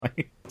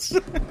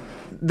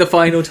The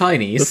Final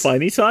Tinies. The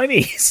Finey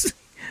Tinies.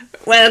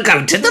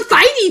 Welcome to the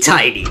Finey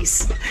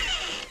Tinies.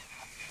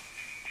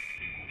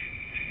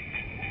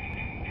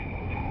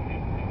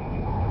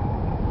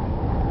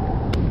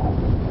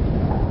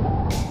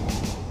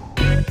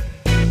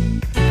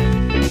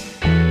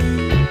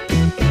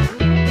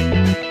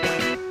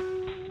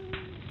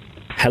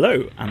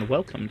 Hello, and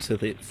welcome to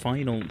the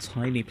final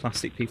Tiny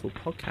Plastic People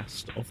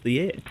podcast of the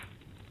year.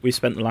 We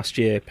spent the last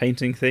year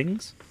painting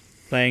things,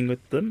 playing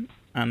with them,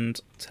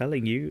 and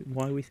telling you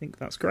why we think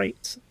that's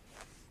great.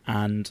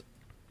 And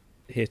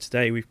here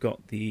today we've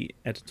got the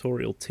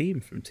editorial team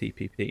from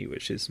TPP,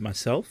 which is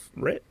myself,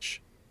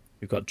 Rich,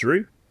 we've got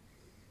Drew.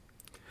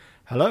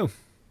 Hello.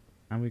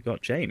 And we've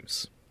got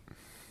James.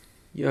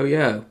 Yo,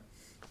 yo.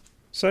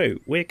 So,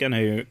 we're going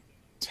to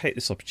take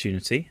this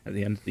opportunity at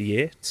the end of the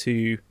year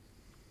to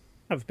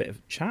have a bit of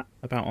a chat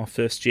about our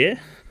first year,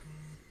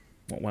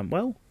 what went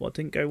well, what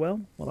didn't go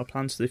well, what our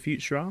plans for the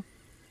future are,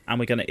 and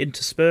we're going to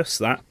intersperse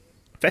that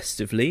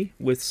festively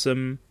with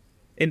some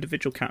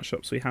individual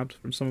catch-ups we had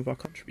from some of our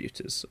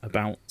contributors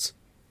about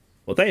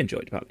what they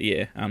enjoyed about the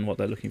year and what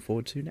they're looking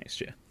forward to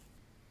next year.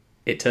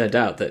 It turned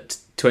out that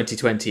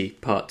 2020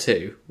 Part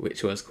 2,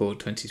 which was called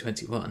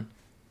 2021,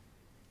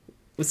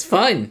 was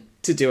fine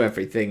to do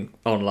everything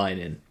online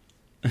in.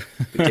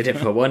 We did it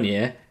for 1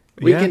 year.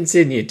 We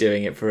continued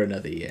doing it for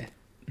another year.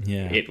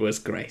 Yeah. It was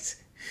great.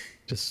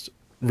 Just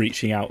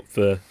reaching out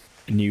for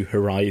new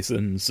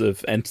horizons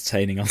of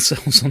entertaining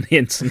ourselves on the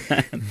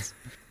internet.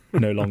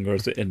 No longer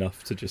is it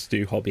enough to just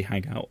do hobby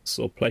hangouts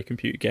or play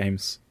computer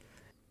games.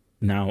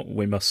 Now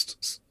we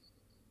must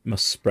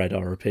spread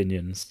our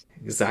opinions.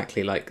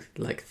 Exactly like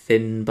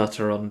thin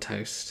butter on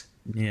toast.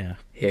 Yeah.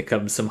 Here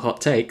comes some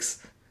hot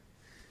takes.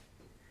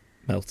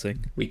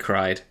 Melting. We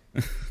cried.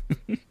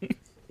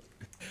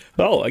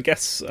 Well, I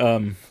guess we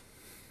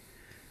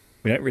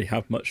don't really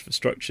have much of a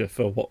structure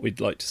for what we'd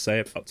like to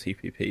say about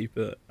TPP,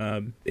 but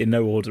in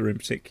no order in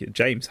particular.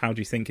 James, how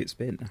do you think it's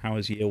been? How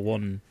has year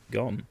one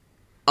gone?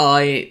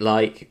 I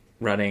like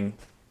running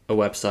a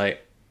website.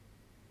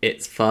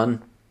 It's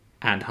fun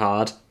and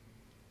hard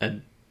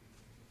and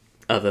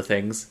other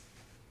things,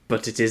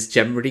 but it is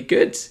generally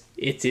good.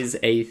 It is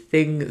a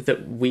thing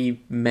that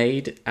we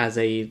made as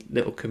a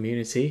little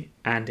community,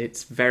 and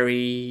it's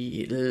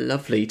very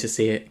lovely to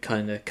see it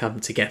kind of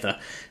come together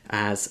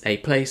as a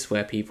place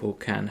where people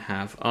can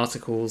have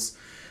articles,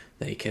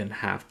 they can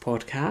have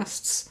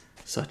podcasts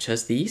such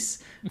as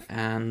these,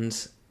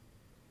 and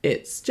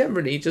it's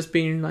generally just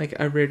been like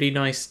a really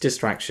nice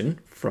distraction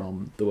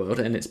from the world,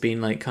 and it's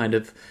been like kind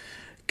of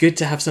good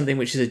to have something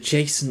which is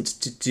adjacent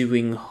to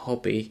doing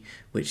hobby,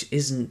 which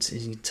isn't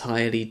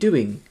entirely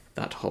doing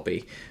that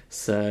hobby.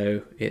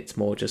 So it's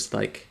more just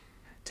like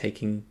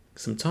taking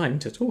some time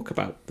to talk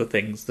about the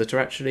things that are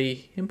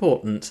actually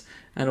important,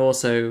 and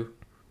also,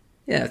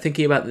 yeah,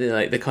 thinking about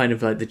the kind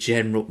of like the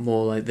general,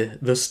 more like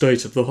the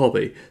state of the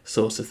hobby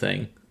sort of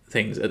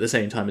things at the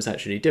same time as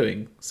actually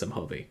doing some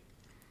hobby.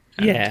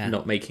 And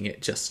not making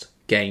it just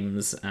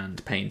games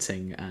and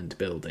painting and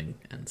building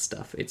and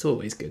stuff. It's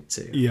always good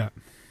to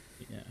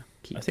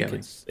keep I think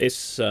going.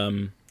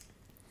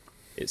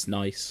 it's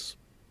nice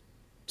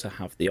to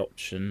have the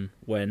option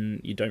when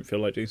you don't feel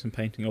like doing some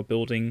painting or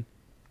building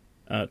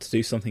to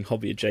do something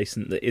hobby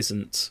adjacent that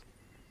isn't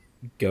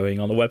going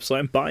on a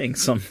website and buying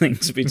something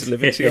to be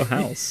delivered to your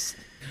house,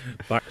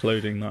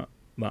 backloading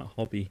that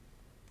hobby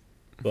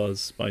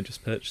buzz by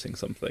just purchasing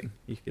something.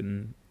 You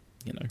can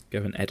go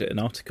and edit an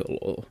article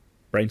or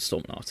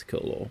brainstorm an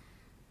article or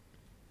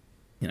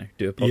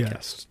do a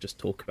podcast, just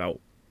talk about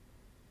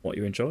what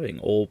you're enjoying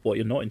or what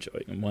you're not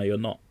enjoying and why you're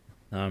not.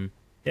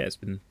 It's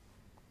been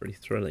pretty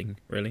thrilling,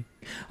 really.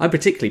 I'm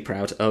particularly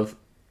proud of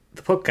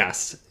the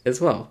podcast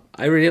as well.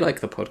 I really like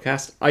the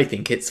podcast. I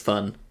think it's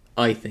fun.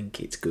 I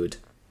think it's good.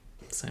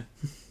 So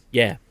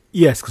yeah.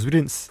 Yes, because we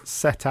didn't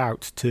set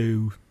out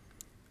to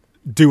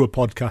do a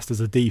podcast as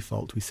a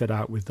default. We set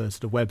out with the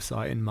sort of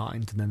website in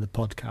mind, and then the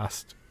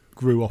podcast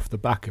grew off the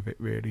back of it,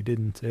 really,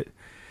 didn't it?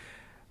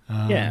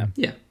 Yeah.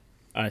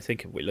 I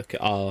think if we look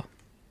at our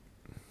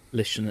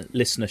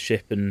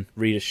listenership and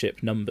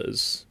readership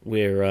numbers,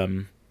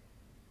 we're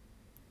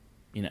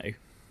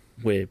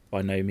we're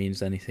by no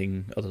means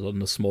anything other than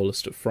the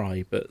smallest of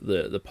fry, but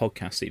the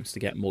podcast seems to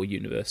get more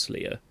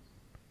universally a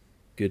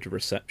good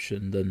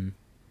reception than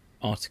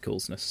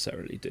articles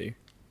necessarily do.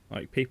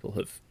 Like people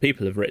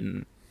have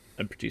written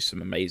and produced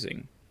some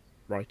amazing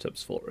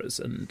write-ups for us,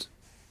 and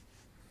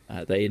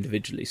they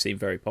individually seem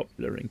very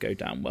popular and go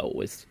down well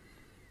with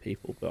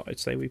people, but I'd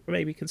say we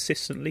maybe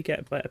consistently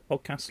get better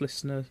podcast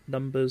listener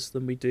numbers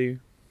than we do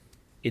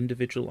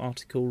individual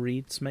article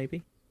reads.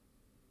 Maybe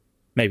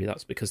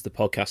that's because the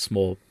podcast's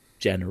more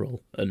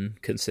general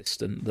and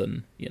consistent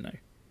than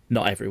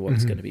not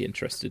everyone's going to be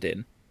interested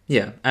in.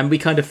 Yeah, and we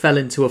kind of fell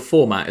into a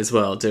format as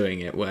well doing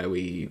it where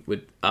we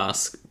would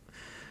ask.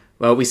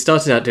 Well, we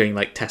started out doing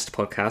like test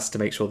podcasts to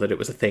make sure that it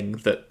was a thing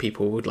that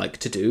people would like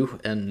to do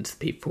and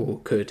people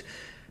could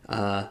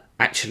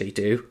actually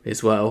do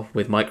as well,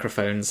 with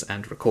microphones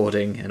and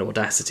recording and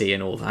Audacity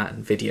and all that,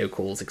 and video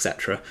calls,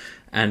 etc.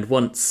 And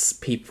once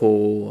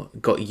people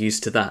got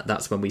used to that,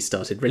 that's when we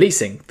started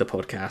releasing the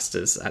podcast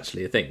as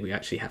actually a thing. We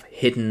actually have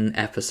hidden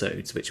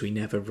episodes which we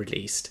never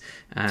released,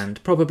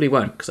 and probably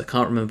won't, because I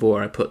can't remember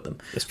where I put them.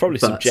 There's probably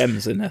some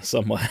gems in there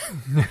somewhere.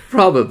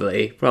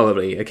 Probably.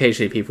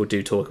 Occasionally people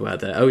do talk about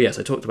that. Oh yes,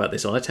 I talked about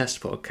this on a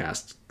test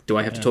podcast. Do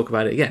I have to talk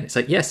about it again? It's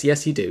like, yes,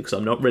 you do, because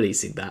I'm not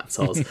releasing that.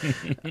 So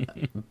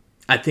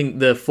I think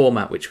the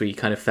format which we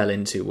kind of fell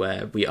into,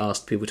 where we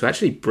asked people to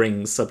actually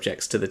bring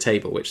subjects to the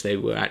table which they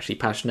were actually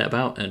passionate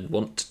about and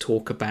want to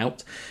talk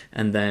about,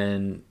 and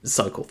then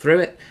cycle through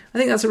it. I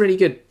think that's a really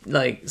good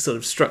sort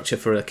of structure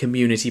for a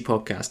community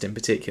podcast in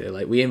particular.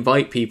 Like, we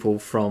invite people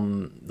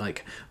from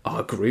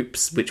our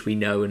groups, which we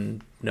know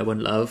and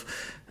love,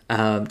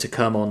 to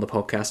come on the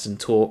podcast and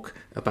talk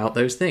about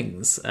those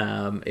things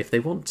if they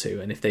want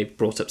to. And if they've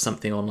brought up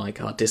something on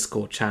our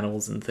Discord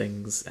channels and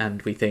things,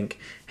 and we think,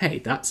 hey,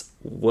 that's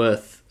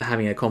worth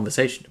having a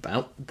conversation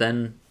about,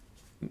 then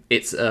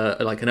it's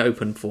an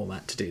open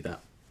format to do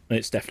that. And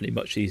it's definitely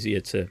much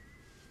easier to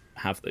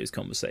have those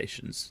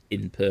conversations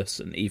in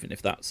person, even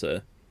if that's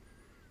a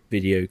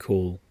video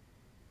call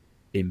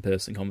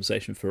in-person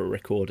conversation for a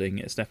recording.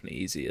 It's definitely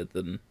easier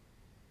than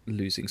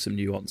losing some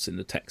nuance in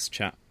the text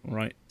chat,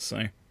 right?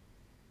 So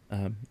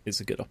it's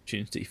a good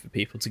opportunity for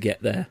people to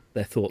get their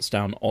thoughts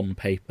down on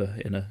paper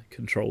in a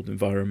controlled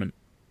environment.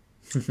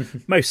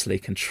 Mostly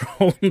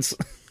controlled.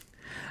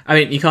 I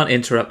mean, you can't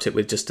interrupt it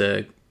with just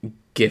a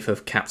gif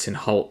of Captain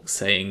Hulk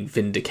saying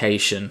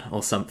vindication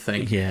or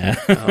something. Yeah.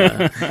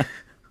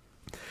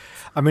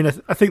 I mean,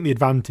 I think the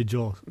advantage,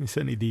 or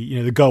certainly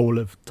the goal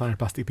of Tiny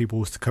Plastic People,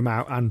 was to come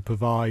out and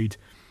provide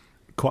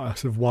quite a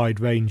sort of wide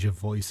range of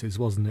voices,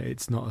 wasn't it?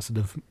 It's not a sort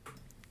of,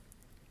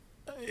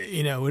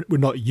 we're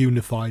not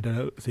unified, I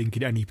don't think,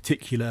 in any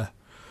particular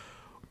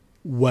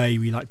way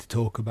we like to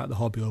talk about the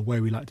hobby or way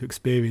we like to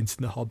experience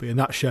in the hobby, and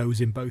that shows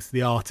in both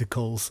the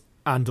articles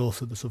and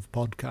also the sort of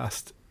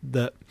podcast,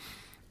 that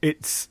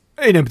it's,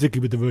 particularly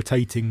with the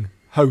rotating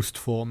host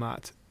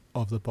format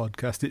of the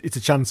podcast, it's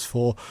a chance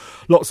for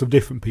lots of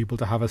different people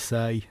to have a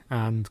say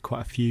and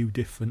quite a few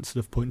different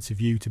sort of points of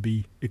view to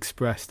be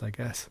expressed, I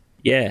guess.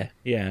 Yeah,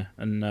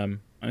 and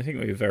I think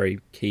we were very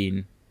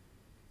keen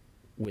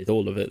with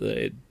all of it that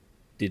it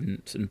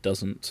didn't and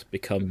doesn't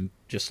become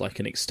just like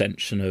an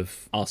extension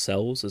of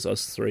ourselves as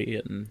us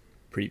three and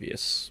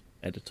previous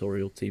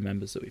editorial team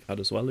members that we've had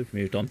as well, who've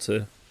moved on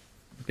to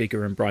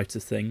bigger and brighter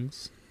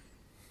things.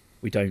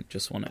 We don't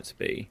just want it to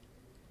be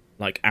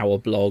like our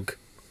blog,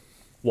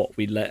 what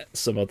we let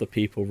some other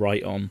people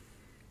write on.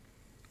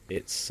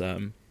 It's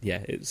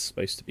it's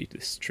supposed to be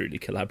this truly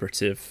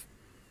collaborative,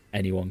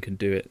 anyone can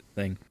do it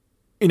thing.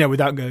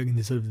 Without going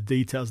into sort of the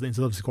details, there's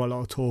obviously quite a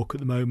lot of talk at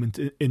the moment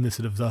in the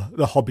sort of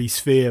the hobby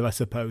sphere, I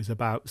suppose,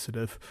 about sort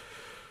of,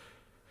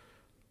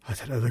 I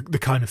don't know, the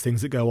kind of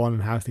things that go on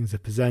and how things are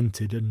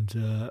presented.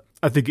 And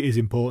I think it is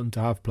important to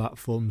have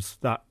platforms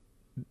that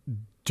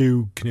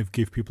do kind of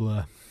give people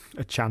a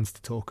chance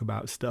to talk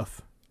about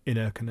stuff in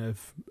a kind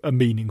of a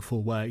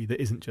meaningful way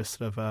that isn't just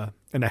sort of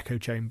an echo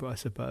chamber, I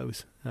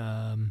suppose.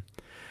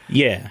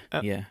 Yeah,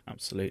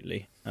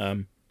 absolutely.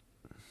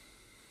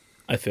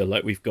 I feel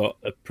like we've got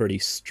a pretty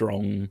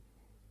strong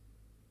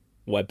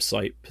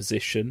website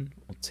position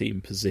or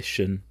team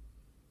position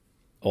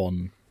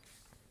on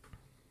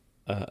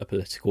a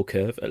political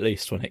curve, at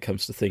least when it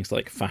comes to things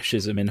like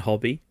fascism in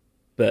hobby.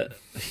 But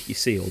you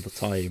see all the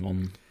time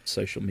on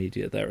social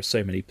media, there are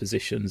so many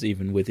positions,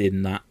 even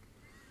within that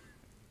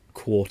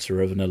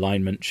quarter of an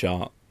alignment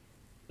chart,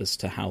 as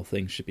to how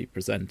things should be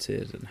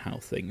presented and how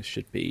things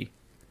should be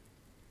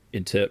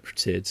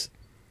interpreted,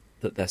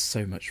 that there's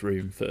so much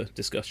room for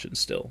discussion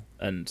still.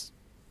 And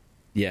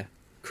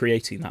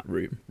creating that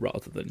room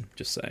rather than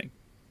just saying,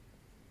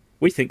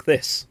 we think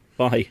this,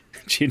 bye,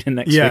 tune in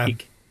next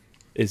week,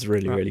 is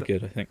really, really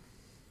good, I think.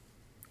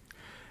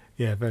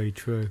 Yeah, very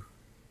true.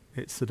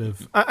 It's sort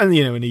of, and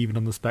even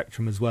on the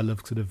spectrum as well, of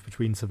sort of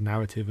between sort of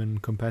narrative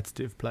and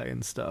competitive play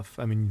and stuff.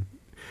 I mean,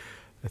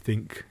 I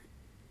think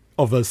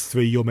of us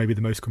three, you're maybe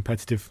the most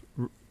competitive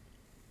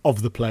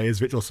of the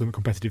players, which also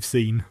competitive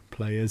scene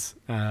players.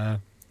 A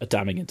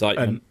damning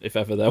indictment, if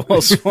ever there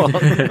was one.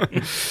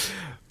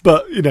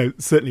 But,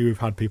 certainly we've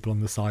had people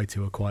on the site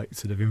who are quite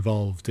sort of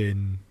involved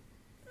in,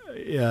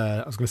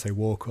 I was going to say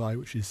Warcry,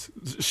 which is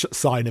a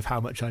sign of how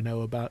much I know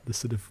about the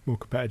sort of more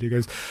competitive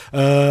games.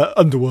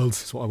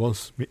 Underworlds is what I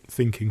was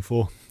thinking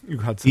for.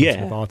 We've had some sort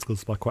of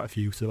articles by quite a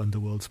few sort of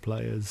Underworlds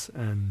players,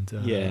 and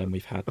and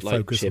we've had a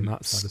focus on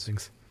that side of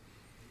things.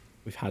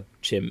 We've had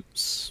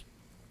Chimps,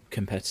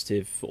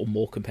 competitive or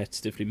more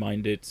competitively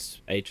minded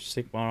Age of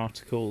Sigmar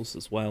articles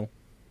as well.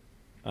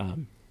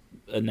 And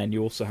then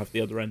you also have the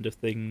other end of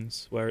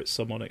things where it's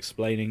someone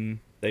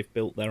explaining they've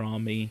built their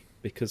army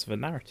because of a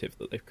narrative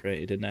that they've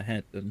created in their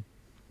head, and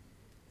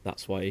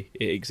that's why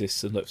it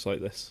exists and looks like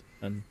this.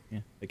 And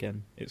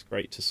again, it's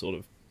great to sort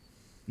of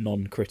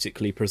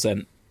non-critically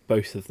present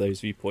both of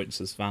those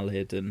viewpoints as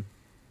valid and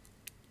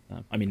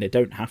I mean, they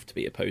don't have to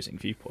be opposing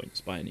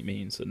viewpoints by any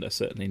means, and they're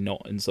certainly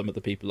not in some of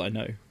the people I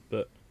know.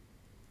 But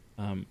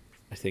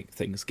I think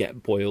things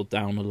get boiled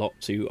down a lot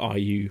to, are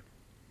you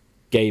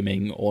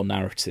gaming or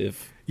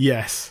narrative?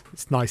 Yes,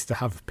 it's nice to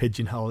have a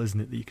pigeonhole, isn't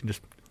it, that you can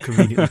just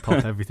conveniently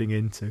pop everything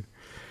into.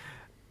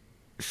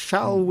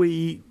 Shall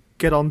we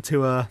get on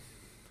to a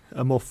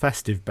more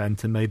festive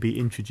bent and maybe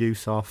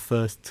introduce our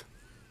first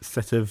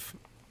set of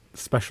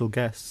special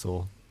guests?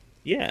 Or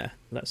Yeah,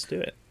 let's do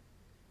it.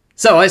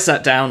 So I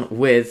sat down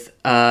with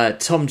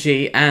Tom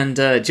G and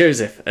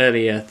Joseph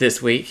earlier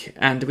this week,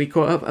 and we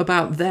caught up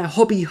about their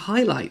hobby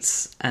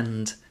highlights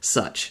and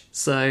such.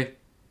 So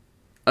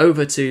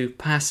over to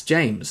Past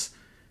James,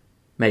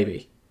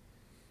 maybe.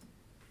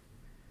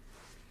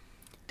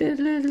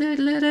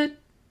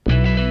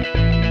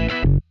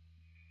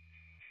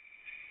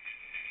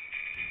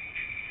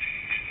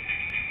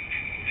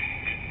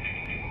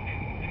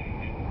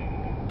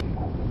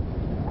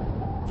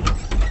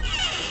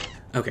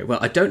 Okay, well,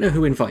 I don't know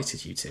who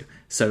invited you to,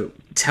 so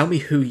tell me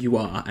who you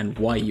are and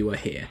why you are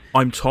here.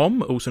 I'm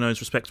Tom, also known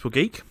as Respectable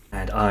Geek.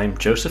 And I'm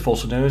Joseph,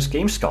 also known as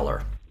Game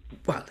Scholar.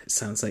 Well, it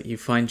sounds like you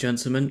fine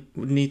gentlemen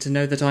would need to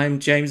know that I'm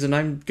James and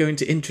I'm going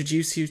to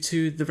introduce you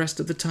to the rest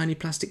of the Tiny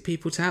Plastic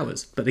People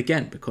Towers. But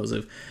again, because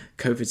of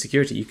COVID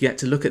security, you get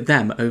to look at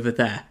them over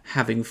there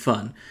having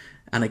fun.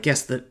 And I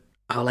guess that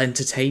I'll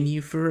entertain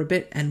you for a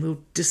bit and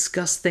we'll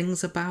discuss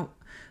things about,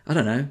 I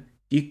don't know,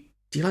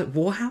 do you like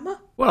Warhammer?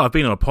 Well, I've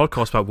been on a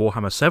podcast about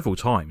Warhammer several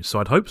times, so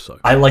I'd hope so.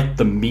 I like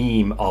the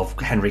meme of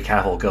Henry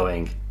Cavill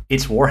going,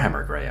 "It's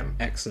Warhammer, Graham."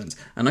 Excellent.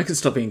 And I can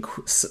stop being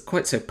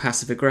quite so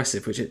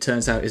passive-aggressive, which it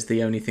turns out is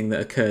the only thing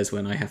that occurs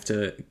when I have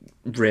to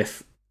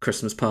riff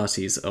Christmas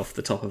parties off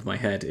the top of my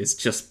head. It's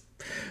just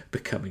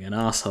becoming an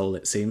arsehole,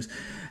 it seems.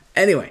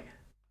 Anyway,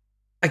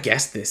 I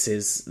guess this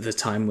is the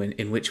time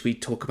in which we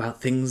talk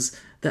about things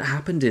that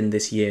happened in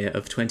this year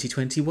of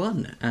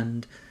 2021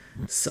 and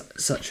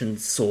such and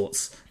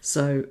sorts.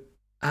 So,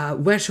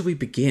 where shall we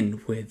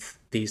begin with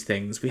these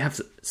things? We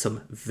have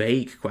some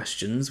vague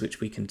questions which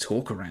we can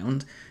talk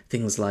around.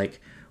 Things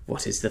like,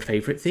 what is the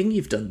favourite thing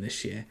you've done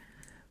this year?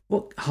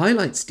 What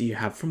highlights do you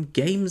have from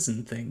games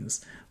and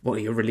things? What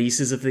are your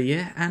releases of the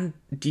year? And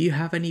do you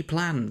have any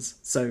plans?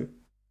 So,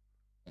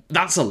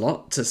 that's a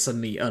lot to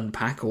suddenly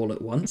unpack all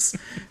at once.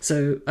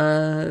 So,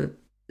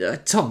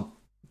 Tom,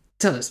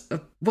 tell us,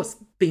 what's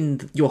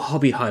been your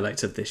hobby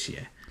highlight of this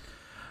year?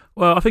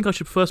 Well, I think I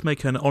should first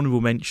make an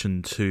honourable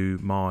mention to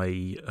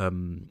my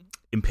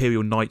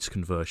Imperial Knights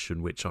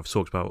conversion, which I've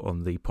talked about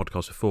on the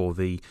podcast before,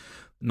 the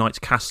Knights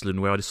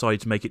Castellan, where I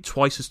decided to make it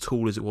twice as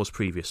tall as it was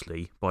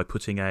previously by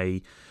putting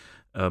a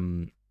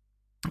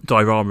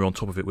diorama on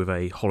top of it with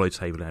a hollow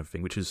table and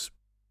everything, which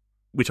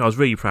I was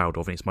really proud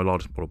of, and it's my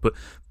largest model. But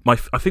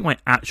I think my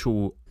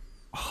actual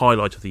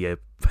highlight of the year,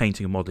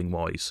 painting and modelling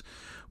wise,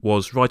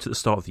 was right at the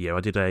start of the year.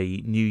 I did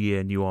a New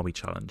Year, New Army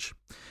challenge,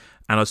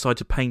 and I decided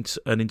to paint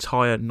an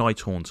entire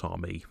Nighthaunt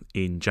army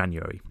in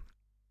January.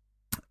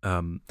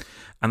 And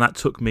that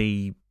took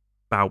me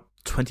about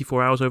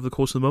 24 hours over the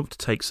course of the month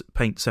to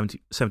paint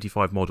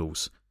 75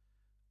 models.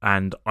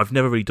 And I've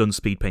never really done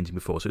speed painting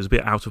before, so it was a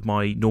bit out of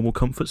my normal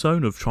comfort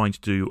zone of trying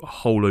to do a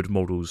whole load of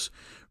models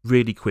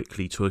really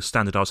quickly to a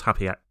standard I was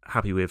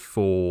happy with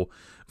for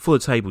the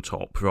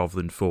tabletop rather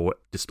than for...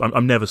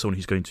 I'm never someone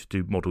who's going to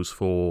do models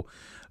for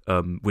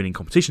winning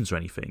competitions or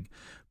anything.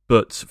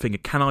 But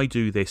thinking, can I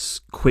do this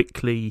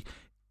quickly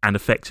and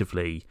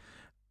effectively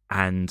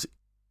and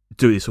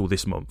do this all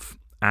this month?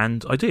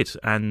 And I did.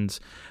 And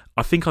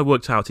I think I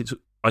worked out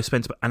I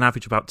spent an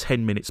average of about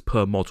 10 minutes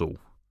per model,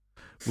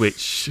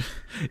 which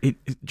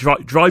dry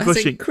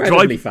brushing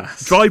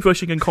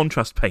and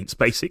contrast paints,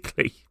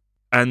 basically.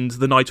 And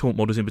the Nighthaunt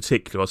models in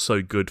particular are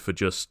so good for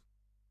just...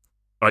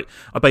 I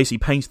basically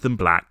painted them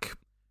black,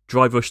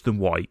 dry brushed them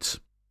white,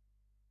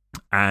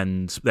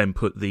 and then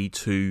put the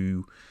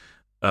two...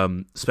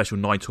 special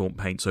Nighthaunt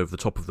paints over the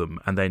top of them,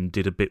 and then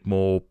did a bit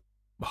more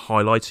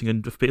highlighting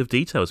and a bit of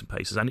details in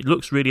places, and it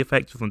looks really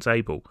effective on the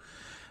table.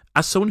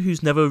 As someone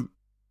who's never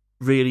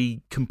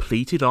really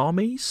completed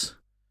armies,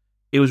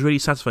 it was really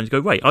satisfying to go,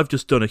 right, I've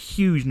just done a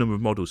huge number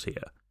of models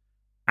here,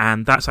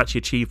 and that's actually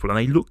achievable, and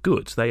they look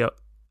good. They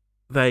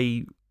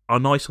are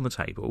nice on the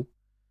table.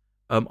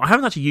 I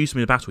haven't actually used them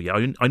in a battle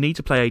yet. I need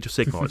to play Age of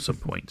Sigmar at some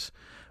point,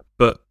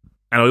 and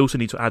I also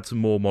need to add some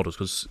more models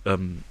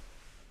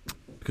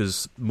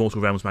because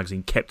Mortal Realms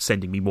magazine kept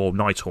sending me more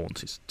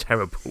Nighthaunt. It's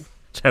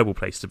terrible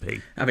place to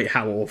be. I mean,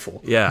 how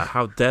awful. Yeah,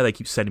 how dare they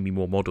keep sending me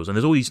more models. And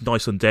there's all these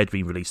nice undead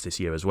being released this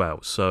year as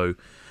well, so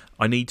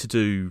I need to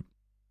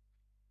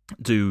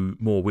do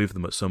more with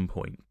them at some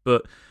point.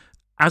 But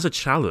as a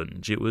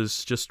challenge, it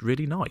was just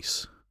really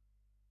nice.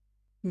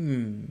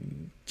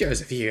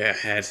 Joseph, you go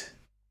ahead.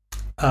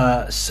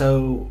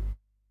 So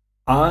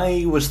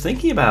I was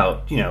thinking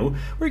about,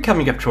 we're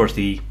coming up towards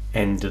the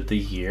end of the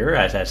year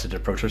as it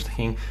approached. I was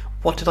thinking,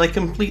 what did I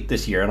complete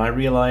this year? And I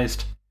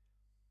realised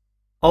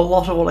a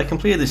lot of what I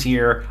completed this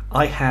year,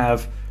 I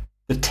have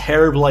the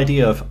terrible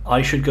idea of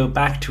I should go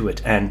back to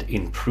it and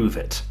improve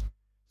it.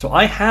 So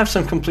I have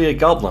some completed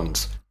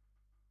goblins,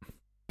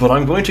 But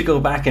I'm going to go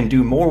back and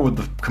do more with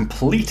the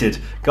completed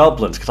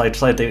goblins, because I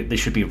decided they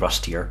should be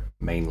rustier,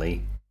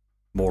 mainly.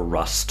 More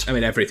rust. I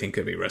mean, everything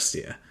could be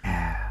rustier.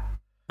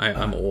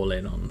 I'm all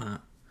in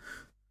on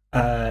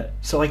that.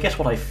 So I guess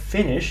what I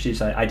finished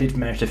is I did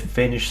manage to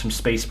finish some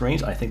Space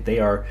Marines. I think they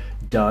are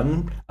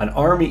done. An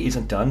army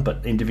isn't done,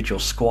 but individual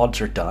squads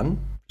are done.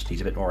 Just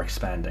needs a bit more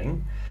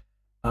expanding.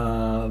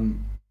 But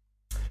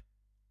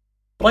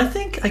I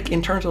think, like,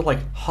 in terms of like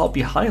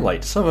hobby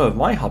highlights, some of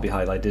my hobby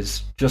highlight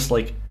is just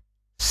like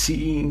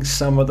seeing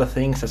some of the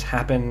things that's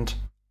happened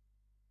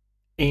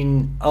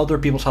in other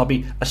people's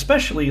hobby,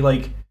 especially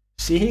like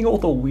seeing all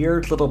the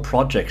weird little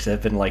projects that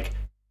have been like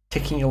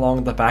ticking along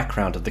in the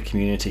background of the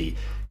community.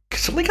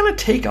 Suddenly kind of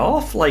take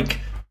off, like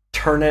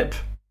Turnip,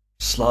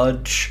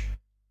 Sludge,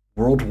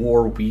 World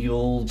War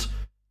Wield,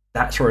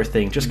 that sort of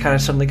thing. Just kind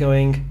of suddenly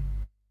going,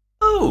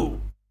 oh,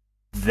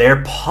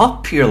 they're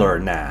popular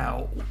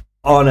now.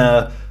 On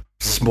a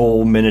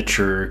small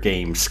miniature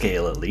game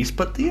scale, at least.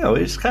 But, you know,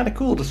 it's kind of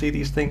cool to see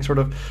these things sort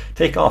of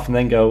take off and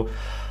then go,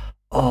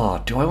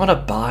 oh, do I want to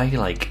buy,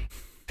 like,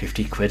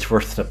 50 quid's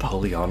worth of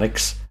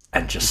Napoleonics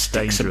and just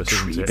stick some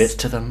tree bits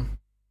to them?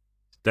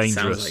 Dangerous.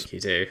 Sounds like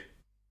you do.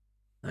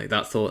 Like,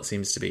 that thought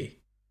seems to be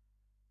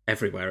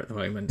everywhere at the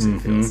moment. It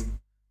feels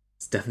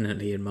it's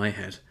definitely in my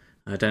head.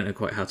 I don't know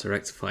quite how to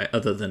rectify it,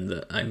 other than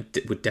that I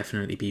would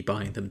definitely be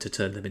buying them to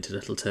turn them into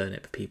little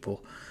turnip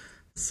people.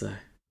 So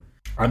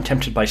I'm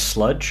tempted by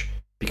Sludge,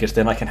 because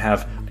then I can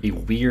have a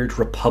weird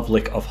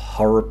republic of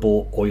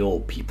horrible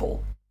oil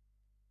people.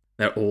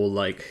 They're all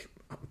like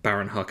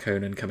Baron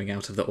Harkonnen coming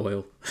out of the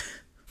oil.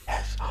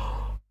 Yes.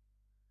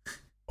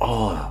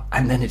 Oh,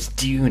 and then it's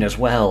Dune as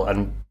well,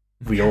 and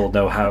we all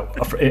know how.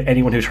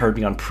 Anyone who's heard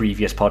me on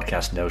previous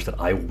podcasts knows that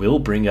I will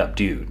bring up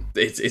Dune.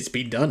 It's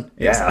been done.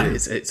 Yeah,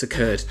 it's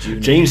occurred.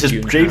 James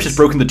has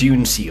broken the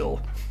Dune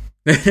seal.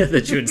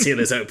 The Dune seal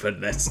is open.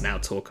 Let's now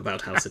talk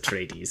about House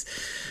Atreides.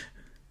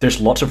 There's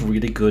lots of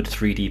really good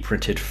 3D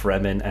printed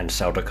Fremen and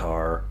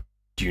Sardaukar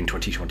Dune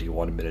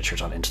 2021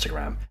 miniatures on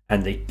Instagram,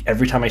 and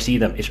every time I see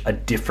them, it's a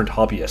different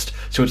hobbyist.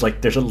 So it's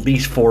like there's at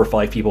least 4 or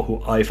 5 people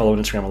who I follow on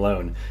Instagram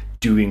alone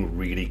doing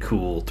really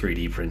cool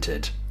 3D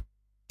printed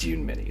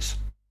Dune minis.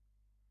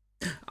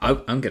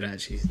 I'm going to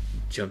actually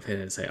jump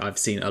in and say I've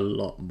seen a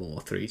lot more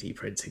 3D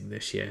printing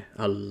this year.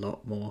 A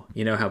lot more.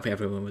 You know how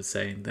everyone was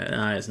saying that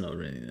it's not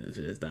really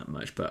that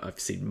much, but I've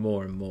seen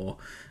more and more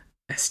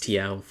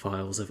STL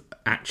files of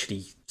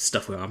actually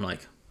stuff where I'm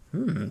like,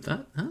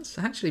 that's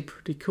actually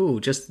pretty cool.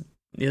 Just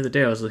the other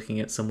day I was looking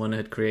at someone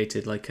had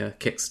created like a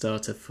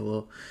Kickstarter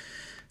for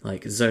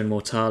like Zone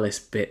Mortalis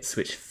bits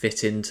which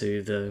fit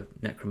into the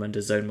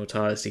Necromunda Zone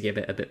Mortalis to give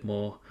it a bit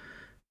more,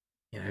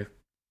 you know,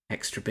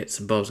 extra bits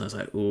and bobs. And I was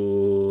like,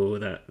 ooh,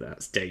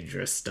 that's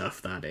dangerous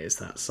stuff.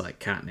 That's like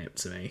catnip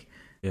to me.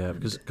 Yeah,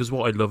 because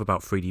what I love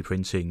about 3D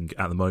printing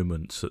at the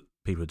moment that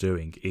people are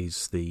doing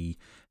is the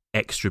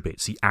extra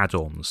bits, the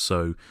add-ons.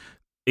 So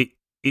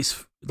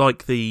it's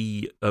like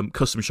the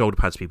custom shoulder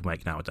pads people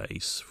make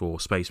nowadays for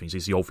Space Marines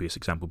is the obvious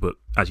example, but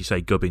as you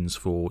say, gubbins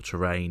for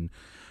terrain,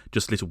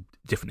 just little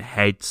different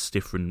heads,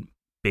 different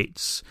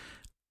bits,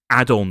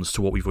 add-ons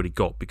to what we've already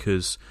got,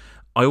 because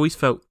I always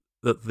felt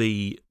that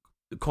the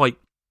quite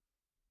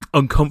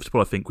uncomfortable,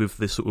 I think, with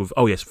this sort of,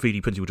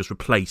 3D printing will just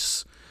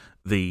replace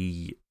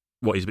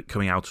what is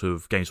coming out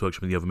of Games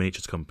Workshop and the other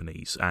miniatures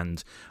companies,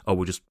 and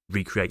we'll just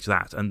recreate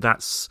that. And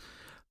that's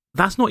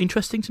not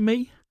interesting to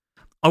me.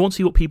 I want to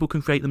see what people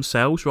can create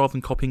themselves rather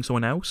than copying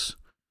someone else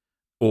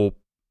or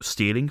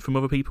stealing from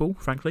other people,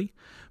 frankly.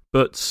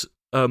 But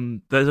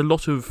there's a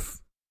lot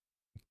of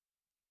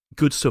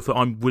good stuff that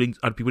I'd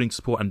be willing to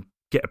support and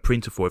get a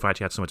printer for if I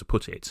actually had somewhere to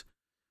put it.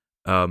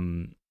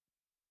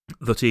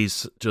 That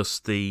is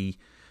just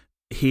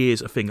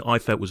here's a thing I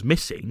felt was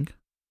missing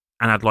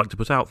and I'd like to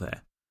put out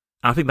there.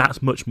 And I think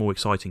that's much more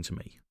exciting to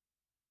me.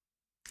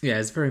 Yeah,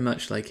 it's very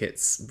much like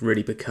it's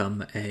really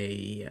become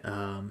a...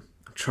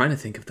 I'm trying to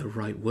think of the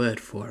right word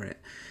for it.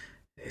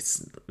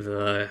 It's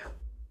I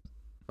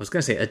was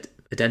going to say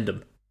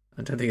addendum.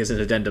 I don't think it's an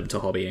addendum to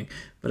hobbying,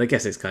 but I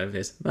guess it's kind of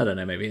is. I don't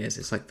know, maybe it is.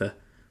 It's like the...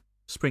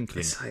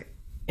 Sprinkling.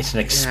 It's an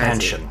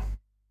expansion.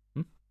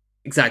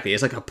 Exactly,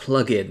 it's like a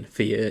plug-in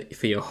for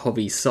your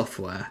hobby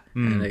software,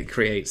 and it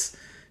creates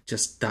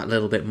just that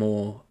little bit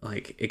more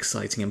like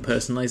exciting and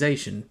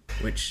personalization,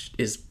 which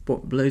is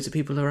what loads of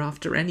people are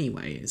after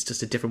anyway. It's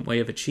just a different way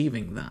of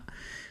achieving that.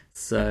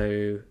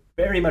 So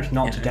very much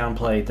not to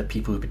downplay the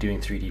people who've been doing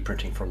 3D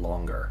printing for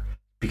longer,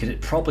 because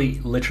it probably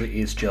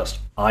literally is just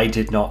I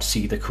did not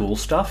see the cool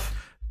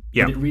stuff.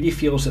 Yeah, and it really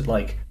feels that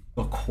like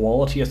the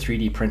quality of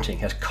 3D printing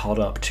has caught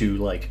up to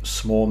like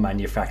small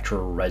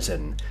manufacturer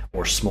resin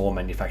or small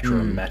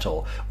manufacturer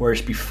metal,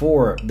 whereas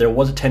before there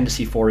was a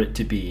tendency for it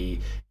to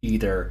be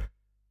either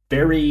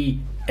very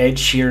Ed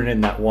Sheeran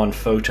in that one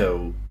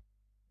photo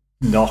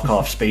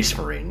knockoff Space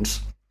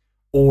Marines,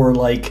 or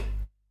like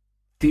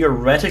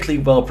theoretically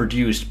well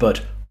produced,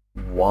 but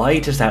why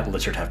does that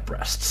lizard have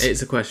breasts?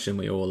 It's a question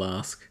we all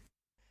ask.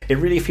 It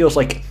really feels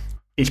like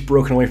it's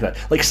broken away from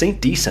that. Like Saint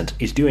Decent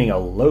is doing a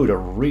load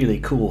of really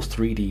cool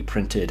 3D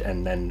printed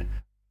and then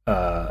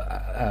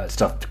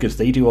stuff, because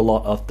they do a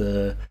lot of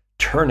the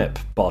turnip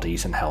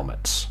bodies and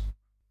helmets.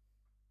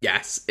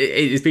 Yes,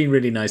 it's been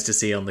really nice to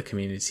see on the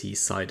community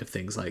side of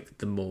things, like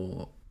the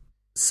more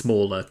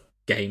smaller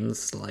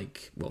games,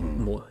 like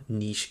more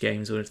niche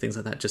games or things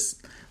like that,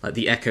 just like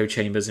the echo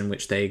chambers in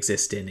which they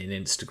exist in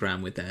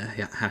Instagram with their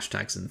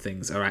hashtags and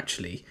things are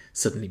actually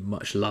suddenly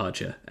much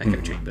larger echo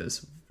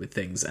chambers with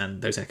things,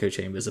 and those echo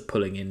chambers are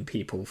pulling in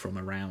people from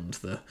around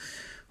the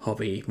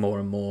hobby more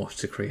and more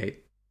to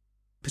create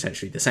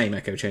potentially the same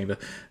echo chamber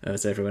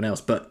as everyone else,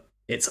 but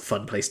it's a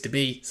fun place to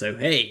be, so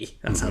hey,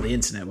 that's how the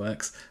internet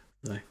works.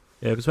 So.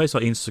 Yeah, because places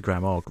like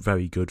Instagram are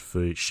very good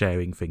for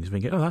sharing things and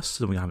thinking, oh, that's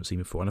something I haven't seen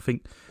before. And I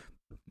think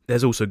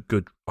there's also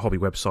good hobby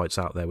websites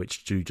out there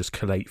which do just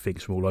collate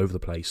things from all over the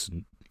place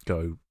and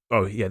go,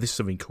 oh, yeah, this is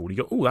something cool. You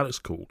go, oh, that looks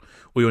cool.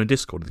 Or you're on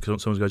Discord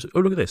and someone goes, oh,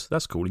 look at this,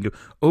 that's cool. And you go,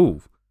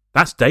 oh,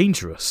 that's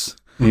dangerous.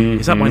 Mm-hmm.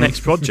 Is that my next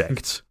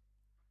project?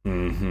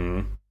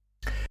 Well,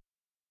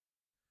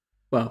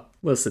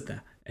 we'll sit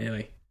there.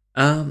 Anyway,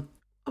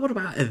 what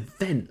about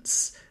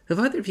events? Have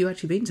either of you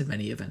actually been to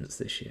many events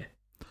this year?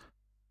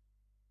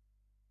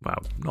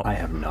 Well, I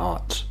have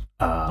not.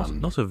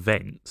 Not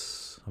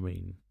events. I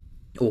mean,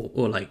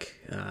 or like,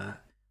 I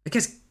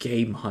guess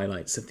game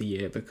highlights of the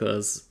year,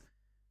 because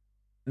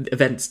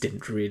events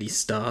didn't really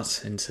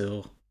start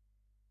until.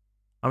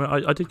 I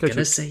mean, I did go. I'm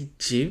gonna say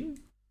June.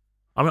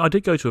 I mean, I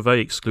did go to a very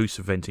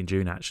exclusive event in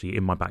June, actually,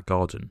 in my back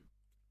garden.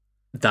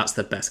 That's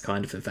the best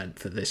kind of event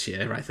for this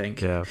year, I think.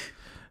 Yeah.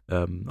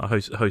 I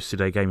hosted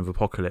a game of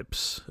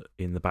Apocalypse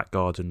in the back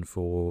garden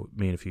for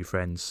me and a few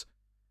friends.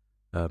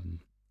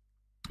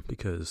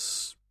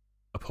 Because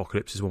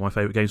Apocalypse is one of my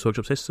favourite Games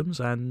Workshop systems,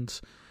 and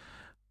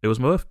it was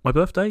my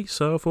birthday,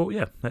 so I thought,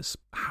 yeah, let's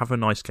have a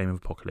nice game of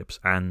Apocalypse.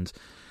 And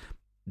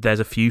there's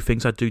a few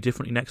things I'd do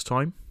differently next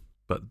time,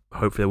 but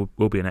hopefully there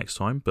will be a next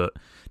time. But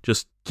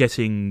just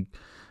getting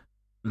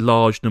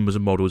large numbers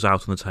of models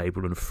out on the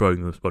table and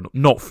throwing them, well,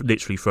 not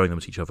literally throwing them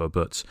at each other,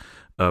 but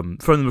throwing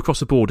them across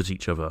the board at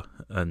each other,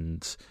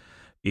 and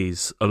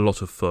is a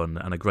lot of fun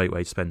and a great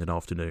way to spend an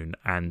afternoon.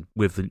 And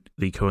with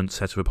the current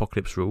set of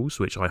Apocalypse rules,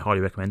 which I highly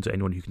recommend to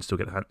anyone who can still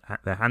get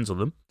their hands on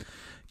them,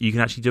 you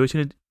can actually do it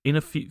in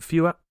a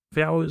few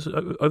hours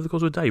over the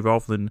course of a day,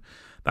 rather than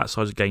that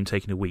size of game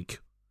taking a week.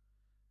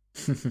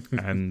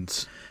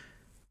 And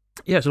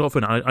yeah, it's a lot of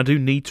fun. I do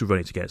need to run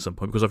it again at some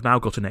point, because I've now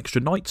got an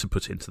extra knight to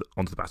put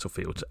onto the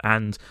battlefield.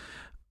 And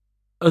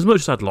as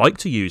much as I'd like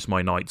to use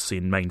my knights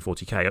in main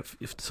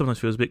 40k, it sometimes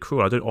feels a bit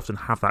cruel. I don't often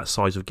have that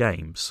size of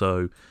game,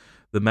 so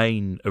the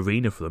main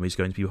arena for them is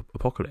going to be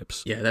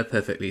Apocalypse. Yeah, they're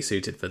perfectly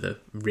suited for the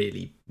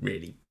really,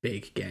 really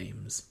big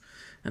games.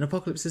 And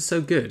Apocalypse is so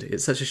good.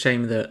 It's such a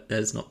shame that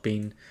there's not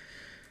been...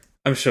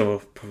 I'm sure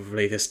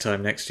probably this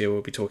time next year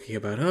we'll be talking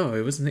about,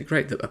 wasn't it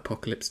great that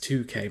Apocalypse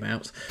 2 came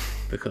out?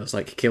 Because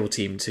like Kill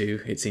Team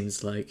 2, it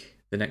seems like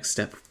the next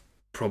step,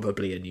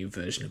 probably a new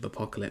version of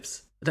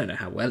Apocalypse. I don't know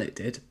how well it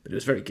did, but it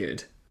was very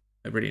good.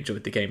 I really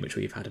enjoyed the game which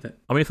we've had of it.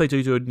 I mean, if they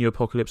do a new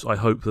Apocalypse, I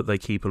hope that they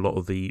keep a lot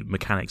of the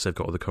mechanics they've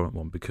got of the current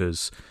one,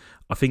 because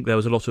I think there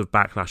was a lot of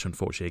backlash,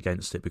 unfortunately,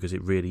 against it, because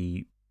it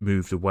really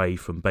moved away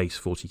from base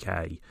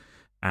 40k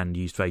and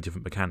used very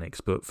different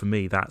mechanics. But for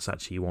me, that's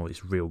actually one of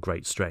its real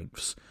great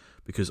strengths,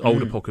 because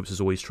old Apocalypse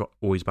is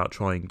always about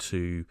trying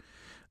to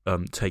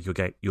take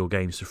your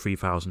games to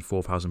 3,000,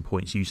 4,000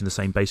 points using the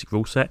same basic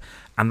rule set,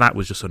 and that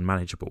was just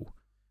unmanageable.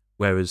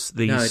 Whereas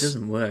these... No, it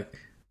doesn't work.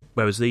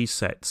 Whereas these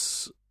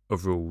sets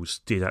of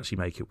rules did actually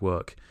make it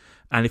work.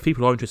 And if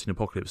people are interested in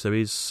Apocalypse, there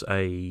is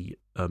a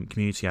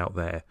community out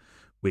there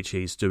which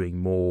is doing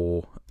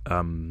more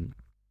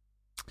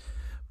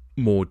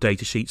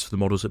data sheets for the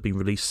models that have been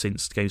released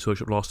since Games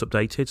Workshop last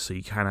updated, so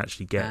you can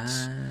actually get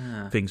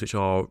things which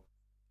are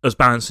as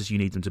balanced as you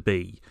need them to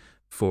be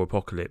for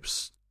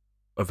Apocalypse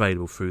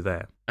available through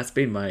there. That's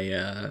been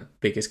my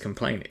biggest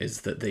complaint,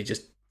 is that they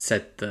just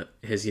said that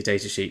here's your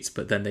data sheets,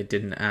 but then they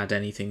didn't add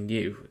anything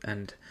new.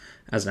 And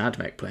as an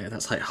AdMech player,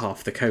 that's like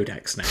half the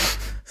codex now.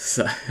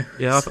 So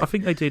yeah, I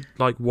think they did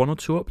like 1 or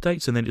 2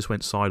 updates and then just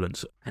went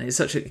silent. And it's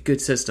such a good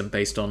system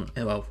based on,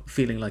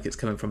 feeling like it's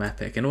coming from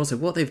Epic, and also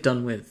what they've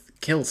done with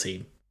Kill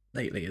Team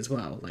lately as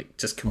well, like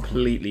just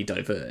completely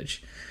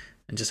diverge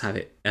and just have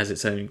it as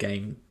its own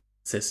game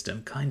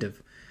system, kind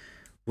of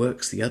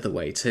works the other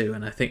way too.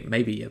 And I think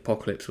maybe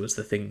Apocalypse was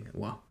the thing,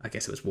 well, I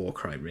guess it was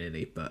Warcry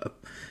really, but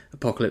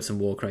Apocalypse and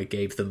Warcry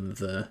gave them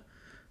the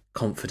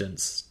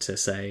confidence to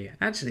say,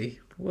 actually,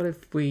 what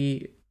if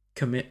we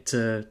commit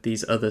to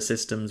these other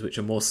systems which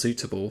are more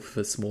suitable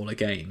for smaller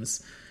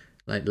games?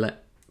 Like,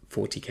 let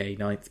 40k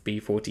 9th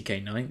be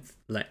 40k 9th,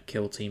 let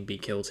Kill Team be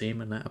Kill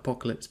Team, and let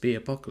Apocalypse be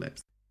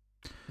Apocalypse.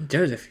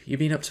 Joseph, you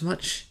been up to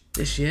much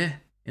this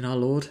year in our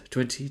Lord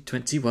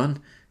 2021?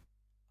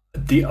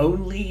 The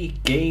only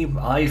game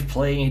I've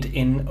played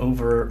in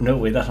over... No,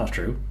 wait, that's not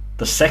true.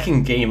 The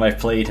second game I've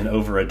played in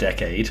over a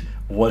decade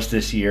was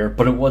this year,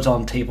 but it was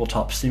on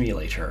Tabletop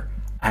Simulator,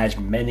 as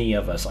many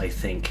of us, I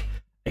think,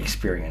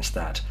 experienced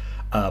that.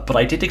 But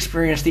I did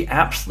experience the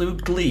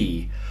absolute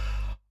glee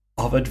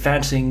of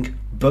advancing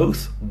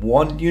both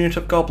one unit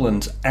of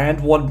goblins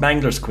and one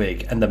Mangler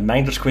Squig, and the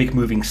Mangler Squig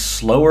moving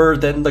slower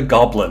than the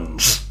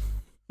goblins,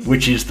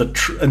 which is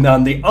and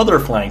on the other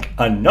flank,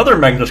 another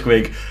Mangler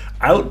Squig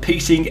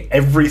outpacing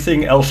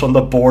everything else on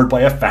the board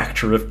by a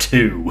factor of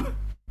 2.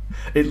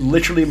 It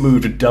literally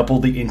moved double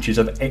the inches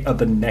of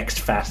the next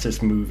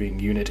fastest moving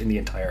unit in the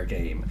entire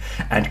game,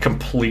 and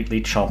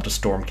completely chomped a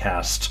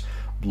Stormcast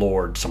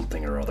Lord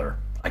something or other.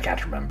 I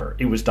can't remember.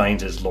 It was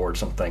Dines' Lord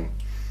something,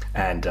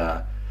 and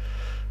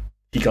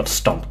he got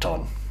stomped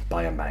on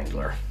by a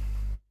Mangler.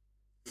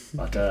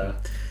 But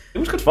it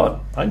was good fun.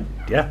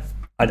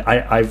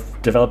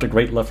 I've developed a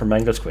great love for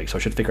Mangler Squig, so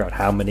I should figure out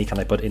how many can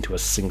I put into a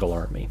single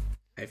army.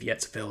 I've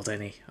yet to build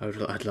any.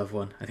 I'd love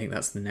one. I think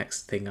that's the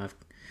next thing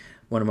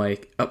one of my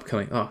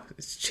upcoming... Oh,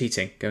 it's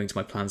cheating, going to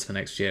my plans for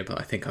next year, but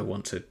I think I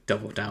want to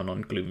double down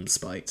on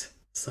Gloomspite.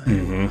 So...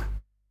 Mm-hmm.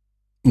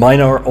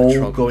 Mine are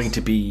all going to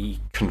be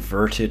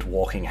converted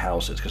walking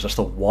houses, because that's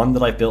the one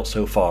that I've built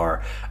so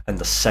far, and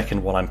the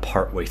second one I'm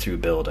partway through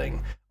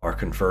building are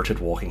converted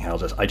walking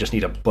houses. I just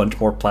need a bunch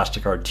more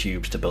plasticard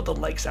tubes to build the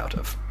legs out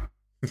of.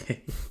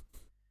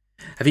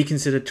 Have you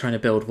considered trying to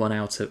build one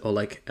out of, or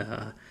like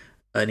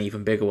an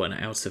even bigger one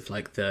out of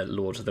like the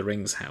Lord of the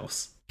Rings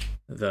house?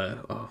 The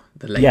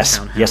Lake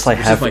Town house. Yes, I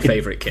have. Which is my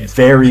favourite kit.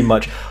 Very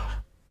much.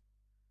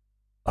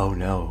 Oh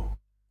no.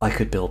 I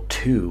could build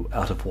 2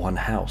 out of one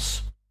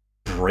house.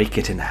 Break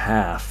it in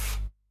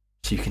half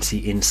so you can see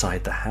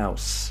inside the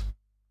house.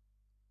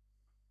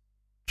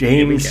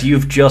 James,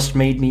 you've just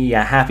made me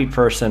a happy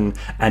person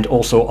and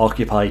also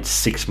occupied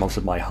 6 months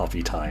of my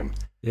hobby time.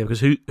 Yeah, because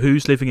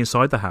who's living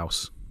inside the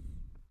house?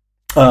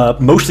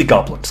 Mostly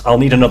goblins. I'll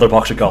need another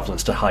box of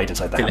goblins to hide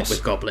inside the Fill house. it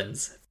with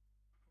goblins.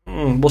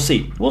 We'll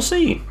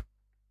see.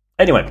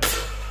 Anyway.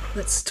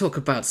 Let's talk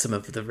about some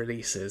of the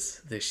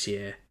releases this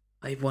year.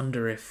 I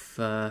wonder if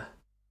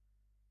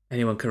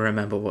anyone can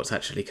remember what's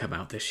actually come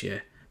out this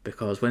year,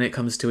 because when it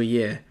comes to a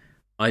year,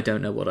 I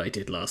don't know what I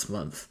did last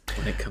month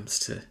when it comes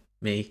to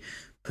me,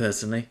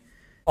 personally.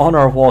 On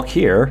our walk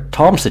here,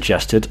 Tom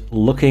suggested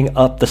looking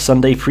up the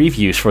Sunday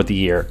previews for the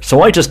year,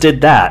 so I just did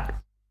that.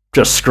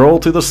 Just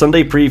scrolled through the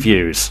Sunday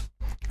previews,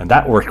 and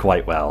that worked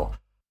quite well.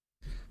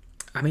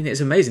 I mean, it's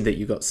amazing that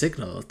you got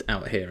Signal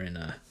out here in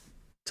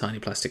Tiny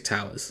Plastic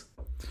Towers.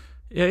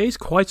 Yeah, it is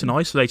quite an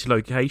isolated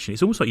location.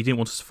 It's almost like you didn't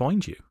want us to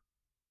find you.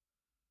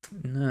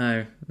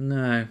 No.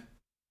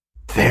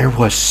 There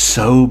was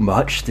so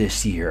much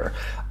this year,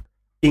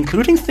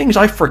 including things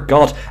I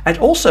forgot, and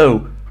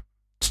also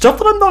stuff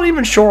that I'm not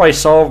even sure I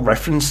saw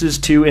references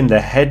to in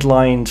the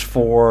headlines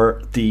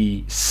for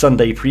the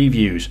Sunday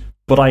previews,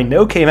 but I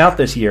know came out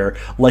this year,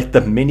 like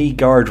the Mini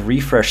Guard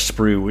refresh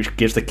sprue, which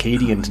gives the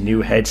Cadians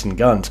new heads and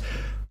guns.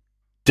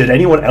 Did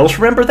anyone else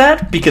remember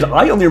that? Because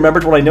I only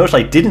remembered when I noticed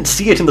I didn't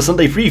see it in the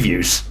Sunday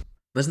previews.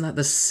 Wasn't that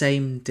the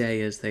same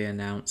day as they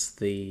announced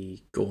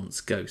the Gaunt's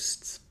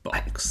Ghosts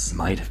box? It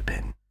might have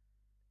been.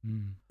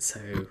 So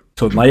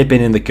it might have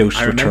been in the Ghost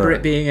Return. I remember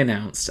it being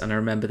announced, and I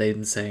remember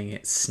them saying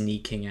it's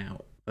sneaking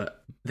out,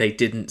 but they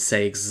didn't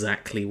say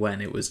exactly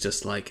when. It was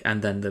just like,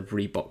 and then the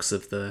rebox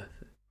of the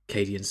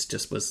Cadians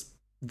just was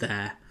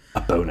there.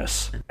 A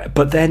bonus.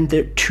 But then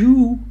the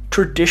 2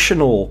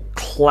 traditional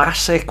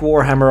classic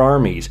Warhammer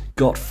armies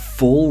got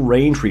full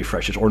range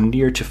refreshes, or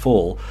near to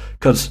full,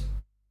 because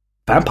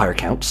Vampire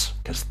counts,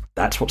 because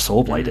that's what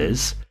Soulblight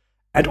is,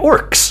 and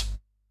Orcs.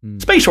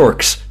 Space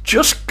Orcs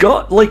just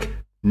got, like,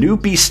 new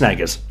Beast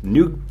Snaggers,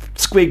 new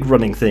Squig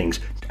running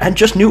things, and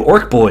just new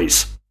Orc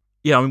boys.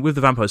 Yeah, I mean, with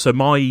the Vampires, so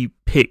my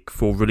pick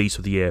for release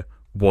of the year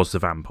was the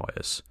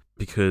Vampires,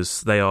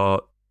 because they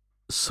are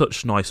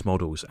such nice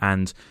models,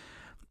 and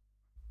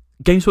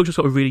Games Workshop's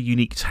got a really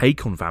unique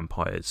take on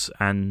vampires,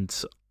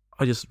 and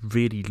I just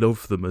really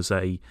love them as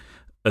a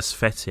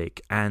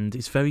aesthetic, and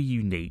it's very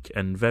unique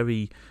and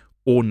very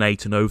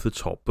ornate and over the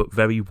top, but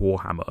very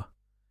Warhammer.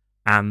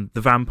 And the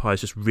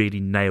vampires just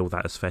really nail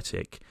that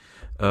aesthetic.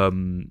 I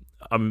mean,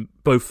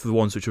 both the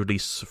ones which were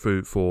released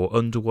for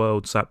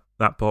Underworlds,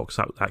 that box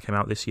that came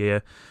out this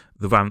year,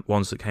 the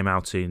ones that came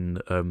out in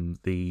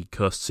the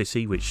Cursed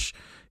City, which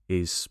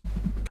is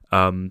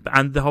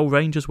and the whole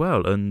range as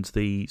well, and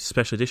the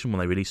special edition one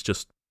they released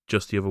just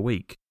the other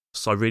week.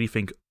 So I really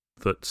think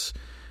that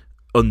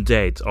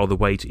Undead are the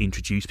way to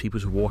introduce people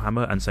to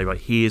Warhammer and say, right,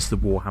 here's the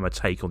Warhammer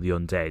take on the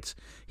Undead,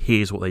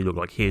 here's what they look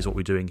like, here's what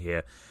we're doing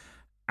here,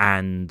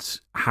 and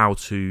how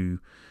to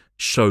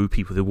show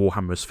people the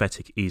Warhammer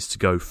aesthetic is to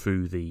go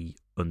through the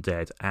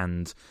Undead,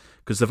 and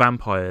because the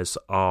vampires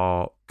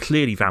are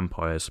clearly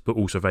vampires but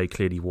also very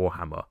clearly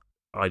Warhammer.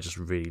 I just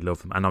really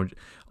love them, and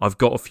I've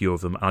got a few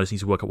of them, and I just need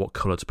to work out what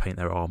colour to paint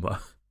their armour,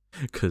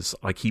 because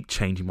I keep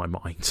changing my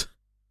mind.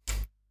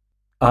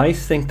 I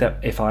think that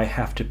if I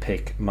have to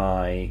pick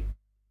my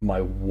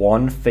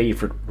one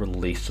favourite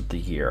release of the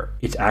year,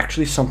 it's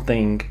actually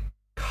something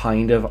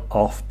kind of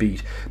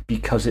offbeat,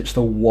 because it's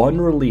the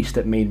one release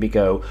that made me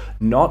go,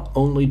 not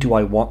only do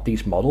I want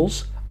these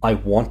models, I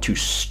want to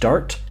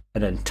start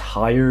an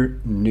entire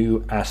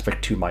new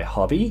aspect to my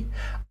hobby.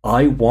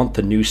 I want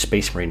the new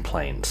Space Marine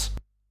planes.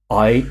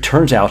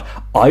 turns out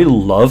I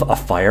love a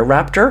Fire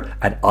Raptor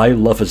and I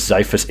love a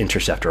Xiphus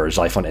Interceptor or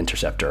Xiphon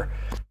Interceptor.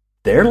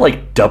 They're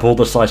like double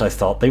the size I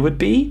thought they would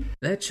be.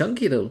 They're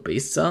chunky little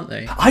beasts, aren't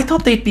they? I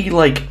thought they'd be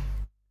like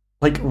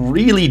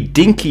really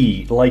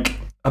dinky, like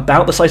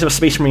about the size of a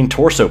Space Marine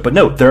torso. But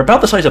no, they're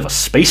about the size of a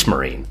Space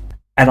Marine.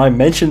 And I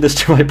mentioned this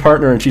to my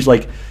partner and she's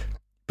like,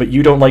 but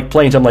you don't like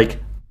planes. I'm like,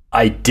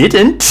 I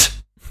didn't.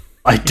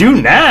 I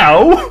do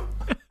now.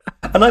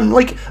 And I'm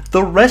like,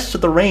 the rest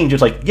of the range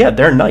is like, yeah,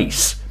 they're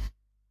nice.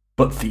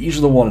 But these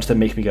are the ones that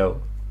make me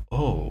go,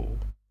 oh,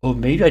 well,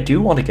 maybe I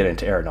do want to get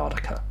into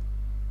Aeronautica.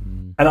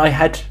 And I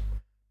had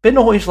been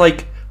always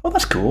like, oh,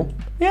 that's cool.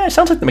 Yeah, it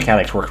sounds like the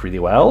mechanics work really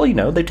well. You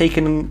know, they've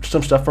taken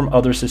some stuff from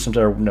other systems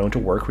that are known to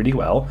work really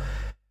well.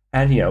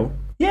 And, you know,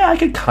 yeah, I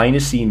could kind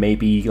of see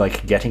maybe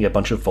like getting a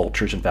bunch of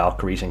Vultures and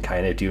Valkyries and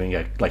kind of doing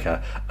a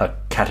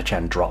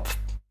Catachan drop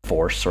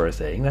force sort of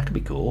thing. That could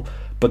be cool.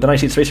 But then I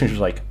see the Space Marines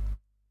was like,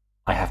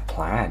 I have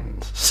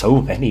plans.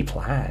 So many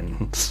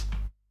plans.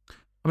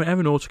 I mean,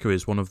 Aeronautica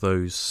is one of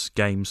those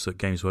games that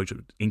Games Workshop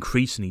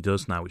increasingly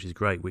does now, which is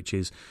great, which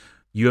is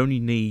you only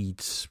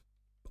need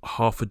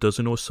half a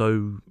dozen or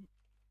so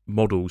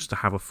models to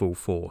have a full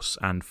force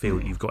and feel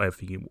that you've got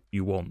everything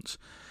you want.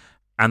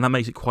 And that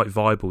makes it quite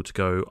viable to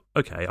go,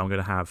 okay, I'm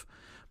going to have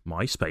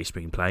my Space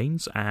Marine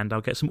planes and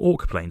I'll get some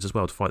Orc planes as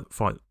well to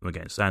fight them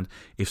against. And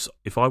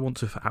if I want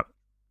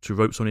to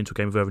rope someone into a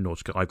game of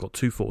Aeronautica, I've got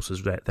two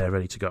forces there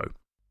ready to go.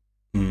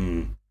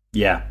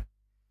 Yeah.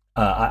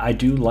 I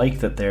do like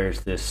that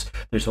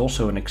there's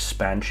also an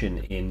expansion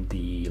in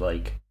the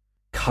like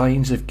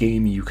kinds of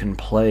game you can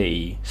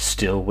play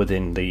still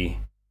within the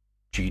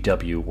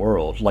GW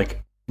world.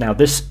 Like, now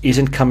this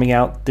isn't coming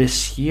out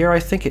this year, I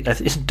think.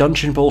 Isn't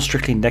Dungeon Bowl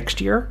strictly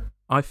next year?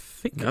 I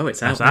think no,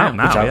 it's out now.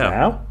 It's out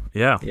now?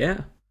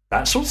 Yeah.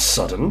 That's so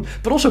sudden.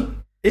 But also,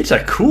 it's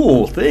a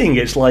cool thing.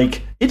 It's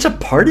like, it's a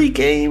party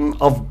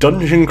game of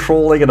dungeon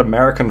crawling and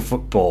American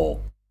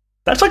football.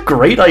 That's a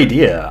great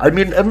idea. I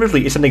mean,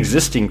 admittedly, it's an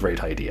existing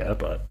great idea,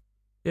 but...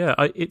 Yeah,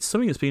 it's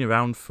something that's been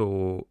around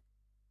for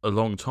a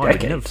long time.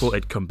 Decades. I never thought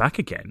it'd come back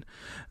again.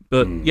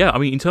 But yeah, I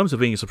mean, in terms of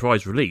being a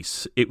surprise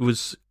release, it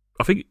was...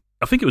 I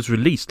think it was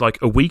released like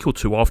a week or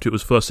two after it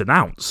was first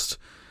announced.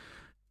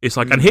 It's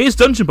like, and here's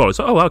Dungeon Bowl. It's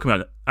like, oh, I'll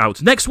come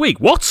out next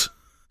week. What?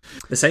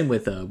 The same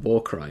with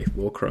Warcry.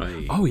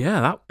 Oh,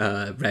 yeah,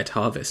 that Red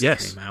Harvest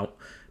came out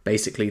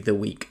basically the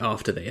week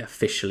after they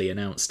officially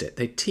announced it.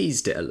 They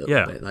teased it a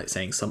little bit, like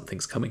saying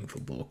something's coming for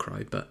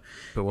Warcry, but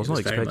it was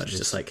very much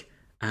just like,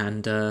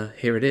 and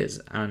here it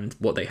is. And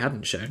what they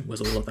hadn't shown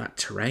was all of that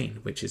terrain,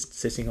 which is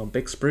sitting on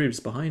big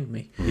sprues behind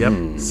me.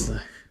 Yep. So,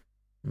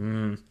 I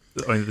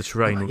mean, the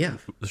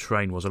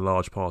terrain was a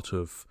large part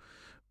of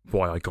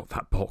why I got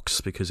that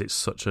box, because it's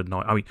such a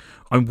nice... I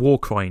mean,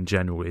 Warcry in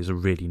general is a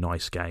really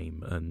nice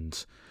game,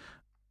 and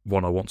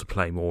one I want to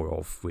play more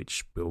of,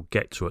 which we'll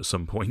get to at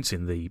some point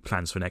in the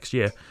plans for next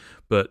year.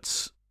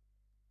 But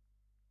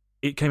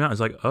it came out as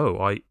like, oh,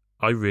 I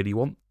really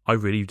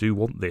do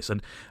want this.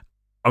 And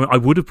I mean, I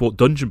would have bought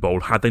Dungeon Bowl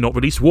had they not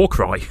released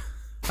Warcry.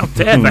 How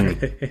dare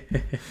they?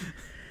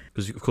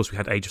 Because, of course, we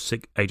had Age of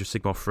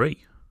Sigmar 3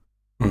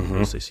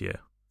 this year.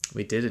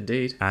 We did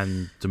indeed.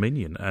 And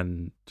Dominion,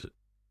 and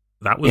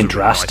that was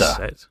Indrasta. A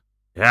really nice set.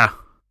 Yeah.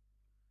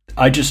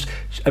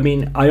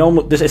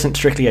 This isn't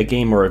strictly a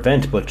game or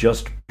event, but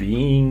just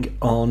being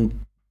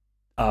on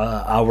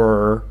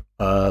our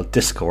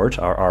Discord,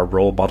 our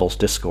Role Models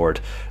Discord,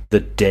 the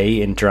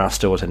day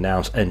Indrasta was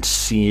announced and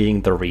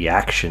seeing the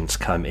reactions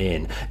come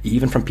in,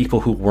 even from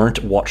people who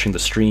weren't watching the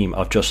stream,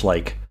 of just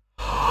like,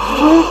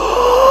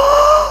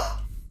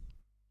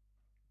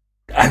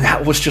 and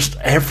that was just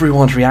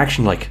everyone's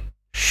reaction, like,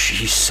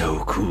 she's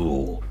so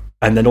cool.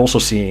 And then also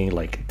seeing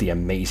like the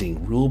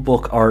amazing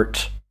rulebook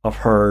art of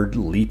her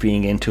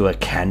leaping into a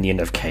canyon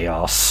of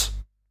chaos.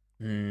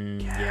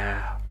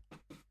 Yeah.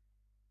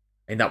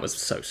 And that was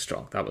so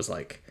strong. That was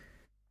like...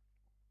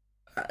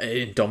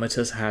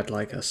 Indomitus had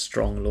like a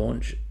strong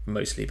launch,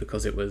 mostly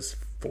because it was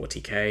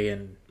 40k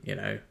and, you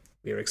know,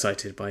 we were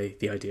excited by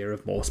the idea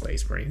of more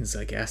Space Marines,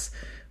 I guess.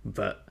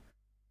 But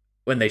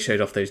when they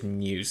showed off those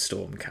new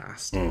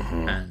Stormcast,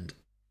 and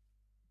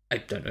I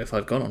don't know if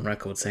I've gone on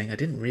record saying I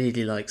didn't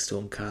really like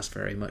Stormcast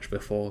very much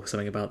before,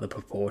 something about the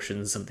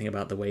proportions, something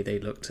about the way they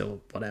looked or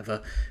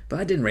whatever, but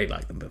I didn't really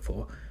like them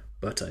before.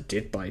 But I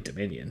did buy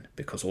Dominion,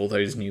 because all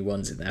those new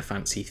ones in their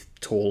fancy,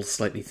 tall,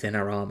 slightly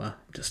thinner armour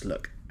just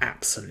look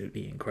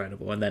absolutely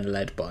incredible, and then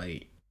led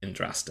by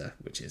Indrasta,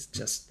 which is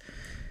just...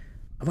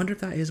 I wonder if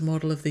that is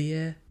Model of the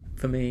Year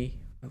for me.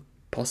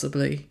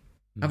 Possibly.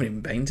 I haven't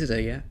even painted her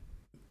yet.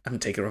 I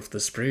haven't taken her off the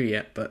sprue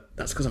yet, but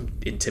that's because I'm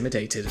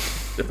intimidated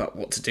about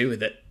what to do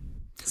with it.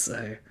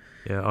 So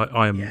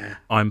yeah,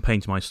 I'm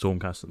painting my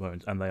Stormcast at the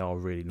moment, and they are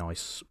really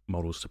nice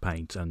models to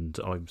paint, and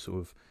I'm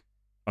sort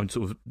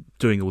of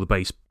doing all the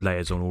base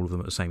layers on all of them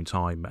at the same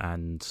time,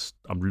 and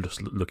I'm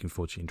just looking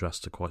forward to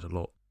Indrasta quite a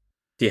lot.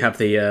 Do you have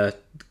the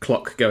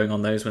clock going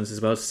on those ones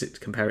as well to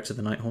compare it to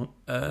the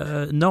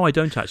Nighthaunt? No, I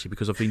don't actually,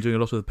 because I've been doing a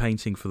lot of the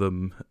painting for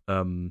them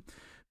in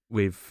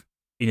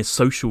a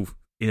social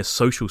in a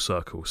social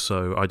circle,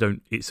 so I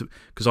don't. It's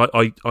because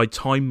I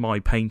time my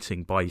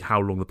painting by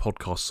how long the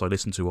podcasts I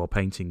listen to while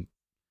painting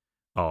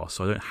are,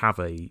 so I don't have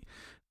a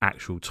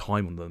actual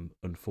time on them,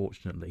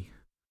 unfortunately.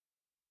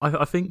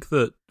 I think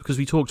that because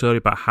we talked earlier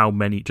about how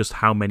many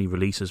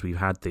releases we've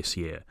had this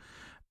year,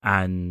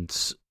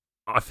 and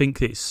I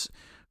think it's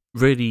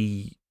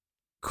really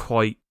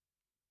quite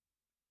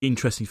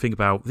interesting thing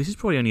about this is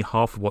probably only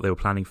half of what they were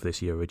planning for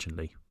this year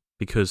originally,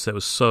 because there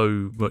was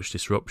so much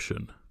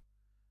disruption.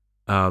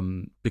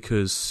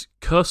 Because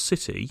Cursed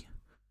City,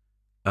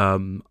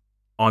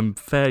 I'm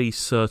fairly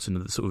certain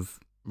that the sort of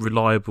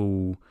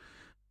reliable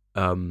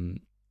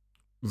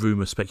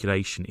rumour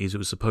speculation is it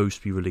was supposed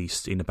to be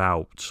released in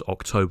about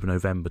October,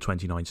 November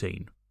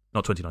 2019.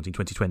 Not 2019,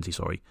 2020,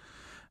 sorry.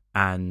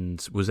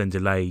 And was then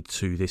delayed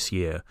to this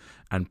year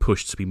and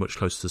pushed to be much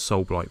closer to the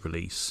Soulblight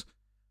release.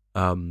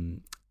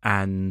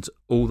 And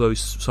all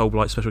those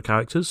Soulblight special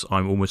characters,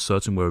 I'm almost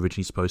certain, were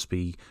originally supposed to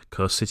be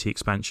Cursed City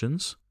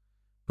expansions.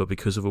 But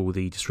because of all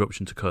the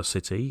disruption to Cursed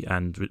City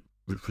and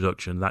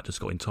production, that just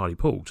got entirely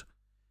pulled.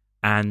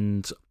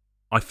 And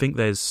I think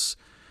there's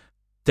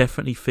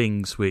definitely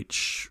things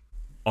which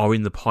are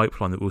in the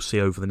pipeline that we'll see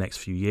over the next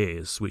few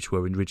years, which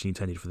were originally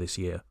intended for this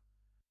year.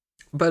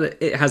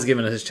 But it has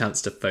given us a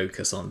chance to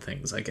focus on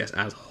things, I guess,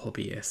 as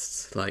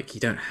hobbyists. Like, you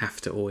don't have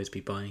to always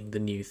be buying the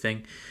new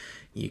thing.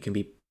 You can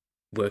be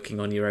working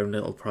on your own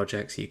little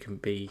projects. You can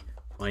be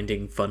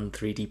finding fun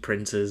 3D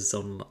printers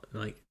on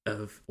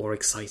or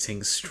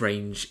exciting,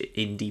 strange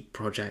indie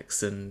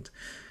projects and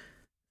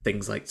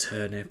things like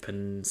Turnip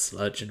and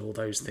Sludge and all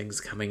those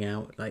things coming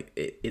out. Like,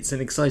 it's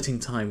an exciting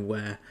time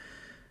where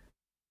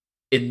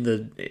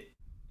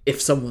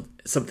if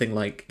something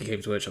like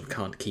Games Workshop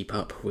can't keep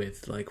up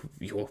with like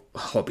your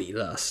hobby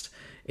lust,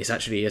 it's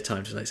actually a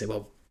time to say,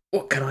 well,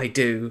 what can I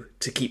do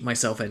to keep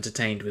myself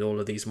entertained with all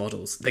of these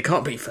models? They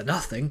can't be for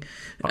nothing,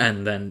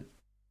 and then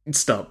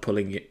start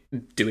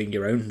doing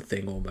your own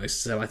thing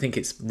almost. So I think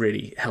it's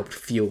really helped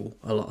fuel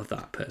a lot of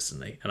that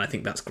personally, and I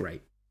think that's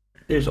great.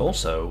 There's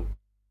also,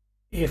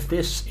 if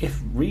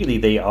really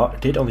they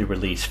did only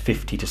release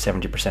 50 to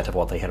 70% of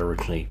what they had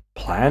originally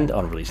planned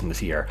on releasing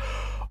this year,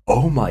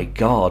 oh my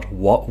god,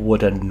 what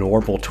would a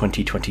normal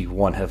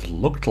 2021 have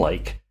looked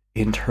like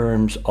in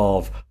terms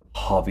of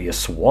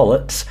hobbyist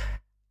wallets?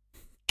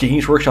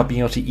 Games Workshop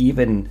being able to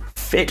even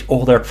fit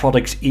all their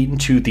products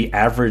into the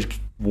average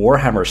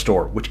Warhammer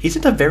store, which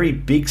isn't a very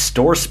big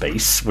store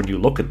space when you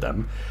look at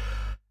them.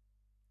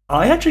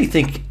 I actually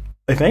think,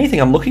 if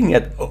anything, I'm looking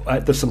at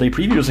the Sunday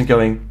previews and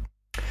going,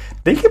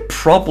 they could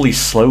probably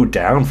slow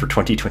down for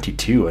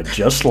 2022 and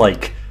just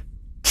like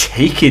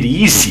take it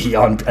easy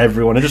on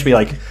everyone and just be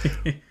like,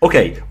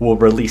 okay, we'll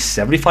release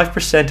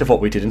 75% of what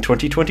we did in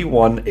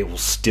 2021. It will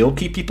still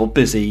keep people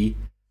busy.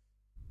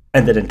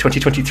 And then in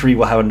 2023,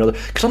 we'll have another.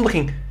 Because I'm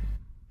looking,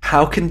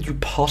 how can you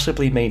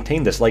possibly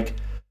maintain this? Like,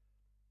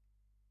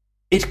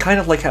 it's kind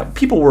of like how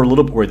people were a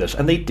little bit worried this,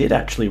 and they did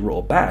actually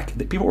roll back.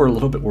 People were a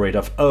little bit worried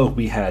of,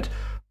 we had,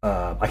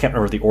 I can't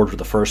remember the order of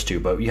the first two,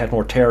 but we had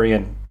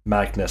Mortarion,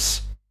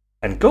 Magnus,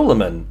 and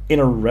Goleman in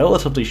a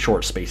relatively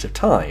short space of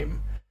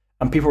time.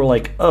 And people were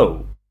like,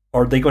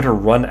 are they going to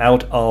run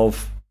out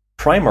of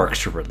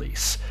Primarchs to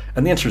release?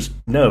 And the answer is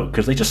no,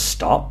 because they just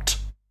stopped.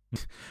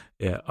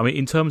 Yeah, I mean,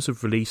 in terms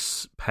of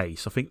release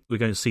pace, I think we're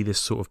going to see this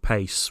sort of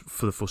pace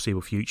for the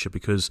foreseeable future,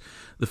 because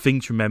the thing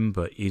to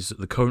remember is that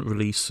the current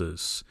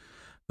releases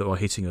that are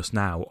hitting us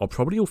now are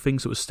probably all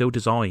things that were still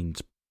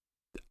designed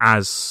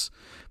as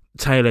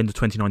tail end of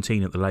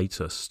 2019 at the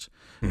latest,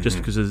 just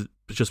because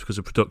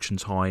of production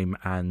time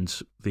and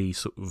the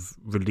sort of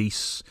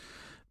release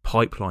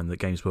pipeline that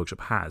Games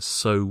Workshop has.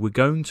 So we're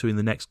going to, in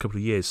the next couple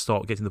of years,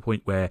 start getting to the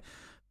point where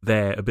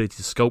their ability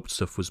to sculpt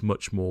stuff was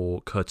much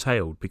more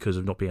curtailed because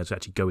of not being able to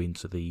actually go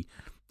into the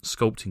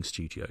sculpting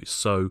studios.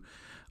 So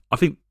I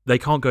think they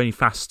can't go any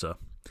faster.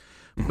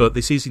 But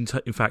this is in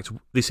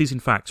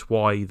fact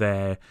why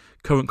their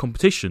current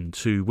competition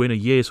to win a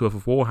year's worth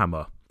of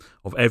Warhammer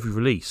of every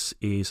release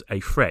is a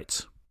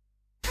threat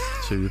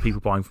to the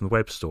people buying from the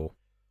web store.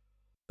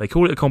 They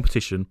call it a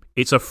competition.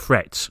 It's a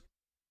threat.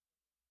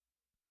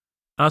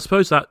 I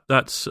suppose that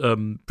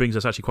brings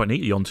us actually quite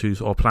neatly onto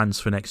our plans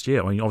for next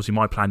year. I mean, obviously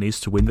my plan is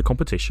to win the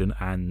competition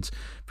and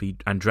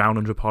drown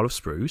under a pile of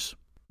sprues.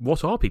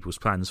 What are people's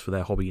plans for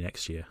their hobby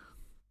next year?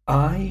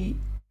 I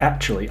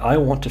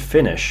want to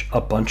finish a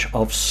bunch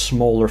of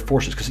smaller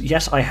forces, because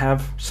yes, I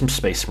have some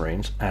Space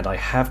Marines and I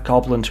have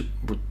Goblin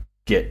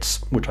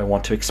Gits, which I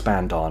want to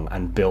expand on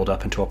and build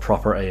up into a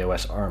proper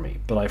AOS army.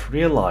 But I've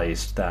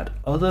realized that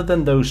other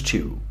than those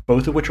two,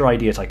 both of which are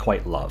ideas I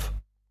quite love,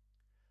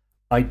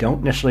 I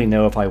don't necessarily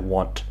know if I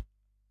want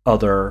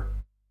other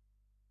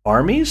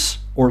armies,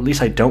 or at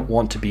least I don't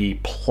want to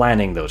be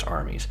planning those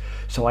armies.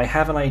 So I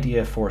have an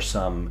idea for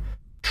some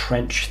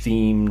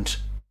trench-themed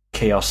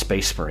Chaos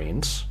Space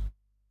Marines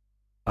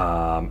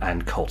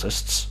and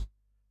cultists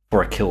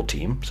for a kill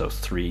team. So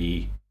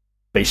 3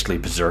 basically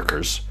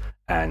berserkers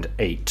and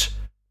 8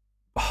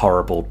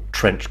 horrible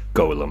trench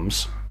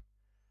golems.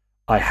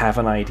 I have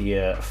an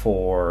idea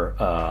for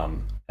a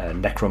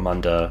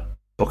Necromunda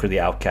Booker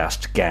the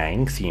Outcast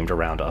gang themed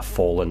around a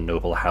fallen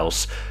noble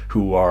house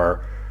who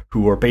are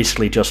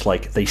basically just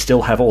like, they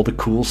still have all the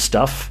cool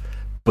stuff,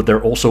 but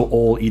they're also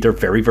all either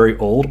very, very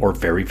old or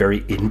very,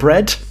 very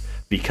inbred,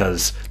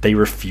 because they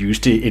refuse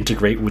to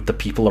integrate with the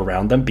people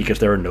around them because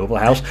they're a noble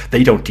house.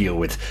 They don't deal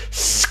with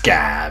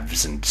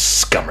scabs and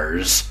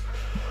scummers.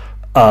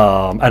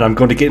 And I'm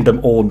going to give them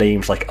all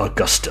names like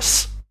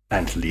Augustus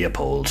and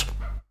Leopold.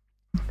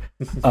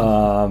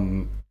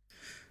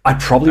 I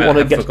probably want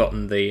to get... I've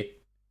forgotten the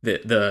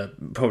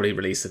probably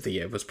release of the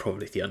year was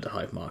probably the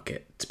Underhive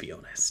Market, to be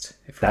honest.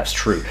 That's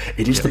true.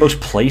 It is the most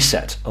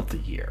playset of the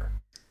year.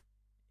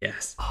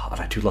 Yes.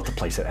 And I do love the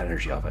playset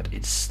energy of it.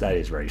 That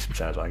is very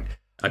satisfying.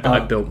 I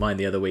built mine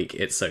the other week.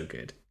 It's so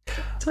good.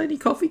 Tiny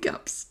coffee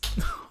cups.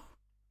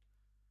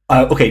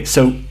 Okay,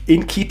 so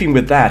in keeping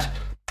with that,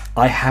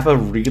 I have a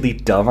really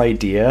dumb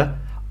idea.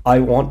 I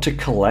want to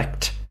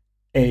collect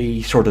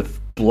a sort of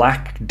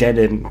black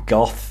denim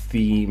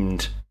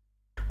goth-themed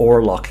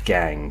Orlok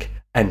gang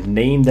and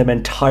name them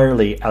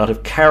entirely out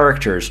of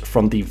characters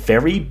from the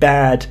very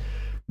bad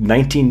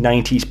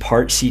 1990s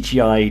part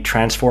CGI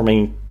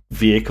transforming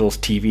vehicles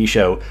TV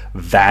show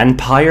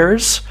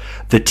Vampires,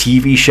 the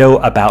TV show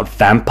about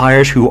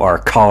vampires who are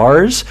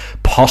cars,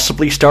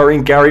 possibly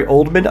starring Gary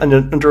Oldman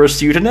under a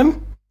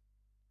pseudonym.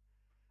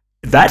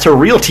 That's a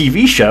real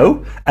TV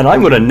show, and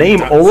I'm going to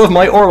name all of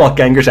my Orlok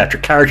gangers after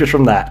characters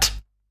from that.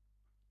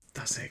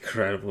 That's an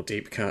incredible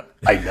deep cut.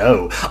 I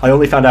know. I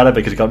only found out about it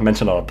because it got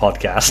mentioned on a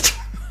podcast.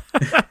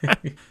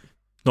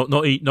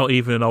 Not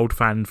even an old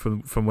fan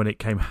from when it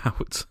came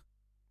out.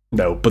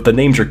 No, but the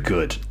names are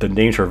good. The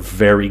names are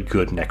very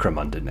good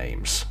Necromunda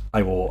names.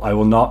 I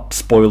will not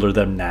spoiler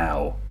them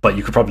now, but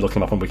you could probably look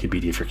them up on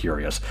Wikipedia if you're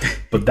curious.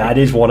 But that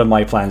is one of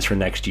my plans for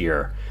next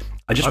year.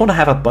 I just want to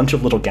have a bunch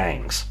of little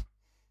gangs.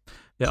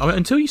 Yeah, I mean,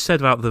 until you said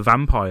about the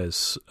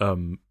vampires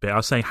bit, I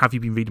was saying, have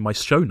you been reading my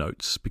show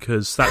notes?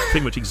 Because that's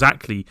pretty much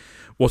exactly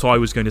what I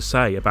was going to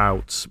say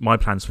about my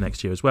plans for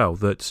next year as well.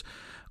 That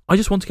I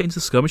just want to get into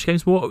the skirmish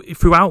games more.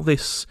 Throughout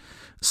this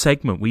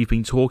segment, we've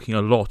been talking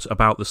a lot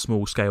about the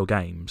small scale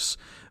games,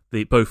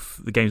 both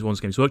the Games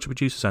Workshop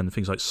producers and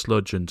things like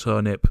Sludge and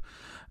Turnip.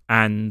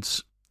 And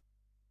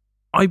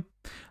I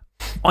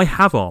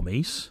have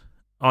armies.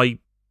 I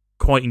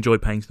quite enjoy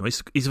painting them.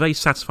 It's very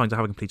satisfying to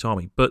have a complete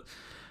army, but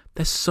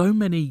there's so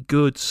many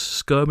good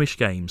skirmish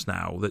games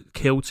now that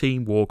Kill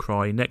Team,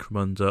 Warcry,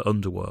 Necromunda,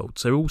 Underworld.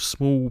 They're all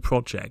small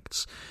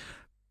projects,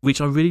 which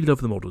I really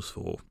love the models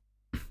for.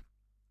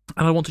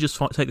 And I want to just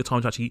take the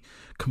time to actually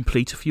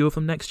complete a few of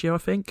them next year, I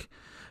think.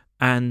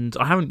 And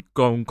I haven't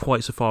gone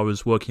quite so far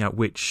as working out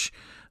which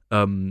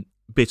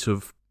bit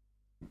of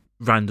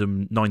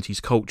random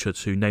 90s culture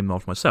to name them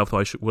after myself,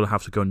 though will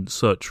have to go and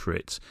search for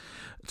it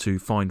to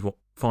find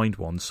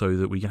one so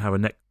that we can have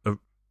a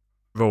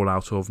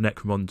rollout of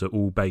Necromunda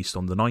all based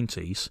on the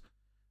 90s,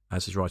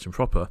 as is right and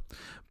proper.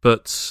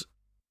 But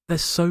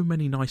there's so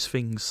many nice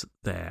things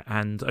there,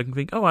 and I can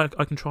think, I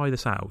can try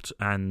this out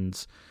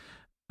and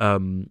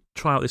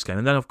try out this game,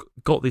 and then I've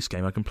got this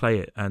game, I can play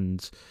it,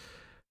 and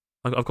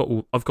I think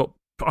I've got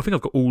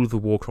all of the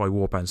Warcry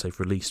warbands they've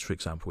released, for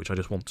example, which I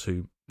just want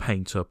to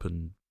paint up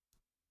and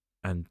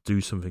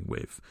do something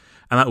with,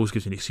 and that also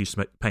gives me an excuse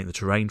to paint the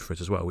terrain for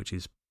it as well, which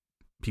is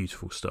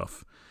beautiful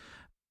stuff.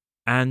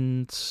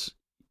 And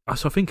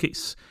so I think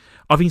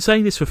I've been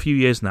saying this for a few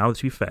years now,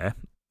 to be fair,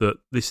 that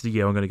this is the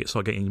year I'm going to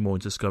start getting more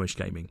into skirmish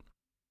gaming.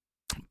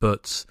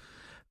 But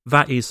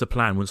that is the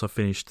plan once I've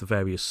finished the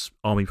various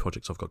army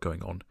projects I've got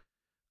going on.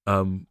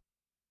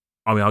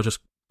 I'll just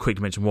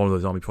quickly mention one of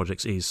those army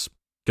projects is,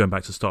 going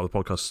back to the start of the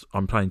podcast,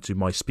 I'm planning to do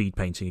my speed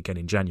painting again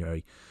in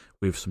January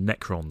with some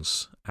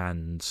Necrons,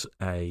 and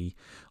I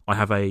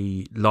have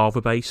a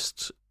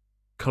lava-based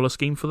colour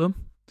scheme for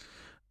them.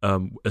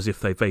 As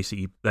if they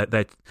basically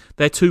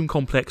their tomb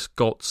complex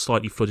got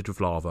slightly flooded with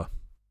lava.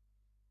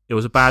 It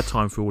was a bad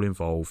time for all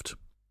involved,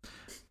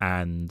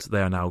 and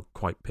they are now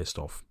quite pissed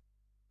off.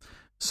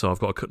 So I've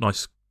got a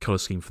nice colour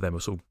scheme for them,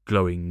 of sort of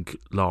glowing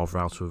lava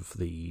out of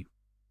the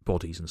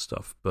bodies and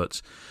stuff.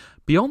 But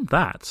beyond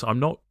that, I'm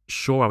not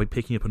sure I'll be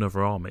picking up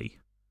another army.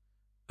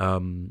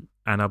 And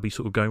I'll be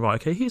sort of going, right,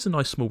 okay, here's a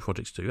nice small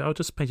project to do. I'll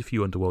just paint a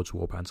few Underworld's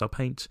warbands. I'll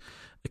paint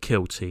a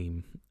Kill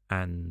Team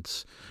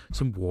and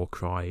some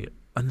Warcry,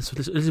 and so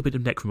there's a little bit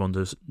of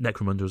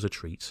Necromunda as a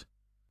treat.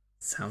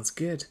 Sounds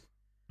good.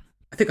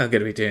 I think I'm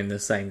going to be doing the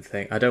same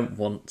thing. I don't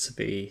want to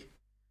be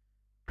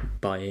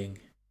buying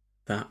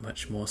that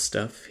much more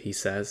stuff, he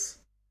says,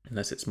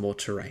 unless it's more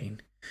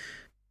terrain.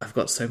 I've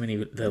got so many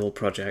little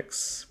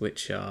projects,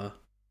 which are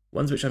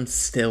ones which I'm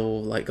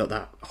still got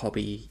that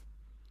hobby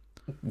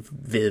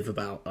viv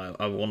about.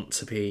 I want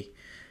to be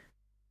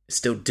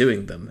still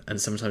doing them,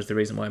 and sometimes the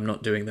reason why I'm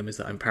not doing them is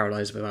that I'm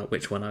paralysed about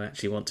which one I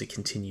actually want to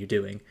continue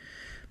doing.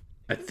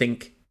 I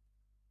think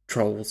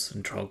Trolls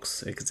and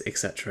Trogs,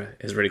 etc.,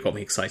 has really got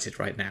me excited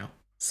right now.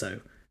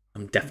 So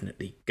I'm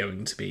definitely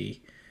going to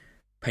be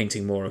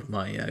painting more of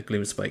my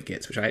Gloomspite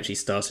kits, which I actually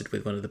started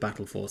with one of the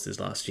Battle Forces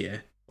last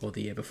year, or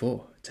the year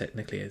before.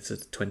 Technically, it's a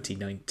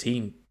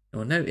 2019.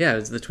 Or no, yeah, it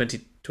was the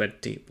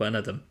one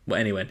of them. Well,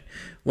 anyway,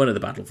 one of the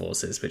Battle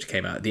Forces, which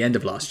came out at the end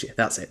of last year.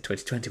 That's it.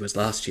 2020 was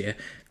last year.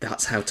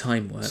 That's how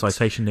time works.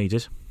 Citation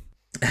needed.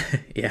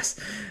 Yes.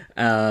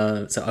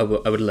 So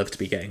I would love to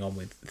be getting on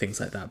with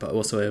things like that, but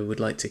also I would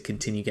like to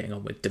continue getting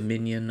on with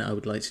Dominion. I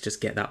would like to just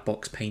get that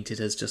box painted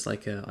as just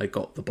like I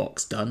got the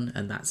box done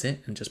and that's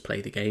it, and just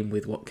play the game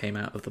with what came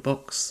out of the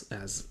box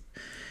as,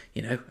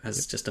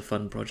 as just a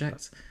fun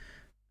project.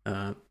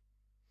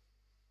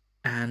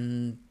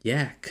 And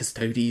yeah,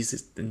 Custodes,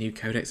 the new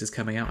codex is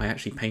coming out. I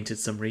actually painted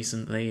some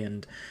recently,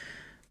 and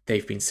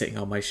they've been sitting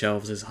on my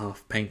shelves as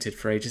half painted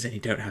for ages, and you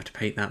don't have to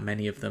paint that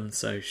many of them,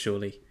 so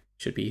surely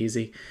should be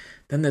easy.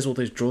 Then there's all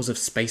those drawers of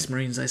Space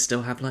Marines I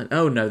still have left.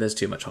 Oh no, there's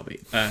too much hobby.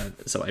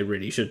 So I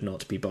really should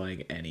not be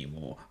buying any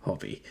more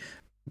hobby.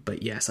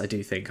 But yes, I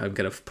do think I'm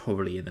going to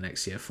probably in the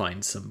next year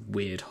find some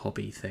weird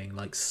hobby thing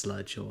like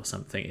Sludge or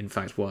something. In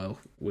fact, while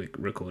we're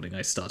recording,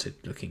 I started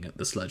looking at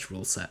the Sludge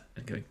rule set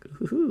and going,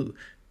 ooh,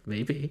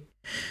 maybe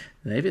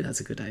that's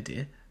a good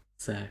idea.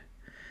 So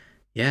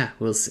yeah,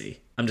 we'll see.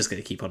 I'm just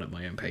going to keep on at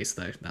my own pace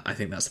though. I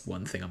think that's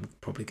one thing I'm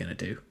probably going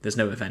to do. There's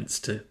no events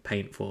to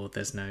paint for.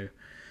 There's no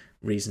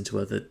reason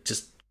to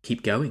just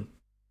keep going,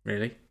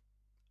 really.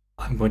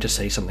 I'm going to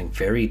say something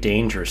very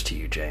dangerous to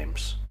you,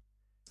 James.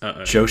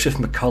 Uh-oh. Joseph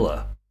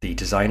McCullough, the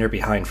designer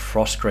behind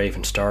Frostgrave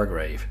and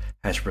Stargrave,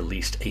 has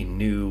released a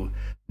new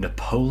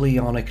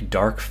Napoleonic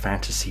dark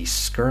fantasy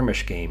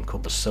skirmish game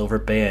called The Silver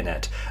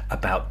Bayonet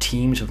about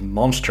teams of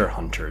monster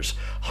hunters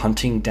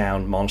hunting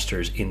down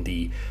monsters in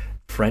the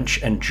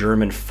French and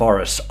German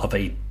forests of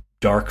a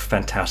dark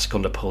fantastical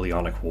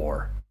Napoleonic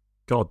war.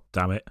 God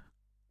damn it.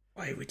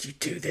 Why would you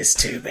do this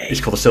to me?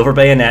 It's called The Silver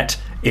Bayonet.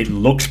 It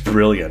looks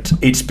brilliant.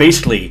 It's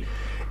basically,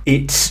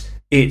 it's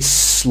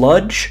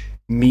Sludge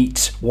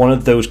meets one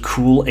of those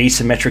cool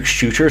asymmetric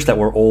shooters that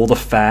were all the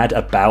fad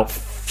about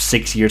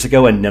 6 years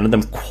ago and none of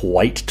them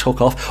quite took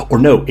off. Or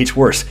no, it's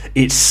worse.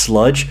 It's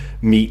Sludge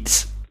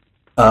meets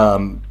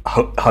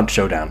Hunt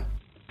Showdown.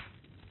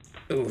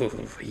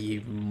 Ooh,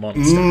 you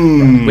monster.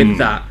 Right, with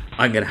that,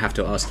 I'm going to have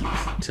to ask you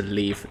to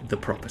leave the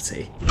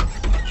property.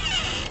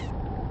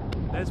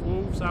 There's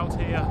wolves out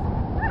here.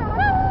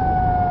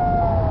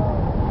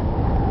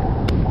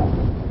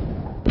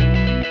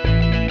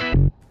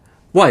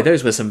 Why,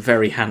 those were some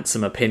very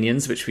handsome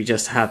opinions which we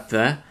just had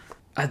there.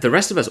 The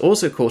rest of us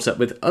also caught up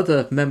with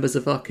other members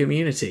of our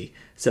community.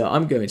 So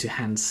I'm going to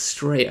hand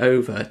straight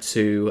over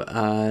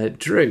to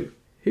Drew.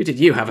 Who did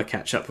you have a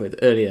catch up with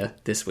earlier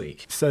this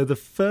week? So the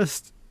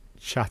first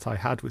chat I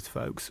had with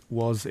folks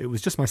it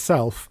was just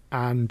myself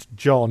and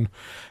John,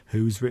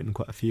 who's written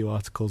quite a few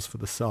articles for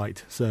the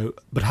site,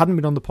 but hadn't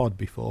been on the pod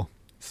before,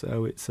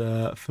 so it's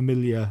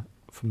familiar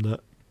from the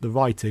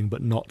writing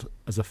but not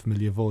as a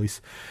familiar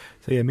voice.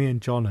 So yeah, me and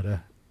John had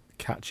a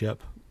catch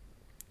up,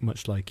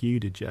 much like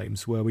you did,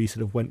 James, where we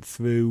sort of went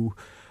through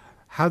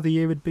how the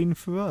year had been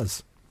for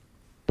us.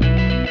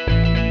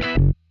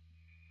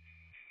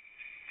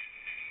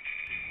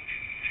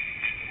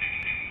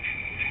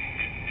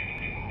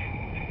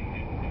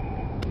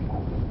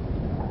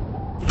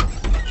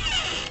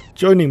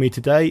 Joining me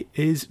today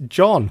is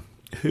John,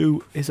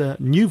 who is a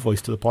new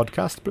voice to the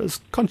podcast, but has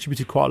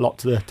contributed quite a lot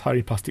to the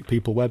Tiny Plastic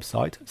People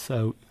website,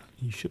 so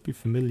you should be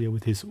familiar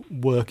with his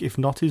work, if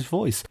not his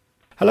voice.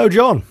 Hello,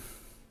 John.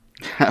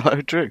 Hello,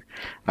 Drew.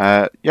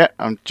 Yeah,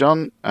 I'm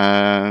John,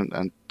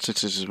 and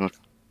since this is my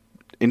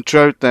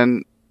intro,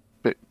 then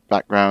a bit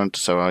background.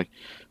 So I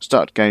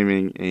started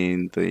gaming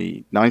in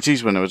the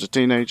 90s when I was a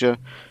teenager.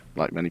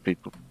 Like many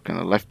people,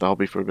 kind of left the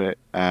hobby for a bit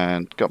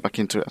and got back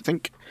into it, I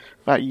think,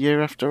 about a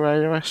year after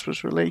AOS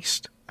was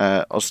released,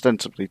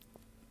 ostensibly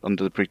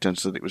under the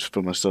pretense that it was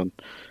for my son,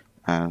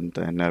 and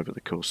then over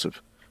the course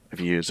of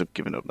years I've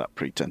given up that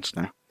pretense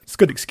now. It's a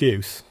good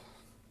excuse.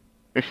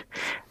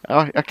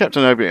 I kept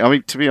on over it. I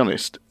mean, to be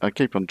honest, I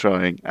keep on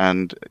trying,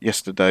 and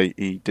yesterday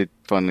he did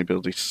finally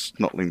build his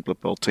Snotling Blood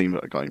Bowl team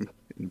that I got him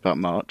in about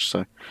March,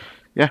 so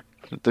yeah,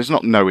 there's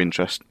not no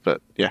interest,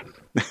 but yeah.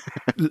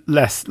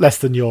 less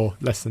than your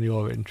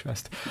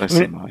interest.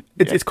 Than mine.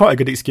 It's quite a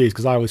good excuse,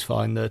 because I always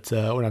find that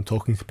when I'm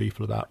talking to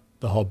people about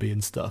the hobby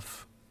and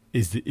stuff,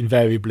 is that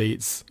invariably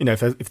it's, if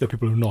they're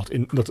people who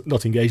are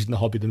not engaged in the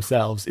hobby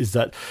themselves, is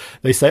that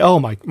they say, oh,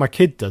 my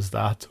kid does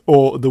that,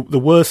 or the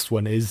worst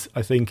one is,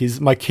 I think,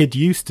 is my kid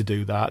used to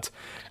do that,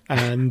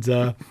 and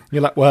you're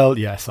like, well,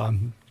 yes,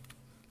 I'm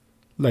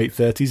late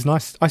 30s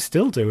and I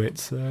still do it,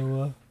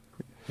 so.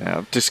 Yeah,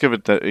 I've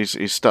discovered that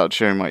he's started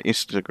sharing my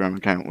Instagram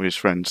account with his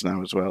friends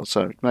now as well.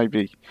 So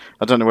maybe,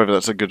 I don't know whether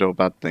that's a good or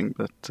bad thing,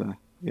 but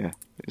yeah,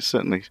 it's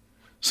certainly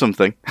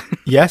something.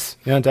 Yes,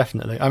 yeah,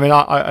 definitely. I mean,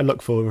 I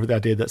look forward to the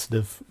idea that sort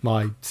of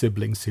my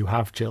siblings who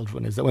have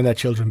children, is that when their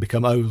children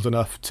become old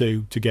enough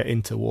to get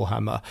into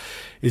Warhammer,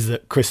 is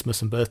that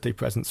Christmas and birthday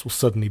presents will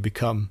suddenly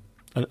become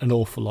an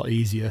awful lot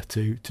easier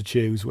to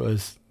choose,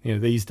 whereas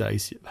these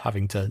days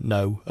having to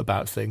know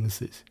about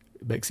things it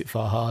makes it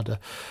far harder.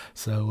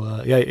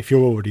 So yeah, if you're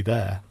already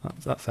there,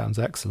 that sounds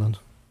excellent.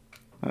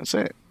 That's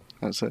it.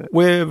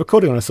 We're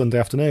recording on a Sunday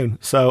afternoon,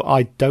 so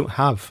I don't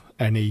have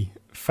any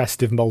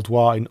festive mulled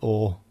wine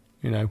or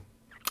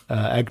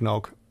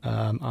eggnog.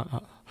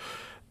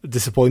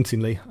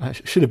 Disappointingly, I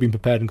should have been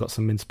prepared and got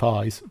some mince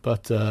pies,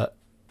 but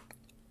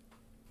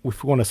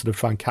if we want to sort of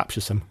try and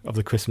capture some of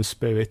the Christmas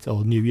spirit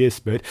or New Year's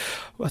spirit,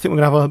 I think we're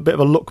going to have a bit of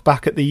a look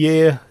back at the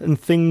year and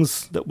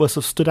things that were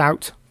sort of stood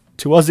out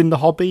to us in the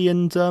hobby,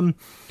 and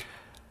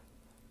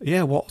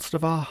what sort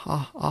of our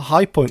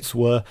high points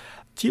were.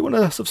 Do you want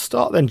to sort of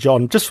start then,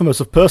 John, just from a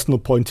sort of personal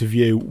point of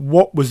view?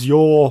 What was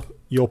your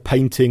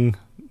painting,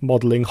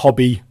 modelling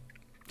hobby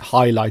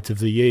highlight of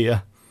the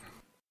year?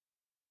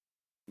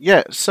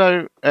 Yeah,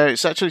 so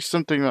it's actually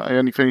something that I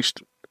only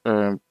finished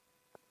a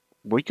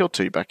week or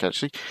two back,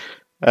 actually.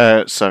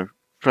 So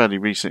fairly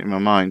recent in my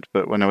mind,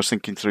 but when I was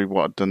thinking through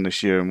what I'd done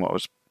this year and what I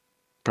was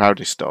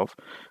proudest of,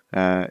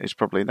 it's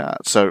probably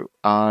that. So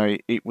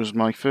it was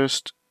my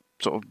first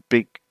sort of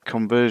big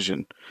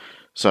conversion.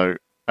 So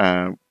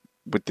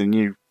with the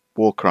new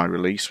Warcry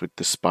release with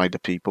the spider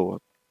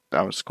people,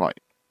 I was quite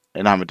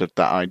enamoured of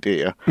that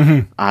idea.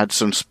 Mm-hmm. I had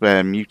some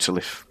spare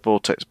Mutalith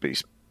Vortex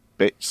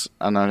bits,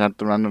 and I had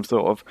the random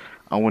thought of,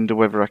 I wonder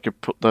whether I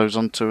could put those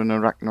onto an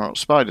Arachnarok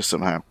spider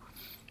somehow.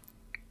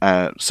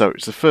 So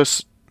it's the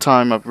first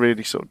time I've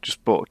really sort of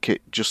just bought a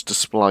kit just to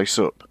splice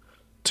up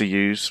to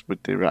use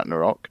with the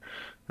Arachnarok.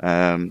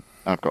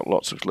 I've got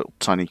lots of little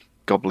tiny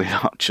goblin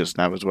archers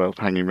now as well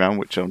hanging around,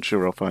 which I'm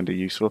sure I'll find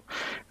useful.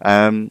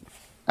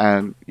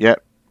 And yeah,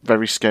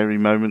 very scary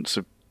moments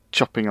of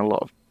chopping a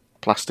lot of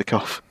plastic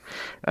off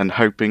and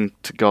hoping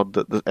to God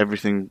that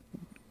everything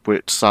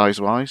worked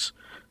size-wise.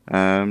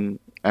 And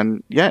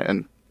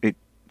it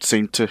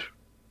seemed to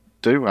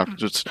do.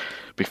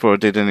 Before I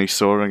did any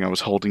sawing, I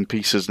was holding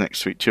pieces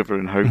next to each other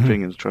and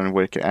hoping and trying to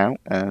work it out.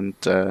 And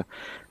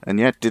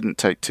it didn't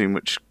take too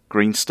much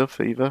green stuff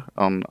either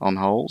on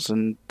holes.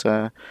 And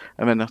then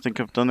I think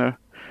I've done a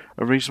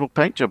reasonable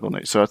paint job on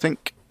it. So I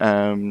think,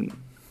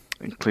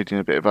 including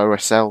a bit of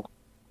OSL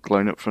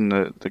glowing up from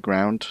the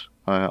ground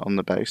on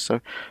the base. So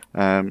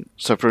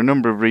for a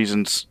number of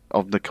reasons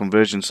of the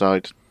conversion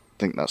side, I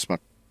think that's my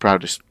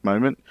proudest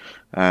moment.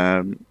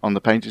 On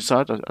the painting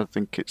side, I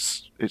think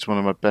it's one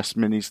of my best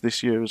minis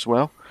this year as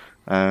well.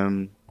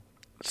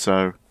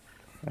 So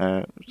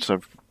for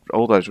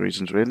all those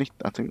reasons, really,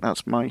 I think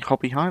that's my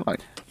hobby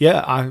highlight. Yeah,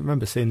 I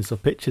remember seeing some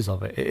pictures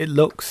of it. It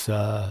looks.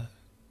 I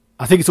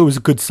think it's always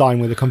a good sign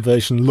when the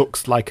conversion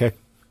looks like it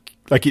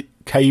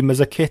came as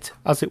a kit,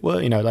 as it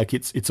were. You know, like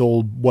it's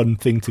all one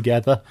thing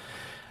together.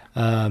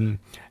 And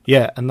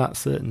that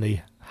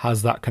certainly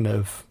has that kind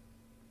of.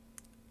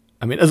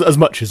 I mean, as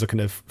much as a kind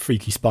of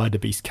freaky spider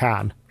beast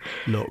can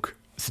look,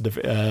 sort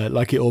of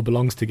like it all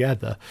belongs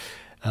together.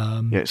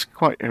 It's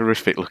quite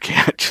horrific looking,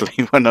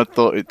 actually. When I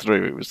thought it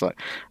through, it was like,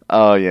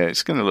 oh yeah,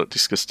 it's going to look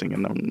disgusting,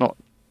 and I'm not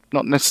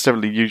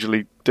necessarily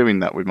usually doing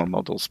that with my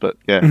models, but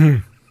yeah,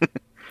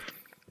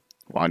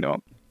 why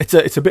not?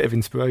 It's a bit of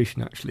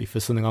inspiration actually for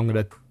something I'm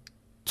going to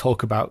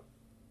talk about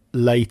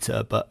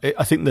later. But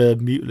I think the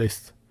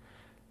Mutalith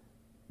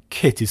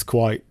kit is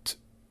quite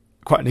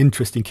an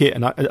interesting kit,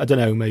 and I don't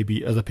know,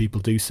 maybe other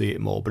people do see it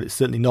more, but it's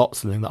certainly not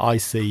something that I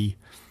see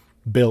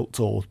built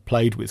or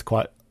played with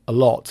quite a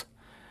lot.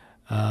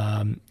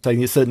 So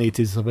it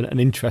is of an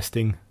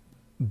interesting,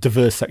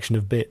 diverse section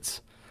of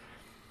bits.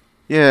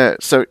 Yeah,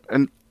 so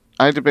and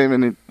I had a bit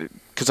of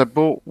because I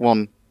bought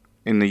one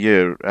in the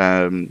year.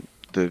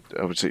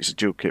 Obviously it's a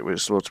dual kit with a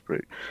Slaughter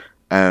Brute,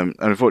 and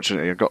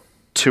unfortunately I got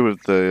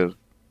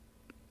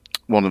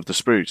one of the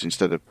sprues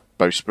instead of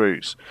both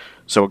sprues,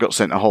 so I got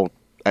sent a whole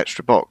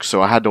extra box.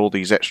 So I had all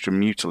these extra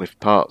Mutalith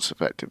parts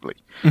effectively,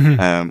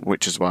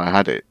 which is why I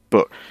had it.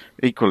 But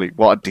equally,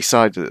 what I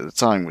decided at the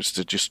time was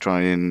to just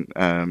try and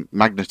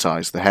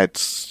magnetise the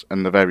heads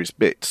and the various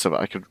bits so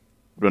that I could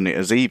run it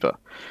as Eva,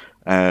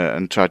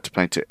 and tried to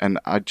paint it, and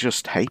I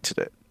just hated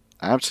it.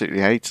 I absolutely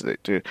hated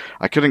it, dude.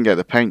 I couldn't get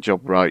the paint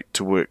job right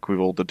to work with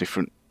all the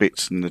different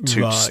bits and the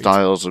two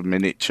styles of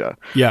miniature.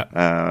 Yeah.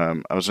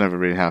 I was never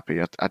really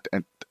happy.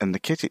 And the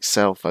kit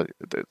itself,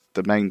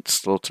 the main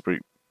Slaughter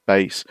Brute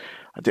base,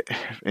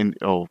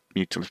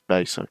 Mutalith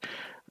base. So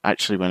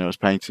actually, when I was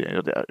painting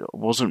it, I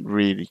wasn't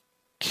really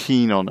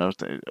keen on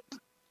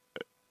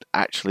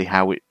actually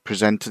how it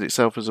presented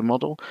itself as a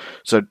model.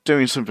 So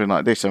doing something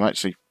like this, I'm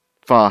actually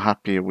far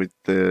happier with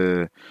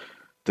the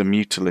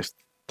Mutalith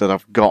that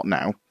I've got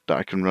now, that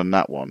I can run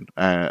that one,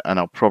 and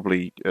I'll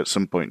probably at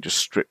some point just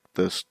strip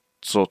the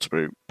Slaughter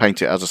Brute,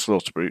 paint it as a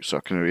Slaughter Brute, so I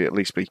can at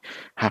least be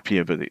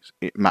happier that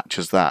it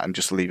matches that, and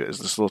just leave it as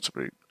the Slaughter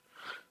Brute.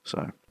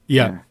 So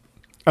yeah.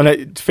 And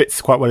it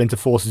fits quite well into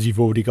forces you've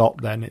already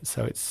got then,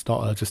 so it's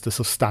not just a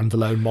sort of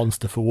standalone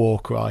monster for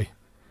Warcry.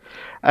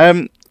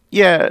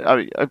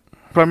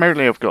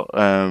 Primarily I've got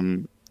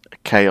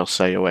Chaos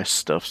AOS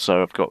stuff,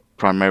 so I've got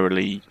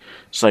primarily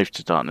Slave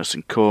to Darkness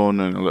and Khorne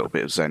and a little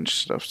bit of Tzeentch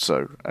stuff,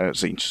 so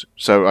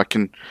I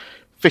can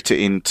fit it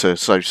into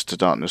Slaves to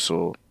Darkness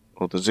or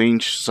the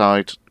Tzeentch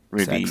side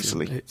really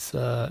easily. It's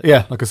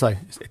like I say,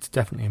 it's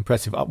definitely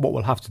impressive. What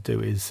we'll have to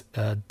do is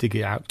dig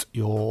it out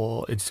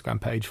your Instagram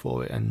page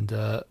for it, and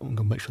I'm going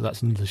to make sure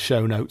that's in the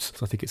show notes.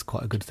 So I think it's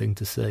quite a good thing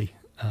to see.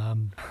 I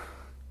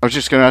was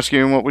just going to ask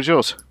you, what was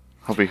yours?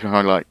 Hobby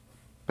highlight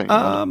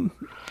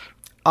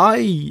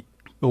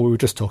We were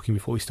just talking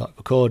before we started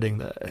recording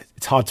that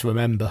it's hard to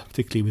remember,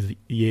 particularly with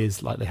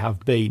years like they have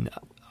been.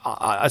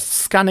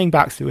 Scanning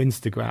back through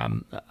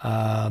Instagram,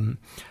 I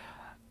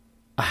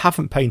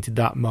haven't painted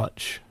that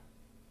much,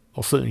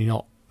 or certainly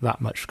not that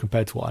much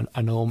compared to what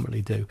I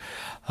normally do.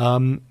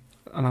 And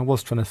I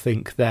was trying to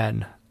think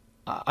then.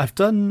 I've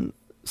done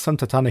some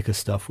Titanica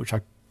stuff, which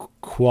I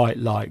quite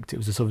liked. It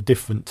was a sort of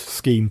different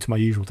scheme to my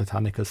usual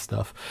Titanica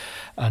stuff,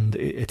 and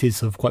it is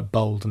sort of quite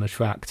bold and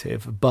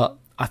attractive. But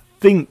I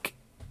think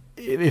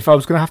if I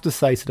was going to have to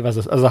say sort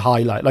of as a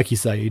highlight, like you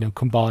say,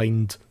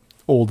 combined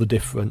all the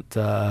different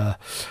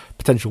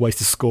potential ways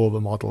to score a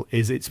model,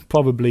 it's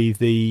probably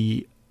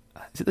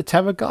is it the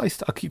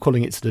Terrorgeist? I keep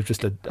calling it sort of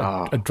just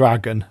a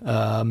dragon,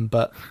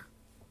 but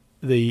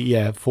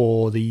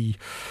for the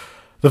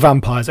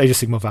vampires, Age of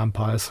Sigmar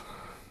vampires.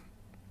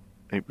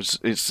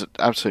 It's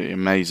absolutely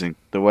amazing.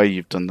 The way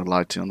you've done the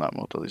lighting on that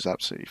model is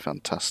absolutely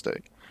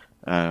fantastic.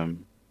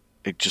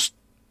 It just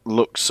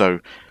looks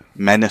so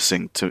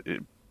menacing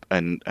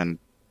and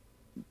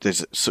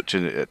there's such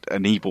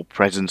an evil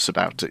presence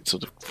about it,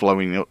 sort of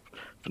flowing up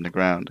from the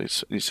ground.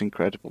 It's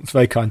incredible. It's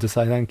very kind to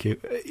say, thank you.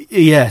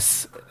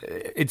 Yes,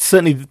 it's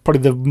certainly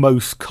probably the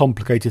most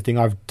complicated thing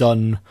I've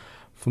done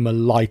from a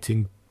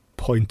lighting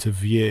point of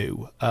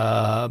view.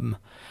 And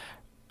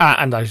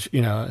as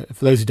for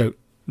those who don't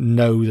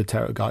know the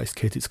Terrorgeist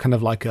kit, it's kind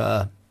of like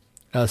a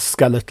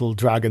skeletal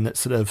dragon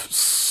that's sort of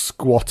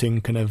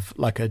squatting, kind of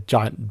like a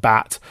giant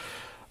bat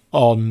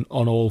on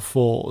all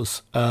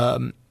fours.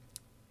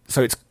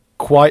 So it's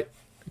quite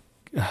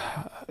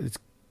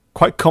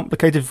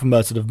complicated from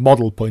a sort of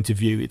model point of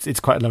view. It's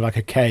quite like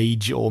a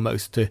cage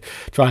almost to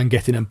try and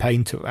get in and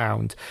paint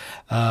around.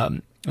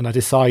 And I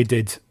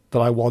decided that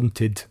I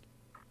wanted.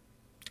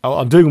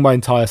 I'm doing my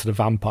entire sort of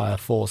vampire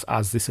force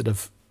as this sort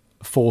of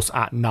force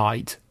at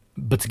night,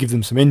 but to give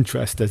them some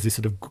interest, there's this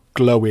sort of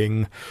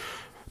glowing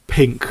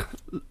pink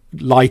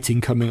lighting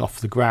coming off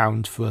the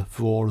ground for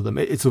all of them.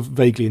 It's sort of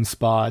vaguely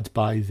inspired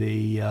by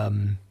the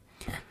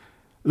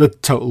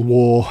Total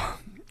War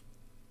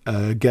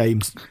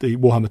games, the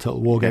Warhammer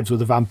Total War games, where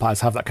the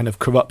vampires have that kind of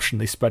corruption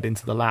they spread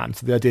into the land.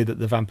 So the idea that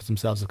the vampires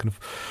themselves have kind of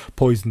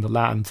poisoned the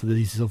land, so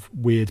these sort of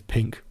weird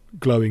pink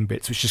glowing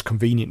bits, which just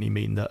conveniently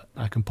mean that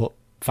I can put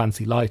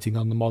fancy lighting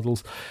on the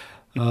models.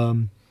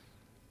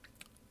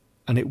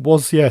 And it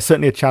was,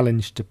 certainly a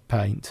challenge to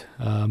paint,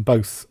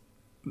 both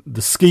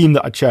the scheme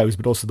that I chose,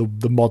 but also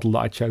the model that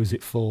I chose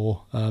it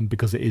for,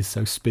 because it is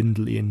so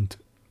spindly and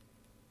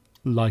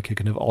like a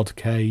kind of odd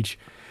cage.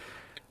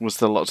 Was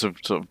there lots of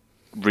sort of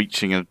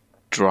reaching a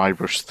dry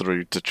brush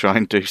through to try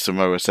and do some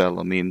OSL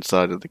on the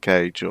inside of the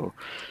cage, or?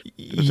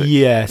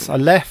 Yes, I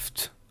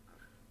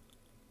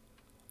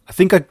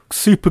think I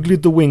super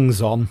glued the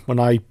wings on when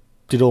I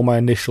did all my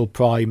initial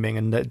priming,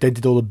 and they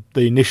did all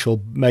the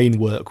initial main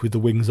work with the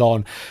wings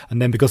on,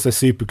 and then because they're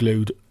super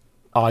glued,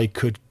 I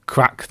could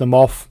crack them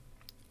off,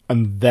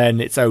 and then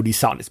it's only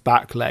sat on its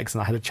back legs,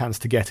 and I had a chance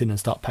to get in and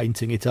start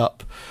painting it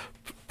up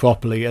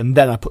properly, and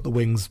then I put the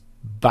wings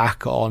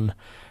back on,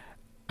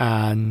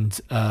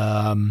 and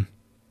then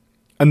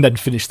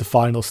finished the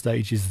final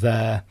stages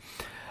there.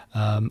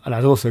 And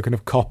I'd also kind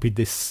of copied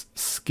this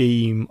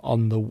scheme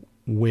on the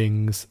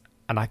wings,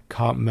 and I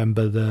can't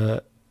remember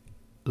the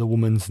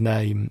woman's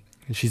name.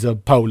 She's a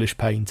Polish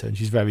painter, and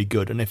she's very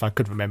good, and if I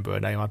could remember her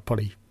name, I'd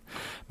probably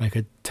make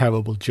a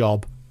terrible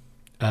job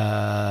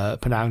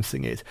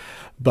pronouncing it.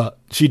 But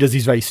she does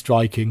these very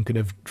striking kind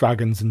of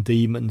dragons and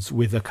demons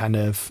with a kind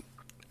of,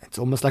 it's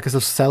almost like a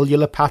sort of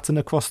cellular pattern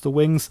across the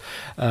wings,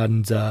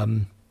 and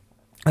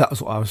that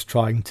was what I was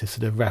trying to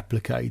sort of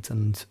replicate,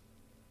 and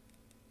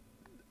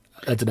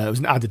I don't know, it was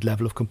an added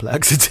level of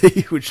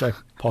complexity, which I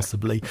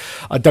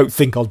don't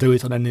think I'll do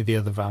it on any of the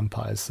other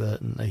vampires,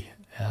 certainly.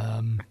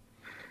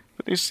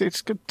 But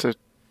it's good to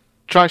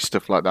try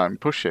stuff like that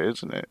and push it,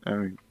 isn't it? I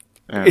mean,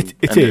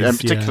 it is, and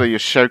particularly a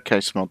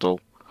showcase model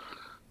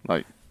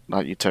like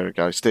your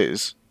Terrorgeist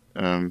is.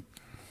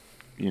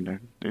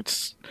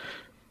 It's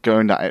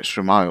going that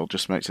extra mile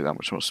just makes it that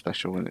much more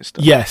special when it's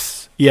done.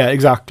 Yes, yeah,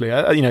 exactly.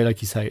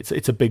 Like you say,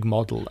 it's a big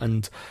model,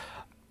 and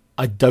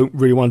I don't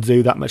really want to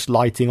do that much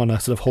lighting on a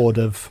sort of horde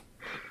of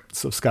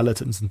sort of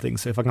skeletons and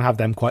things. So if I can have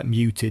them quite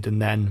muted,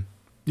 and then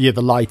the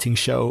lighting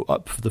show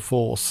up for the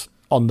force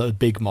on the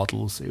big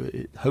models,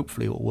 it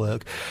hopefully will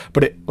work.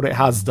 But what it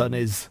has done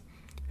is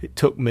it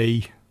took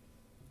me,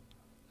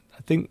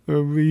 I think, a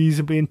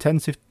reasonably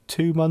intensive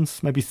 2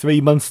 months, maybe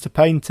 3 months to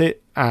paint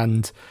it,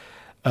 and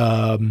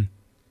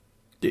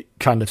it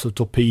kind of sort of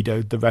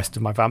torpedoed the rest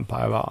of my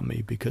vampire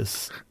army,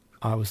 because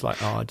I was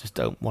like, I just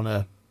don't want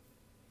to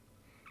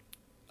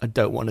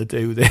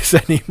do this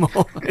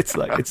anymore. It's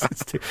like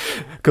it's too,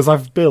 because I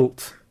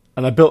built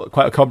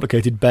quite a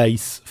complicated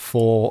base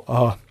for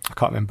I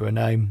can't remember her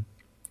name.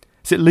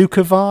 Is it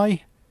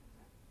Lucavi?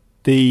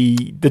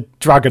 The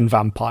dragon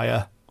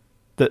vampire,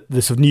 the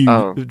sort of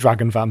new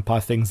dragon vampire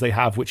things they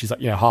have, which is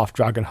like half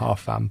dragon,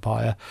 half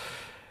vampire.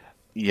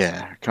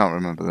 Yeah, I can't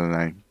remember the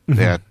name.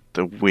 Mm-hmm. Yeah,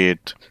 the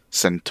weird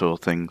centaur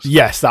things.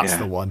 Yes, that's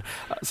the one.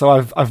 So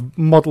I've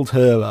modelled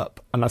her up,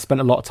 and I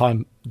spent a lot of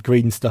time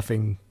green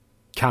stuffing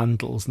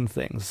candles and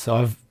things. So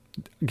I've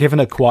given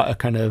her quite a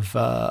kind of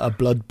a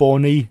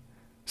Bloodborne-y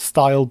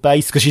style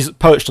base, because she's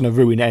perched on a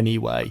ruin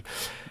anyway.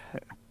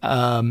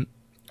 And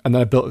then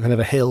I built kind of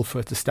a hill for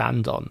her to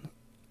stand on.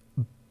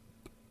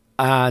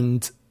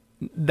 And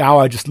now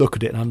I just look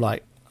at it and I'm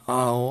like,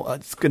 oh,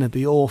 it's going to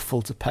be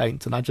awful to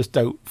paint, and I just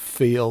don't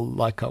feel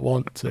like I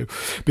want to,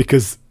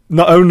 because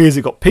not only has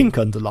it got pink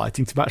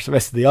underlighting to match the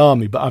rest of the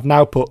army, but I've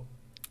now put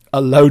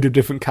a load of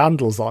different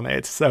candles on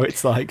it, so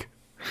it's like...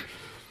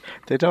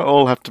 They don't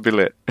all have to be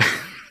lit.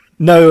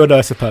 No,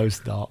 I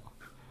suppose not.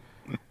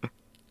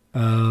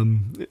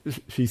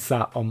 She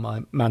sat on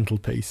my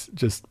mantelpiece,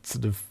 just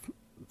sort of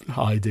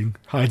hiding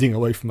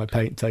away from my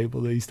paint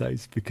table these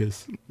days,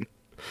 because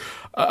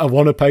I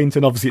want to paint,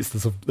 and obviously it's the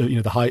sort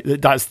of, the height.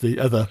 That's the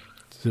other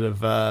sort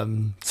of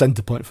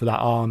centre point for that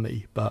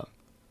army, but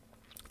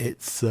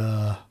it's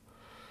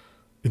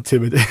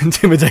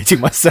intimidating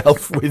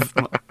myself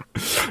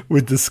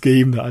with the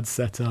scheme that I'd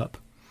set up.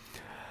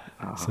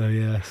 So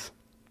yes.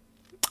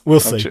 We'll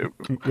see.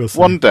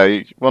 One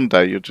day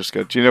you'll just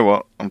go, do you know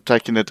what? I'm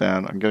taking it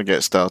down. I'm going to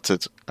get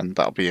started, and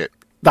that'll be it.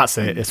 That's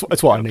it. It's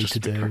what I need to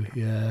do.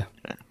 Yeah.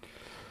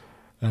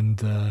 And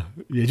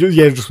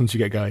just once you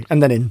get going,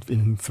 and then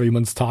in 3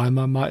 months' time,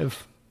 I might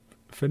have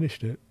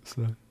finished it.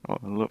 So I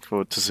look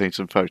forward to seeing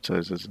some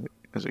photos as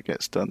it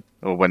gets done,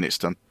 or when it's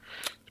done.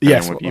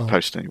 Yes, whether you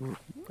post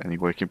any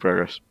work in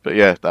progress. But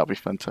yeah, that'll be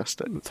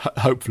fantastic.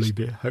 Hopefully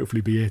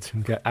be it,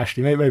 and get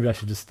Ashley. Maybe I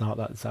should just start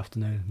that this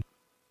afternoon.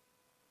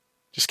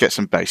 Just get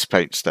some base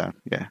paints down,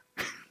 yeah.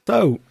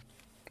 So,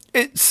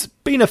 it's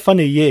been a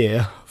funny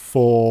year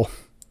for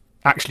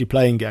actually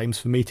playing games,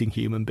 for meeting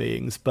human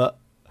beings, but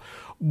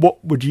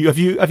what would you... Have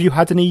you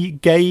had any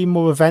game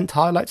or event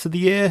highlights of the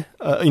year?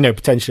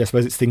 Potentially, I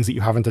suppose it's things that you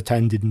haven't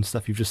attended and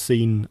stuff you've just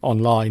seen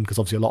online, because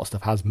obviously a lot of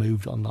stuff has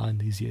moved online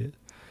these years.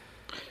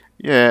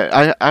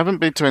 Yeah, I haven't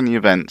been to any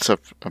events.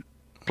 I've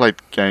played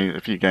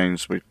a few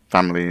games with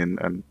family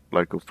and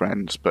local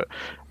friends, but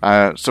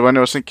so when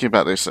I was thinking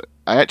about this,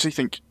 I actually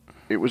think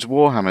it was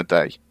Warhammer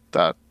Day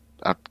that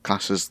I'd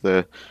class as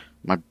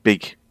my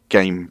big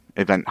game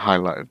event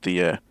highlight of the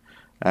year.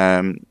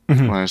 When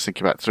I was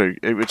thinking about it through,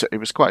 it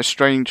was quite a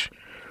strange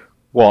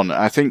one.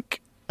 I think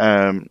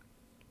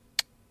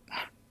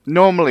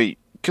normally,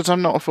 because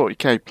I'm not a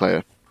 40k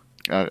player,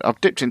 I've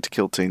dipped into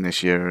Kill Team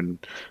this year, and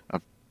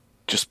I've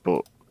just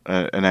bought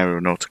an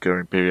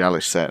Aeronautica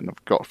Imperialis set, and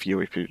I've got a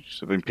few issues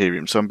of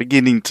Imperium, so I'm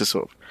beginning to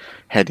sort of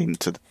head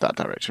into that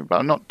direction, but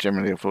I'm not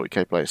generally a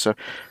 40k player, so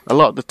a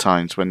lot of the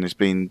times when there's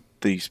been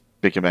these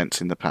big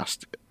events in the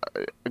past,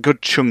 a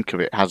good chunk of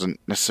it hasn't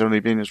necessarily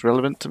been as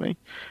relevant to me.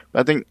 But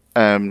I think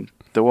the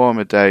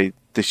Warhammer Day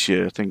this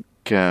year, I think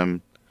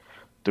there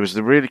was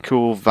the really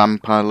cool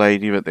vampire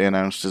lady that they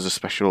announced as a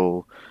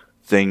special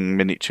thing,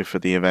 miniature for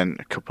the event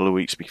a couple of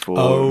weeks before.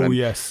 Oh,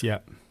 yes, yeah.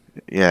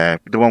 Yeah,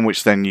 the one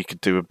which then you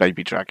could do a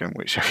baby dragon,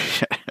 which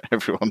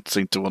everyone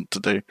seemed to want to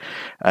do.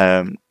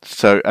 And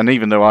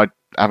even though I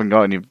haven't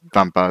got any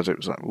vampires, it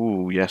was like,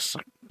 ooh, yes,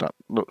 that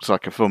looks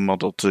like a fun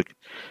model to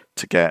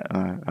get.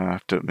 I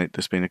have to admit,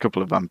 there's been a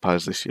couple of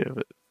vampires this year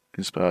that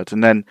inspired.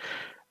 And then,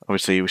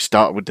 obviously, we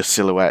started with the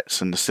silhouettes,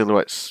 and the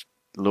silhouettes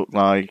looked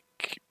like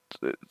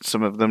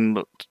some of them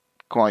looked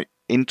quite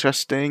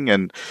interesting,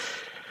 and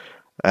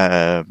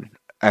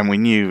we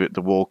knew that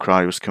the war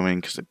cry was coming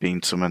because there'd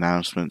been some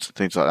announcements and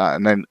things like that.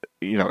 And then,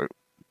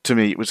 to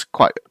me, it was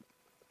quite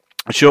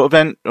a short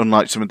event,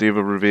 unlike some of the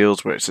other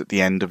reveals where it's at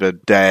the end of a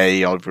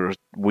day, over a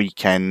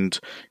weekend.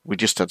 We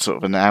just had sort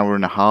of an hour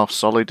and a half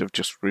solid of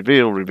just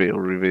reveal.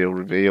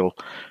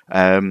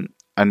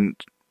 And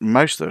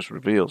most of those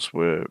reveals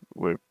were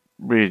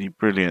really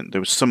brilliant. There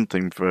was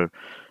something for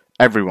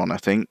everyone, I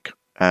think.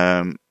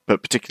 But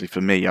particularly for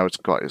me, I was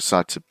quite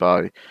excited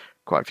by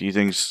quite a few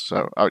things.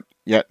 So,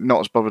 not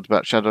as bothered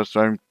about Shadow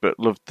Throne, but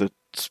loved the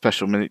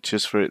special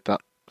miniatures for it,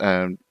 that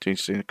Gene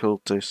Steiner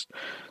Cultist.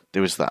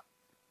 There was that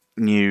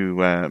new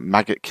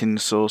Maggotkin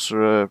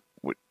Sorcerer,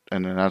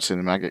 and announcing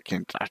the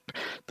Maggotkin,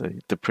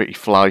 the pretty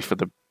fly for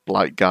the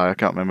Blight guy. I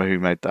can't remember who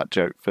made that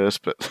joke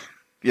first, but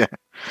yeah.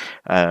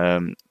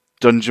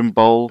 Dungeon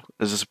Bowl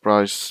as a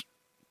surprise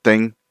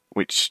thing,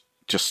 which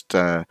just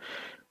I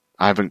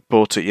haven't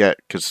bought it yet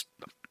because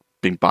I've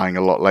been buying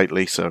a lot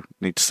lately, so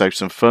need to save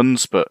some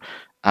funds, but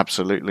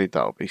absolutely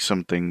that'll be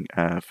something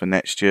for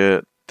next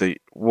year. The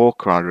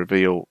Warcry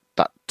reveal,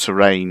 that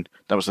terrain,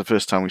 that was the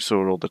first time we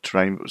saw all the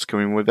terrain that was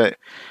coming with it,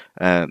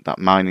 that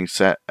mining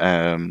set,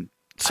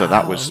 so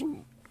that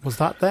was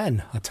that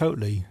then? I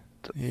totally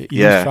lose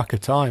track of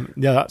time.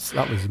 Yeah,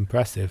 that was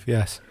impressive,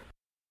 yes.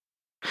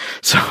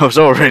 So I was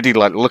already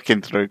like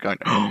looking through, going,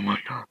 "Oh my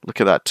god, look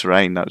at that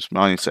terrain! Those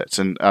mining sets."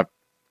 And I've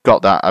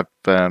got that.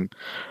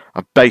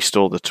 I've based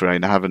all the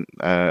terrain. I haven't.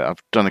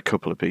 I've done a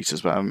couple of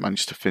pieces, but I haven't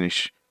managed to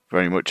finish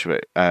very much of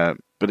it.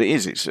 But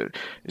it's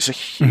a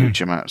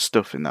huge amount of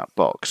stuff in that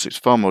box. It's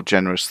far more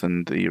generous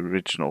than the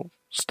original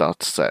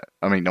starter set.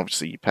 I mean,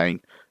 obviously you're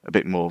paying a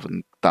bit more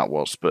than that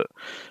was, but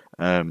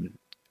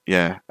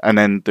Yeah, and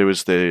then there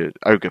was the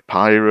Ogre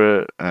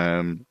Pirate,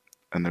 and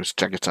there was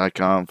Jagatai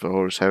Khan for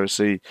Horus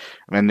Heresy,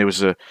 and then there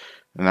was an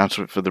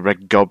announcement for the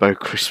Red Gobbo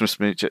Christmas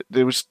miniature.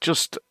 There was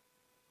just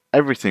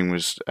everything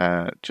was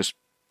just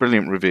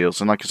brilliant reveals,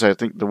 and like I say, I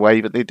think the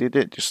way that they did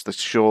it, just the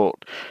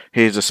short,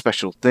 here's a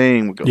special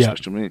thing, we've got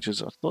special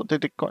miniatures. I thought they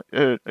did quite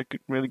a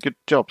really good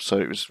job. So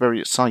it was a very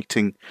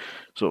exciting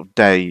sort of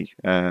day.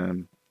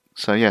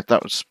 So yeah,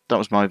 that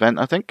was my event,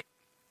 I think.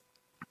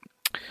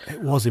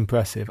 It was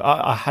impressive.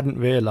 I hadn't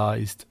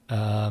realised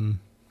that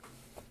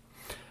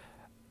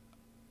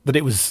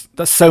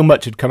so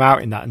much had come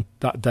out in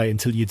that day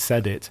until you'd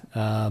said it.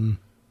 And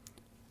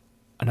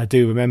I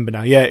do remember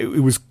now. Yeah, it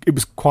was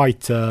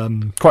quite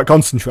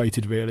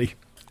concentrated. Really,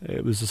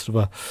 it was just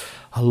sort of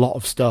a lot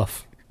of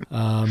stuff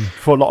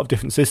for a lot of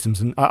different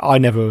systems. And I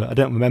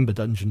don't remember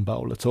Dungeon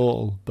Bowl at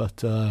all,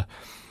 but.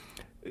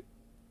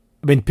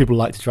 I mean, people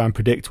like to try and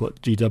predict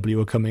what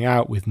GW are coming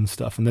out with and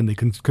stuff, and then they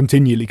can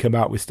continually come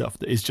out with stuff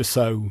that is just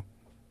so,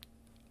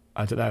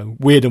 I don't know,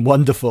 weird and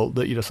wonderful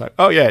that you're just like,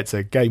 oh yeah, it's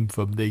a game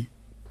from the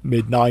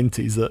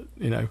mid-90s that,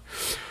 you know,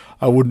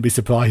 I wouldn't be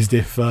surprised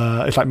if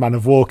like Man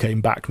of War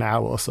came back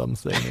now or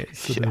something.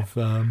 It's sort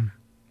of,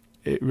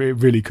 it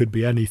really could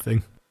be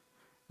anything.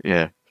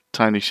 Yeah,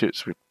 tiny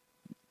ships with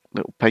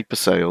little paper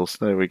sails.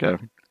 There we go.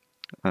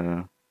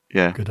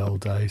 Yeah. Good old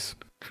days.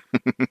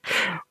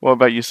 What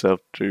about yourself,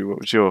 Drew?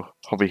 What was your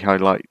hobby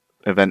highlight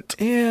event?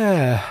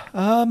 Yeah,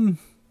 I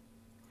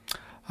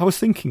was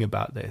thinking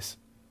about this.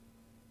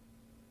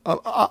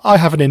 I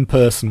have an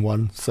in-person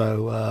one,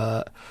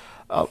 so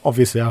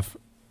obviously I've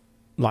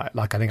like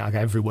I think like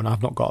everyone,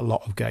 I've not got a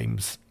lot of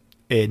games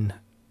in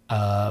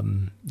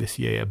this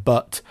year,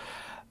 but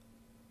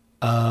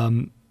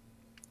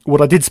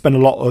what I did spend a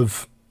lot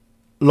of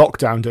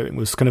lockdown doing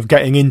was kind of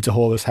getting into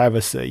Horus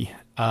Heresy,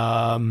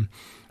 and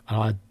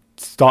I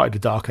started a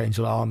Dark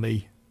Angel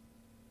army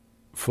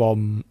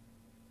from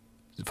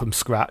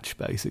scratch,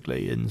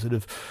 basically, and sort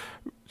of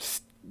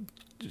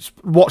just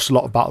watched a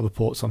lot of battle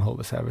reports on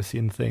Horus Heresy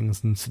and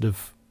things, and sort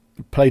of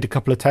played a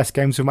couple of test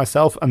games with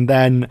myself, and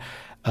then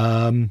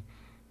I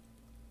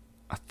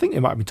think it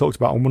might have been talked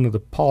about on one of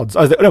the pods.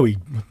 We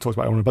talked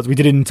about it on one of the pods. We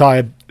did an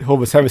entire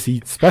Horus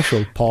Heresy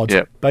special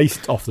pod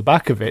based off the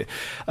back of it,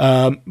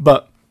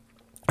 but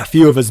a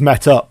few of us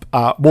met up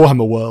at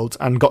Warhammer World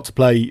and got to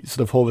play sort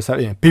of Horus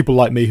Heresy. You know, people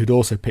like me who'd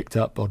also picked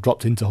up or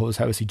dropped into Horus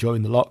Heresy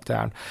during the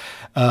lockdown,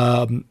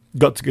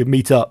 got to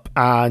meet up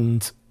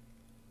and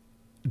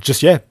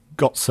just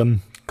got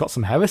some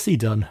Heresy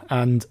done.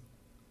 And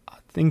I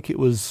think it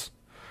might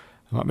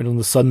have been on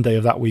the Sunday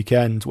of that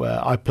weekend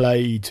where I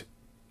played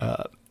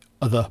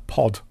other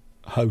pod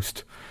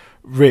host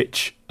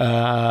Rich.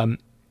 And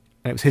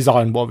it was his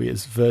Iron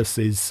Warriors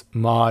versus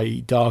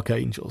my Dark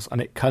Angels, and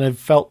it kind of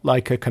felt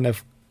like a kind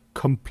of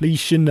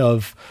completion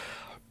of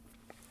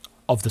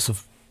the sort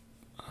of,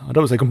 I don't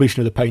want to say completion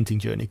of the painting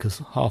journey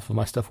because half of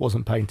my stuff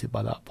wasn't painted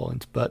by that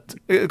point, but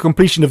a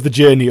completion of the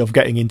journey of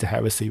getting into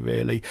Heresy,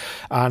 really.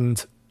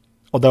 And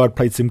although I'd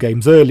played some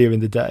games earlier in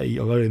the day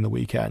or earlier in the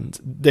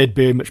weekend, they'd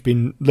very much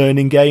been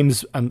learning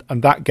games, and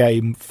that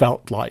game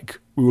felt like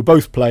we were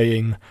both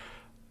playing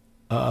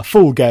a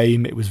full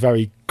game. It was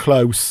very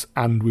close,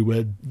 and we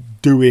were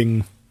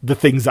doing the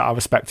things that our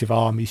respective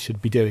armies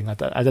should be doing. I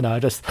don't know.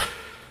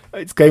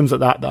 It's games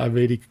like that I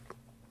really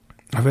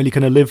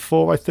kind of live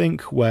for. I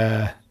think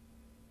where,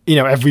 you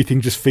know,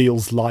 everything just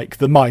feels like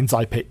the mind's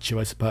eye picture,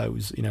 I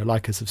suppose. You know,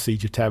 like a sort of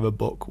Siege of Terror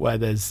book where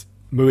there's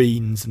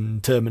Marines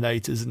and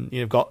Terminators, and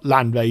you've got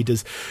Land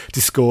Raiders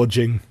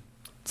disgorging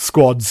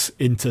squads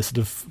into sort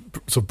of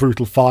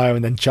brutal fire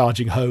and then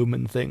charging home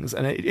and things,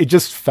 and it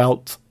just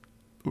felt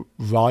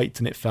right,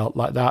 and it felt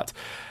like that.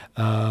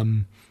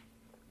 And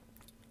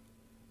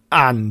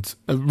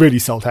it really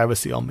sold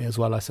Heresy on me as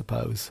well, I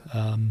suppose.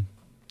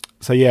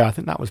 So yeah, I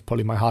think that was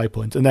probably my high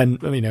point. And then,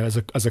 you know,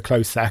 as a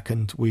close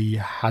second, we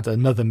had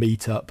another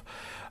meetup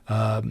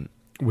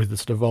with the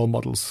sort of role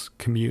models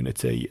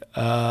community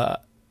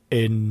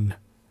in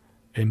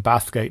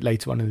Bathgate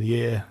later on in the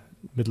year,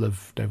 middle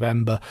of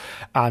November,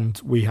 and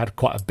we had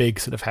quite a big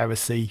sort of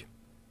Heresy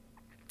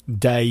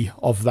day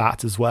of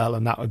that as well.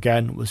 And that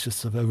again was just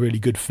sort of a really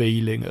good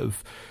feeling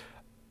of,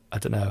 I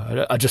don't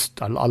know,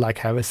 I like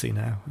Heresy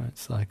now.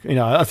 It's like, you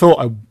know, I thought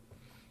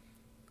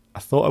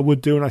I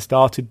would do when I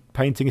started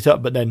painting it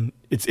up, but then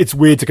it's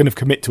weird to kind of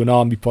commit to an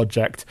army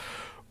project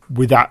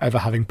without ever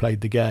having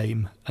played the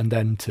game, and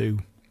then to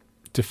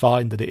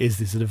find that it is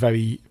this sort of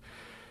very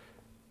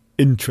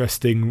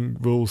interesting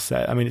rule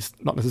set. I mean, it's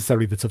not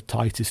necessarily the sort of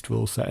tightest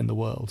rule set in the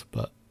world,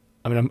 but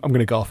I mean, I'm going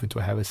to go off into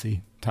a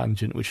Heresy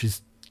tangent, which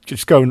is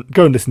just go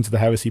and listen to the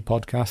Heresy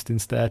podcast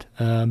instead.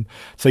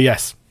 So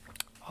yes,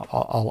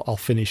 I'll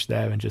finish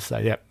there and just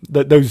say,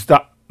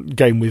 that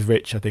game with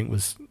Rich, I think,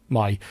 was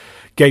my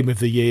game of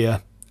the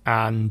year,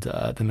 and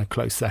then a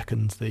close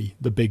second,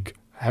 the big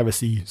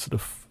Heresy sort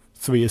of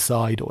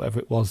 3-a-side or whatever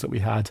it was that we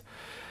had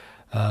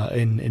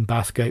in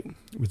Bathgate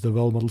with the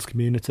role models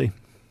community.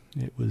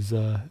 It was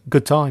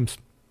good times.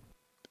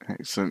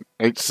 Excellent.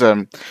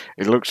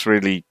 It looks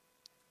really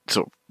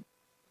sort of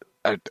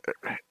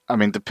I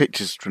mean, the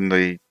pictures from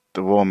the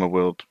Warmer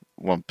World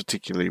one,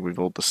 particularly with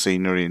all the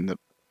scenery in the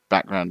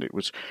background, it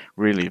was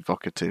really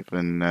evocative.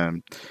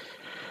 And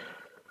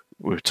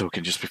we were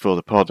talking just before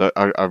the pod.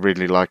 I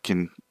really like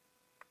in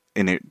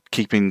it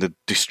keeping the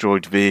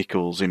destroyed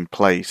vehicles in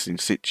place in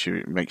situ.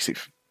 It makes it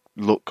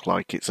look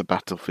like it's a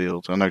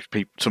battlefield. I know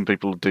some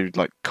people do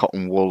like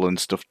cotton wool and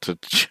stuff to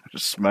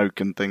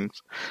smoke and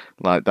things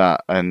like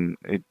that, and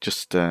it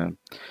just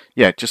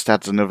it just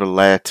adds another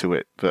layer to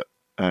it that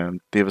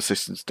the other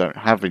systems don't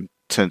have in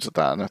terms of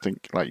that. And I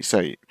think, like you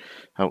say, it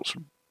helps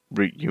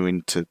root you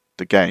into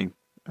the game,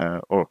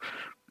 or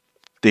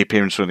the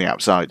appearance from the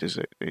outside is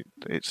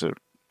it's a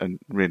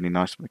really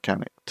nice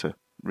mechanic to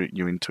root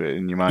you into it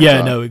in your mind.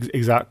 Yeah, no,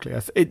 exactly.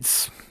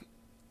 It's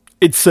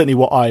certainly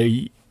what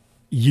I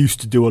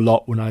used to do a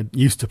lot when I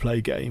used to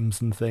play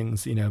games and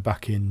things,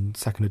 back in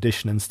second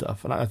edition and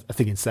stuff. And I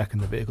think in second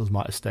the vehicles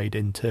might have stayed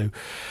in too.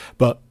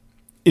 But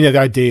the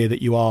idea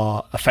that you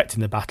are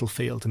affecting the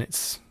battlefield, and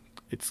it's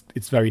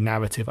very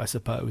narrative, I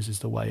suppose, is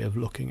the way of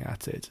looking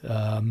at it.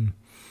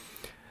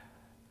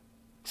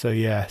 So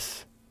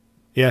yes,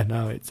 yeah,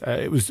 no,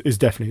 it was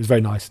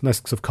very nice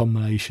sort of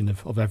combination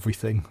of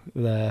everything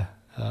there.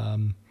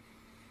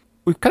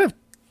 We've kind of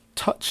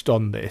touched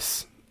on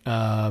this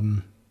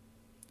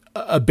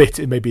a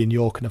bit, maybe in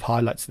your kind of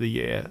highlights of the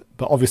year,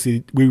 but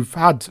obviously we've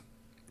had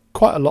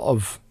quite a lot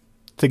of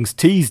things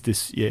teased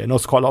this year, and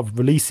also quite a lot of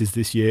releases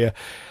this year.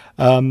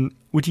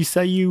 Would you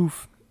say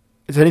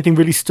has anything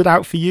really stood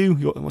out for you?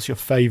 What's your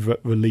favourite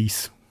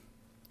release?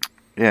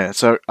 Yeah,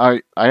 so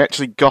I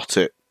actually got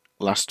it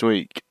last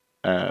week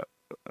and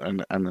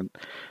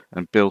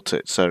built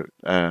it. So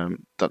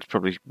that's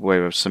probably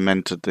where I've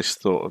cemented this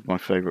thought of my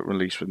favourite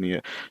release from the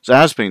year. So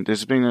there's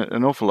been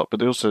an awful lot,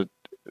 but also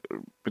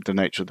with the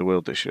nature of the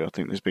world this year, I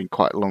think there's been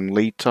quite a long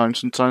lead time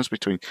sometimes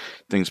between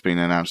things being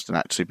announced and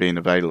actually being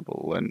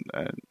available. And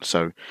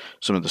so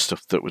some of the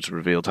stuff that was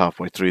revealed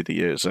halfway through the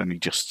year is only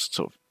just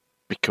sort of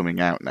be coming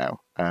out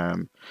now,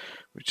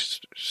 which is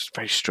just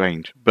very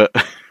strange. But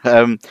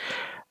and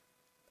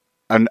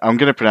I'm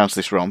going to pronounce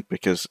this wrong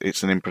because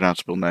it's an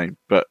impronounceable name,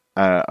 but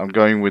I'm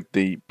going with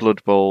the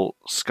Blood Bowl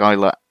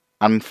Skylar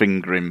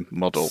Anfingrim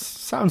model.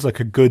 Sounds like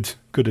a good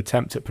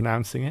attempt at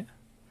pronouncing it.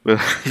 Well,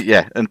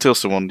 yeah, until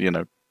someone,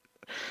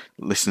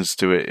 listens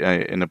to it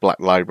in a Black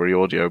Library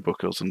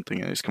audiobook or something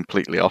and it's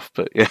completely off,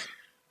 but yeah.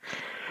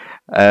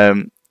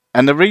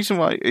 And the reason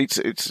why it's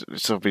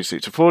obviously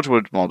it's a Forge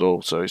World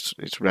model, so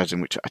it's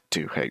resin, which I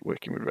do hate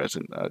working with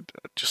resin.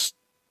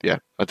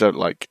 I don't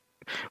like.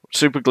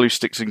 Super glue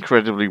sticks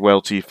incredibly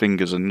well to your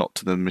fingers and not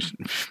to the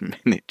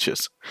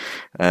miniatures,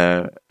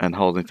 and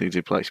holding things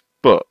in place.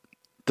 But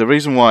the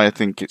reason why I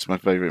think it's my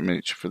favourite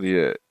miniature for the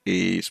year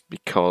is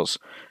because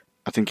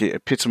I think it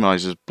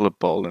epitomises Blood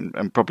Bowl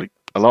and probably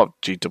a lot of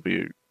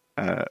GW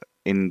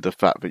in the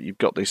fact that you've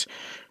got this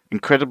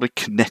incredibly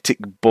kinetic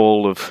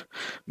ball of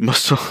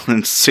muscle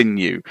and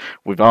sinew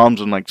with arms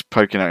and legs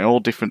poking out in all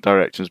different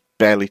directions,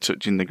 barely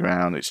touching the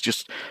ground. It's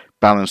just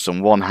balanced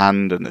on one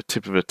hand and the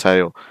tip of a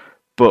tail.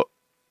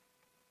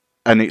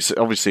 And it's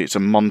a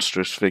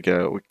monstrous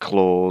figure with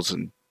claws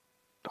and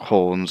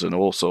horns and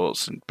all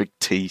sorts and big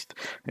teeth.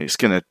 It's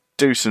going to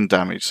do some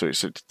damage, so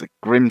it's the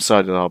grim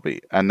side of the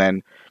hobby. And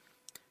then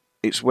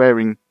it's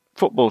wearing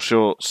football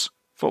shorts,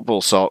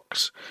 football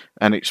socks,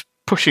 and it's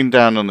pushing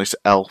down on this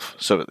elf,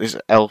 so that this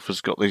elf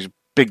has got these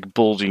big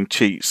bulging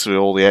cheeks through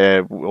all the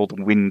air, all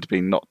the wind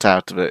being knocked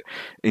out of it,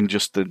 in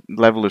just the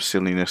level of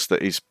silliness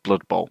that is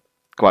Blood Bowl,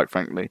 quite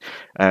frankly.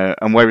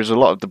 And whereas a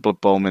lot of the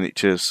Blood Bowl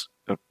miniatures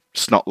are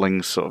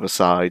snotlings sort of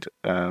aside,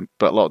 but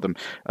a lot of them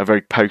are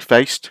very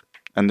po-faced,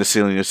 and the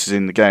silliness is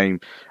in the game.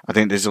 I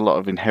think there's a lot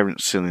of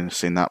inherent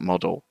silliness in that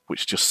model,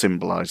 which just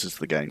symbolises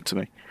the game to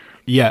me.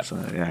 Yeah. So,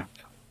 yeah.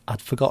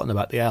 I'd forgotten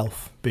about the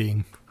elf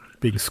being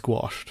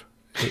squashed.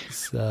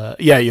 It's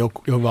you're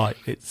right.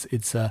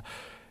 It's a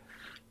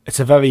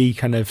very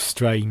kind of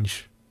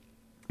strange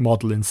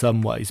model in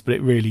some ways, but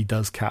it really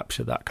does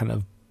capture that kind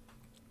of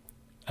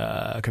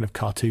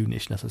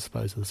cartoonishness, I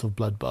suppose, of the sort of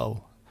Blood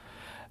Bowl.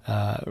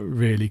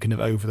 Really kind of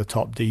over the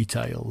top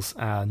details,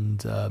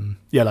 and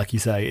like you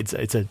say, it's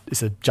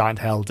a giant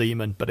hell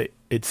demon, but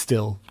it's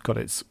still got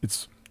its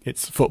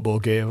football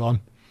gear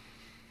on.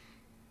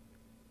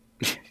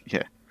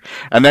 Yeah.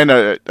 And then,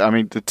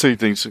 the two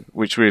things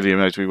which really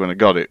amazed me when I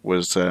got it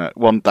was,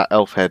 one, that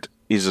elf head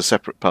is a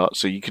separate part,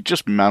 so you could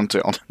just mount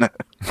it on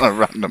a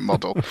random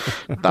model.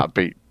 That'd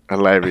be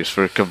hilarious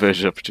for a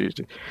conversion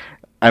opportunity.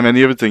 And then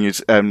the other thing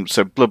is,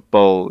 so Blood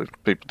Bowl, if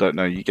people don't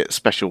know, you get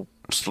special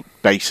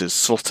bases,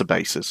 slaughter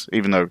bases,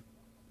 even though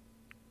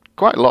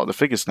quite a lot of the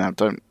figures now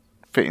don't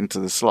fit into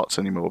the slots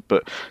anymore,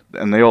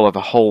 and they all have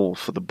a hole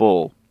for the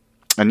ball.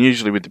 And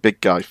usually with the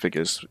big guy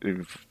figures,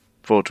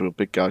 Forge World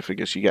big guy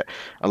figures, you get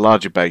a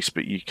larger base,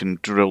 but you can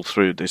drill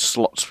through. There's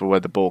slots for where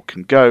the ball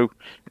can go,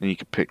 and you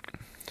can pick.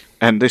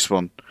 And this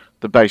one,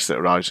 the base that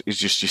arrives is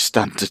just your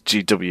standard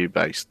GW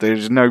base.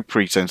 There's no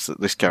pretense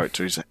that this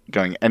character is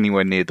going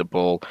anywhere near the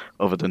ball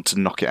other than to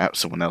knock it out of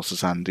someone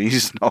else's hand.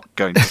 He's not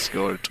going to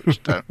score a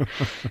touchdown.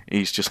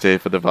 He's just here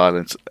for the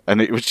violence.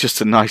 And it was just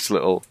a nice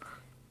little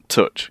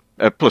touch.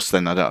 Plus,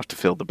 then I don't have to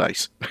fill the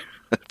base,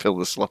 fill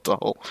the slaughter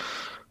hole.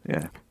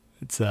 Yeah,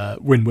 it's a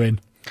win-win.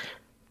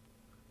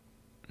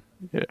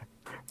 Yeah.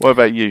 What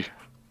about you,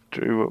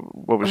 Drew?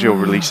 What was your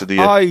release of the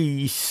year?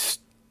 I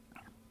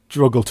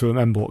struggle to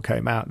remember what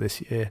came out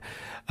this year.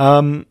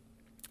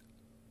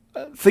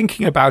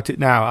 Thinking about it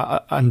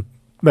now, and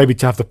maybe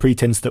to have the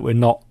pretense that we're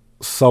not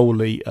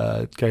solely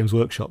a Games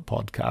Workshop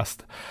podcast,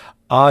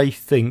 I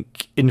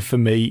think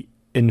Infamy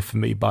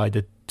by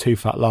the Two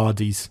Fat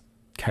Lardies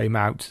came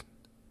out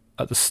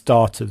at the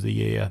start of the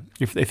year.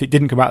 If it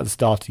didn't come out at the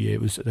start of the year,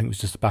 I think it was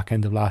just the back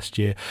end of last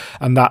year,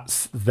 and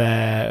that's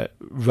their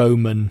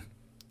Roman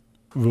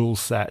rule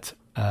set.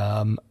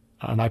 And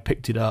I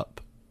picked it up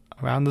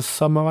around the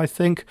summer, I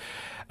think.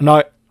 And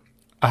I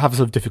have a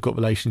sort of difficult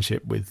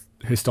relationship with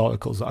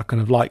historicals. I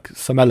kind of like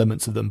some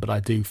elements of them, but I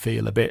do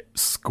feel a bit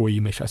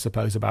squeamish, I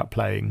suppose, about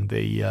playing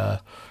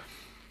the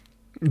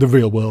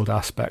real world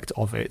aspect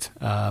of it,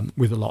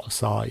 with a lot of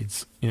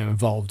sides,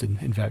 involved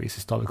in various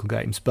historical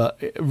games.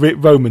 But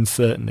Romans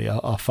certainly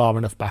are far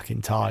enough back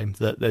in time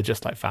that they're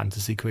just like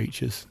fantasy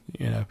creatures,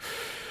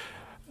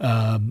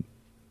 and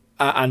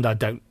I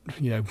don't,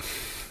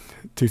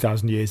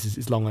 2,000 years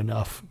is long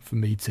enough for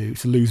me to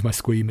lose my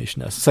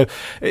squeamishness. So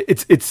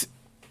it's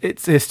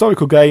a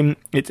historical game.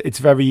 It's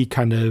very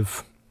kind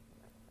of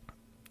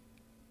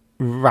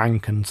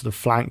rank and sort of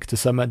flank to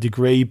some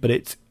degree, but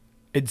it's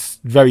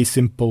very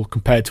simple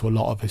compared to a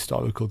lot of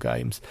historical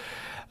games.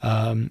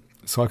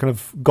 So I kind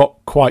of got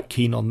quite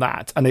keen on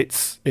that, and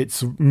it's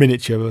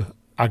miniature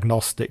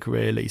agnostic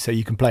really, so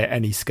you can play at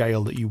any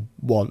scale that you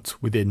want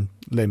within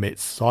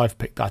limits. So I've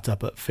picked that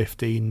up at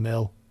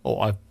 15mm,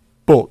 or I've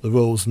bought the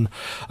rules and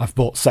I've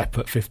bought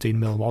separate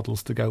 15mm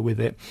models to go with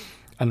it,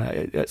 and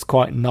it's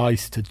quite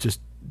nice to just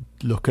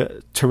look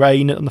at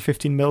terrain on the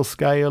 15mm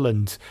scale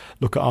and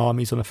look at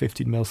armies on a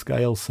 15mm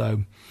scale.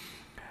 So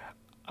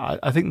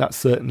I think that's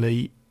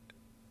certainly,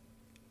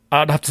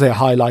 I'd have to say, a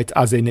highlight,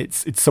 as in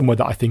it's somewhere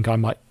that I think I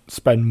might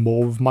spend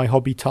more of my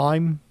hobby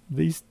time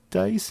these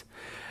days.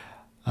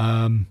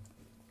 No,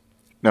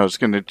 I was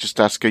going to just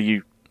ask, are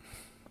you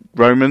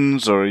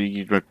Romans, or are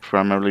you going to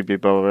primarily be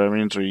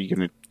barbarians, or are you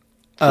going to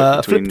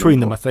flip between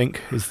them, I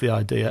think, is the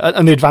idea.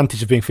 And the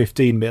advantage of being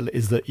 15mm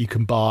is that you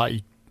can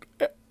buy...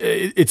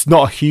 It's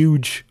not a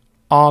huge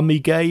army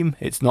game.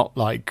 It's not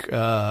like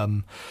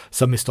some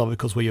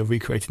historicals where you're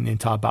recreating the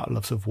entire Battle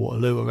of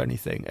Waterloo or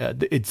anything.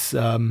 It's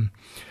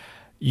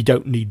you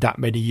don't need that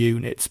many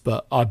units,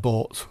 but I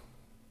bought...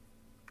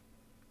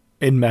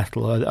 In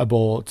metal, I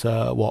bought,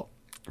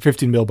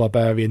 15mm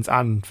barbarians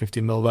and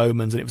 15mm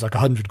Romans, and it was like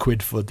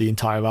 £100 for the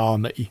entire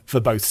army for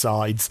both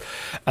sides.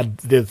 And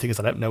the other thing is,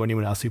 I don't know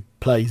anyone else who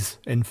plays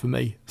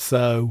Infamy,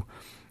 so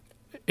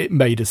it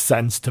made a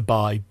sense to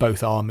buy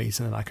both armies,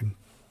 and then I can,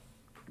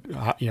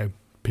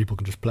 people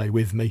can just play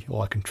with me,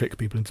 or I can trick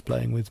people into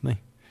playing with me.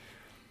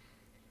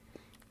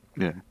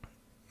 Yeah.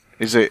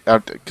 Is it,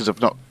 because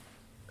I've not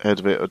heard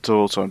of it at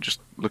all, so I'm just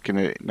looking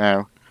at it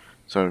now.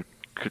 So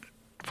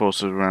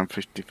forces around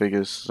 50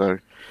 figures. So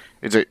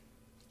is it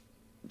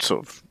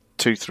sort of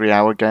 2-3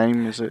 hour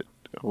game, is it?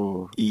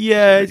 Or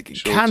yeah,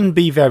 it can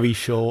be very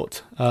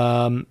short.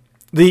 The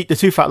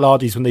Two Fat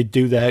Lardies, when they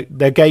do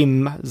their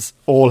games,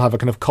 all have a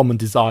kind of common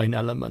design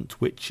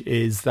element, which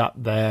is that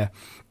they're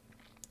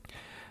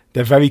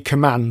very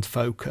command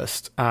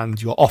focused, and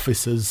your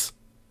officers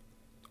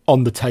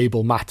on the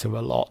table matter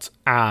a lot,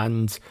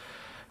 and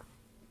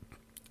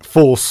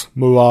force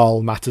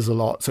morale matters a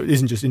lot. So it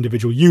isn't just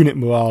individual unit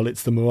morale,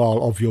 it's the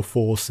morale of your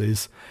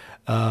forces.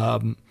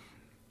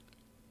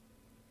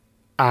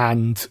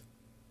 And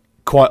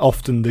quite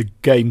often the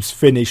game's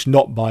finish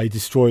not by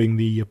destroying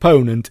the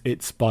opponent,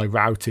 it's by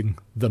routing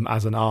them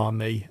as an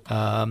army.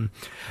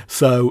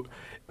 So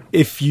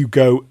if you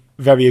go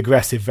very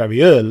aggressive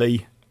very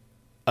early,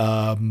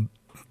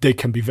 they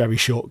can be very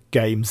short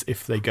games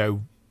if they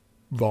go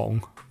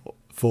wrong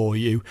for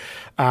you.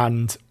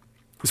 And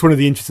it's one of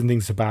the interesting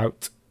things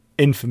about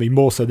Infamy,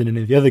 more so than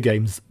any of the other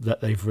games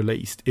that they've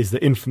released, is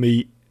that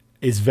Infamy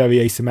is very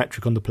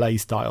asymmetric on the play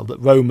style, that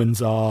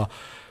Romans are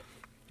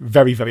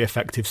very, very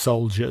effective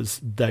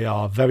soldiers. They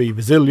are very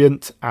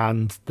resilient,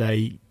 and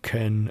they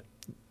can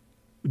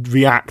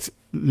react,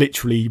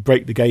 literally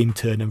break the game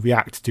turn and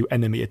react to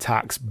enemy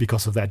attacks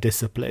because of their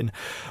discipline.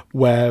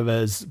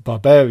 Whereas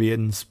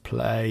barbarians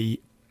play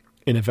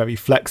in a very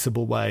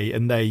flexible way,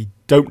 and they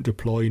don't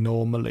deploy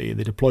normally.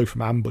 They deploy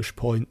from ambush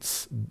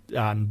points,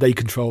 and they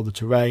control the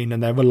terrain,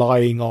 and they're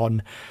relying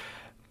on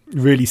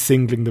really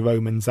singling the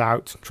Romans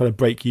out, trying to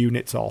break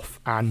units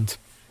off, and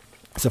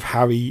sort of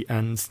harry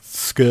and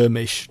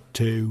skirmish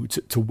to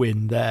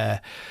win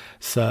there.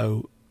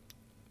 So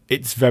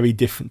it's very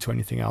different to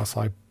anything else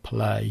I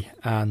play.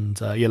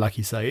 And like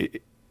you say,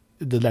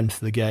 the length of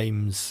the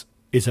games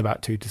is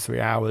about 2 to 3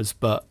 hours,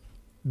 but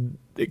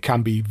it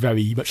can be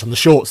very much on the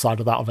short side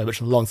of that or very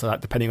much on the long side of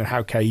that, depending on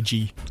how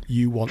cagey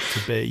you want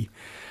to be.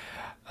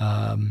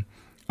 And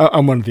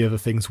one of the other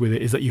things with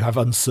it is that you have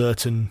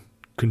uncertain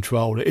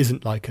control. It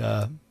isn't like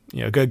a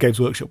Games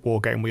Workshop war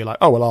game where you're like,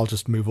 oh well, I'll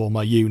just move all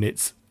my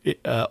units.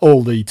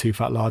 All the Too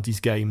Fat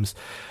Lardies games,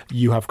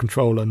 you have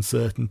control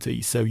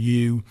uncertainty. So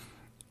you,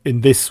 in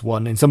this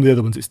one, in some of the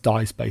other ones, it's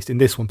dice based. In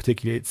this one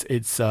particularly,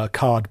 it's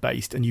card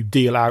based, and you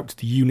deal out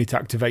the unit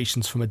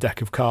activations from a deck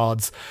of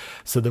cards.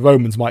 So the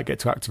Romans might get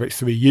to activate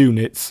 3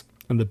 units,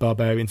 and the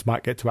Barbarians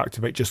might get to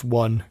activate just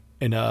 1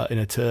 in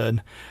a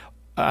turn.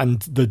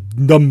 And the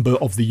number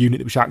of the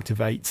unit which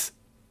activates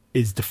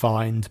is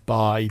defined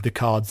by the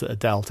cards that are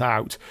dealt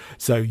out.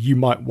 So you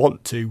might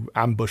want to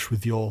ambush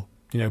with your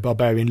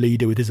barbarian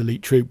leader with his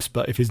elite troops,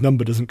 but if his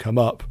number doesn't come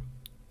up,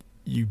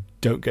 you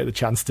don't get the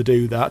chance to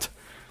do that.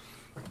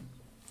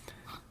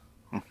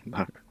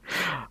 No.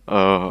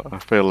 I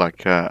feel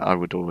like I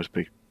would always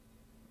be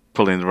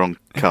pulling the wrong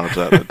cards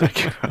out of the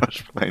deck if I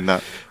was playing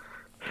that.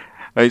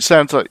 It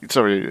sounds like,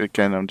 sorry,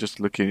 again, I'm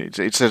just looking,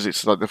 it says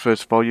it's like the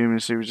first volume in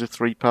a series of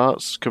 3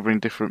 parts covering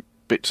different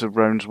bits of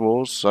Rome's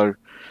wars, so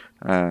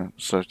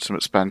some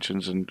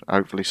expansions and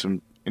hopefully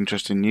some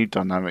interesting new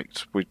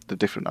dynamics with the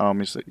different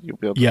armies that you'll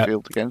be able to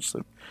field against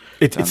them.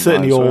 It's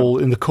certainly all,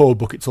 in the core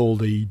book, it's all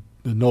the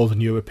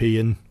Northern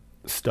European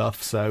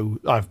stuff. So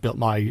I've built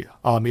my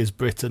army as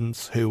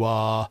Britons, who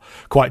are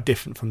quite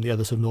different from the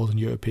other sort of Northern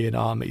European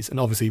armies. And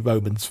obviously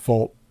Romans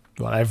fought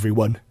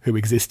everyone who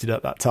existed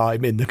at that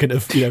time in the kind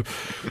of,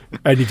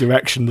 any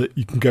direction that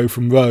you can go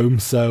from Rome.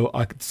 So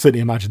I could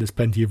certainly imagine there's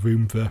plenty of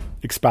room for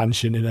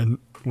expansion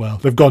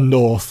they've gone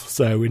north,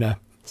 so in a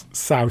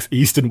south,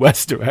 east and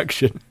west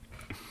direction.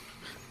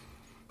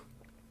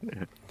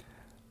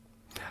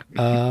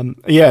 And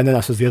then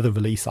that was the other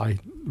release I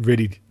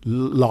really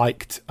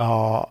liked.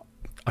 I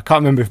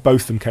can't remember if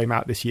both of them came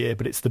out this year,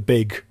 but it's the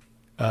big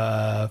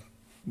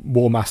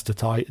War Master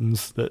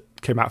Titans that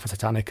came out for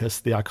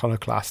Titanicus. The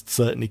Iconoclast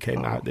certainly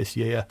came out this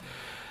year,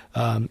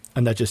 and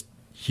they're just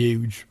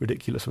huge,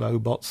 ridiculous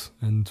robots,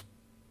 and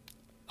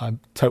I'm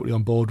totally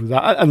on board with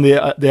that. And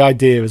the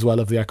idea as well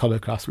of the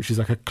Iconoclast, which is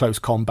like a close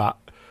combat,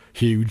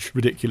 huge,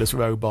 ridiculous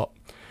robot,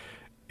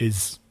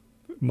 is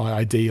my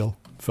ideal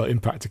for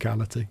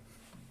impracticality.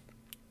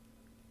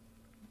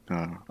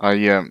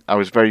 I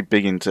was very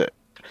big into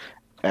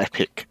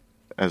Epic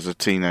as a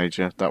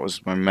teenager. That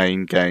was my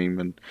main game,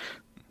 and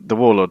the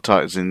Warlord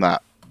Titans in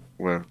that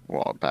were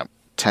about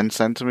 10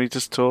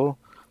 centimeters tall.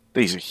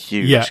 These are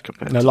huge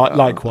compared to that.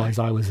 Likewise,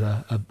 I was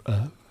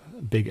a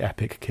big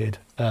Epic kid.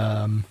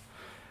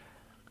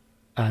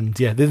 And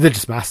yeah, they're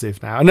just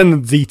massive now. And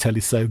then the detail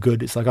is so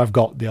good. It's like I've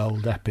got the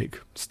old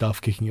Epic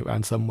stuff kicking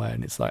around somewhere,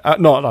 and it's like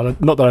not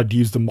that I'd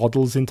use the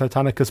models in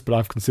Titanicus, but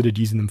I've considered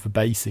using them for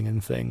basing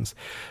and things.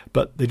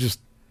 But they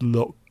just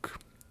look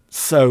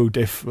so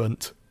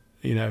different,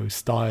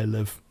 style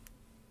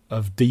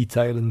of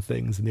detail and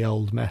things in the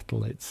old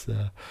metal. It's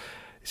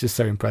just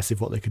so impressive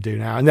what they could do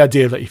now. And the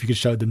idea that if you could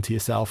show them to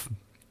yourself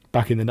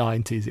back in the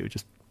 90s, it would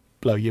just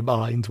blow your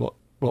mind what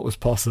was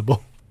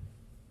possible.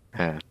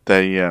 Yeah,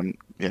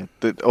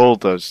 all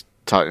those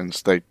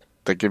Titans, they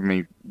give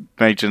me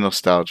major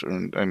nostalgia,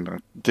 and I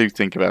do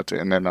think about it,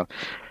 and then I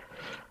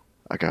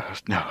go,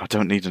 no, I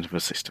don't need another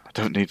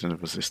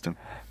system.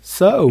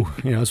 So,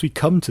 as we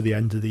come to the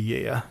end of the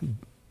year,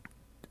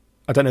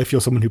 I don't know if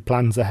you're someone who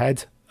plans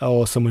ahead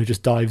or someone who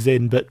just dives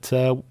in, but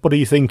what are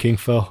you thinking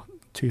for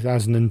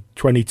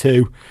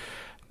 2022?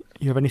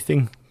 You have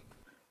anything?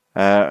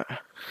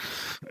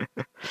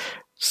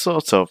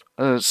 Sort of.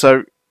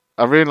 So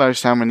I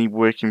realised how many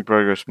work in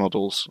progress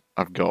models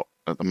I've got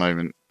at the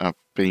moment. I've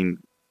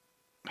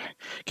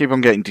keep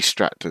on getting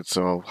distracted,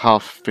 so I'll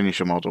half finish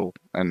a model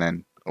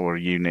or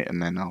a unit,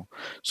 and then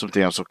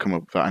something else will come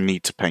up that I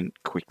need to paint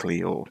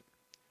quickly or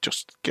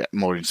just get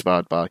more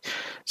inspired by.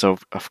 So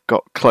I've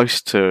got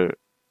close to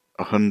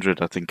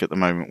 100, I think, at the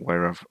moment,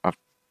 where I've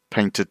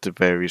painted to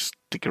various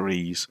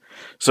degrees,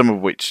 some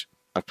of which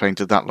I've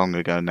painted that long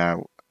ago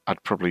now.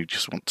 I'd probably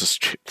just want to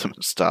strip them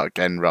and start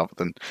again rather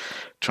than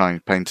try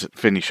and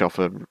finish off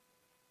a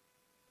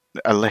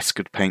less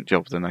good paint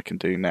job than I can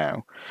do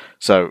now.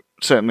 So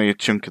certainly a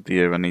chunk of the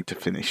year I need to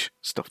finish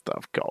stuff that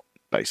I've got,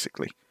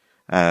 basically.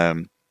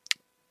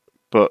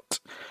 But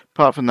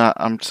apart from that,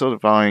 I'm sort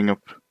of eyeing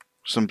up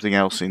something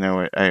else in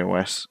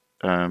AOS.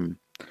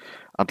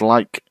 I'd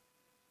like,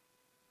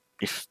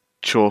 if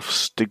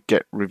Chorfs did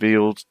get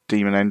revealed,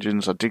 Demon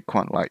Engines. I did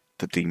quite like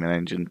the Demon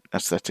Engine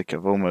aesthetic.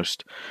 I've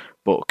almost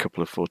bought a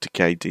couple of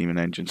 40k Demon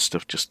Engine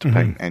stuff just to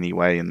paint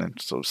anyway, and then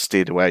sort of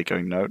steered away,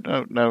 going,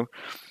 no,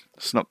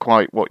 it's not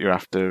quite what you're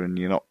after, and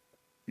you're not,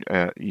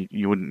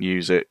 you wouldn't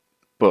use it.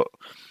 But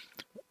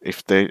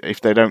if they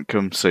don't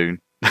come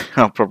soon,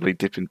 I'll probably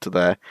dip into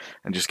there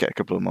and just get a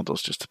couple of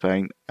models just to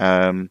paint.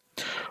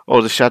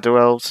 Or the Shadow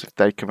Elves, if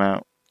they come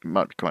out, it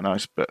might be quite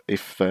nice. But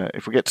if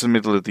we get to the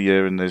middle of the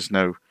year and there's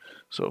no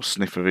sort of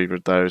sniff of either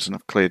of those, and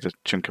I've cleared a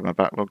chunk of my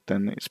backlog,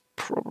 then it's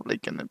probably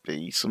going to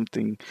be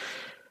something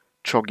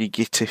Troggy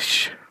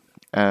Gittish.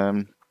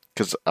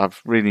 because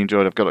I've really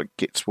enjoyed. I've got a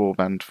Gits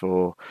Warband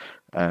for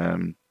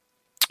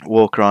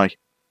Warcry.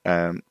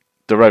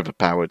 They're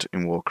overpowered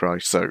in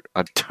Warcry, so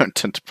I don't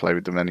tend to play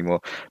with them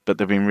anymore. But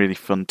they've been really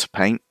fun to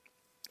paint.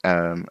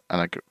 And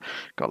I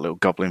got a little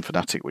Goblin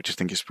Fanatic, which I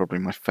think is probably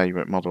my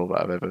favourite model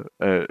that I've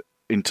ever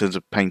in terms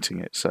of painting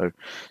it. So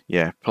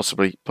yeah,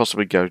 possibly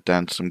go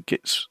down to some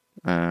Gits.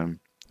 I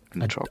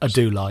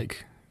do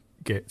like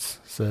Gits,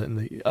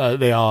 certainly.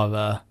 They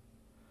are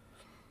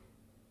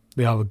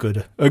a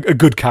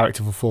good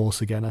character for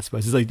Force again, I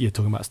suppose. It's like you're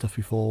talking about stuff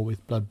before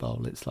with Blood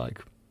Bowl. It's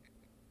like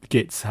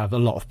Gits have a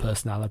lot of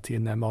personality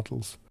in their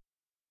models.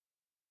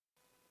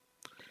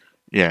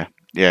 Yeah,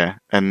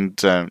 and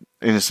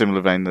in a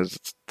similar vein, there's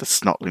the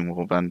Snotling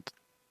Warband,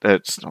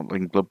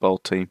 Snotling Blood Bowl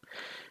team.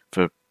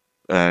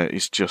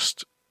 It's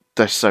just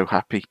they're so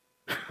happy.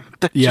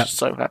 They're just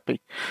so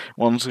happy.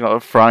 One's got a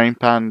frying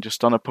pan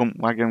just on a pump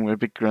wagon with a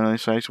big grin on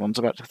his face. One's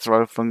about to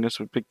throw a fungus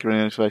with a big grin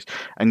on his face.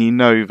 And you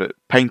know that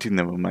painting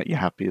them will make you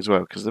happy as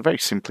well, because they're very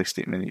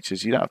simplistic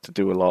miniatures. You don't have to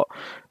do a lot,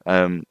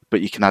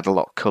 but you can add a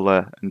lot of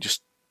colour and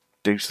just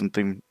do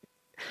something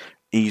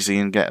easy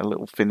and get a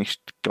little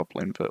finished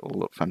goblin that will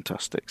look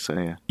fantastic. So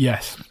yeah.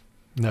 Yes.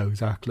 No,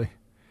 exactly.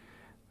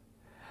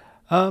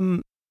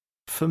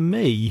 For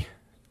me,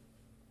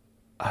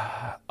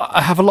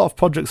 I have a lot of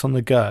projects on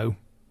the go,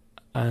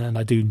 and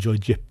I do enjoy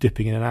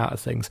dipping in and out of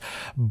things.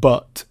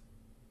 But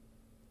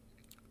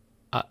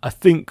I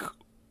think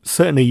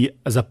certainly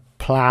as a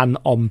plan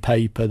on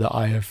paper that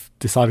I have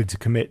decided to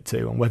commit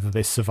to, and whether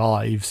this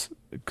survives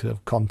because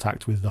of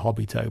contact with the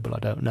Hobby Table, I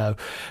don't know.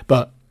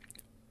 But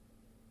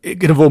it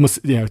kind of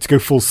almost, to go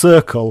full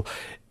circle,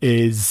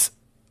 is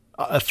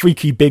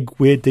freaky big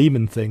weird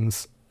demon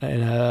things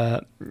in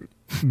a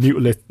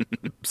Mutalith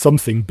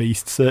something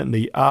beast.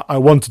 Certainly, I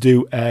want to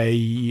do a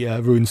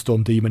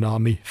Ruinstorm demon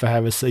army for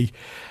Heresy.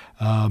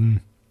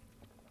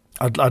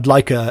 I'd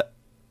like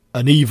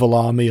an evil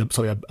army.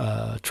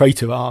 A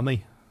traitor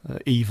army.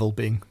 Evil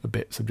being a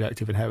bit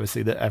subjective in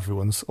Heresy, that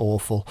everyone's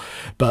awful,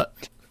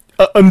 but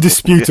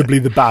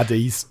undisputably the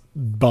baddies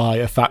by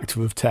a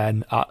factor of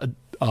 10.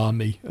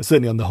 Army,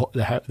 certainly on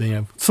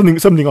the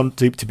something on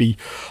to be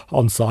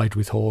on side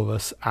with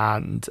Horus,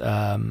 and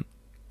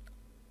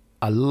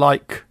I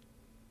like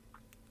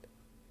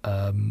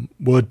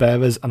Word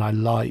Bearers, and I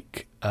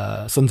like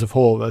Sons of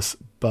Horus,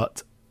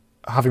 but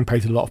having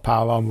painted a lot of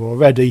power armor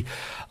already,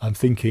 I'm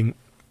thinking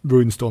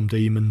Ruinstorm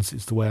Demons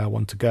is the way I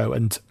want to go.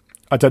 And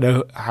I don't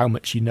know how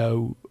much you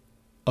know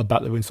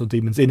about the Ruinstorm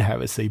Demons in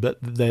Heresy, but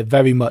they're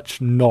very much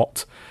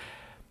not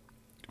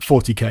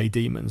 40k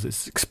demons.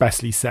 It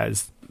expressly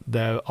says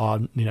there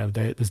are,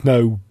 there's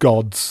no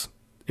gods.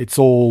 It's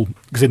all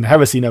because in the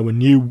Heresy, no one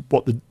knew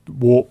what the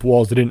warp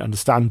was. They didn't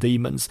understand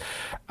demons,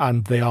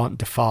 and they aren't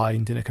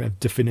defined in a kind of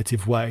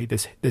definitive way.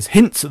 There's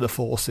hints of the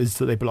forces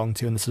that they belong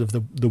to, and the sort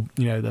of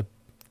the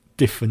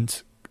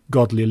different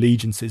godly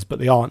allegiances, but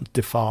they aren't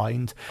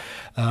defined.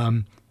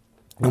 And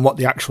what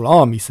the actual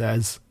army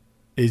says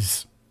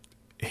is,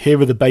 here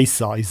are the base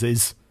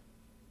sizes.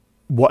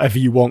 Whatever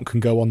you want can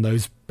go on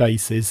those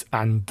bases,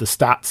 and the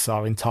stats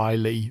are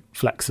entirely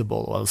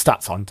flexible. Well, the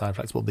stats aren't entirely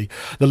flexible. The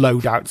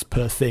loadouts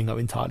per thing are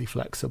entirely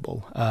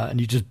flexible, and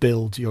you just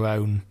build your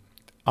own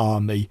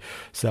army.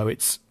 So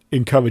it's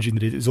encouraging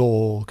that it is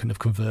all kind of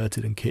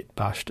converted and kit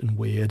bashed and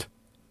weird.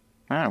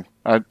 Wow.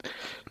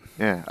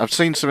 I've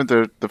seen some of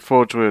the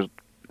Forge World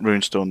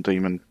Ruinstorm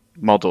Demon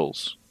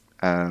models,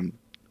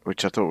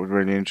 which I thought were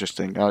really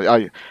interesting.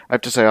 I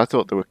have to say, I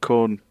thought they were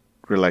Khorne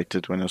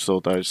related when I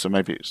saw those, so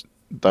maybe it's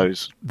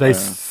those.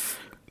 There's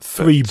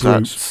three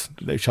brutes,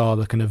 which are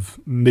the kind of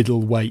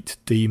middleweight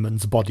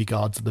demons.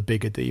 Bodyguards are the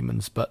bigger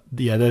demons, but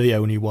they're the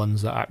only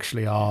ones that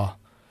actually are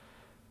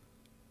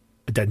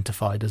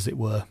identified, as it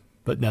were.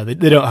 But no, they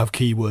don't have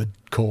keyword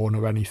Khorne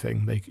or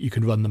anything. You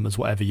can run them as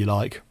whatever you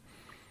like.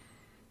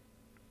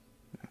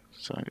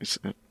 So it's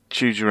a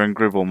choose your own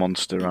Gribble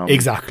monster army.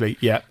 Exactly,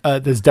 yeah.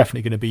 There's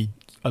definitely going to be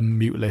a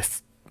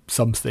Mutalith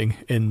something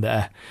in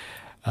there.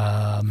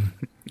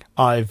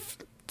 I've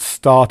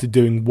started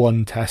doing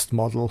one test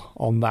model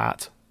on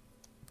that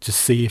to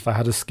see if I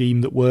had a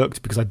scheme that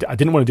worked, because I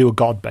didn't want to do a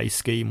god-based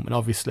scheme, and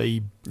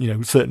obviously,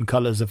 certain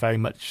colours are very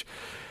much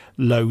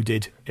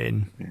loaded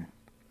in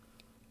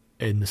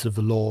the sort of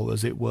the lore,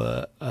 as it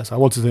were. So I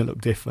wanted something that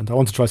looked different. I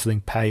wanted to try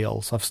something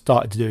pale, so I've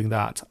started doing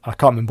that. I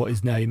can't remember what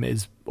his name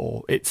is,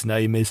 or its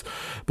name is,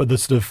 but the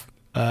sort of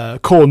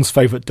Khorne's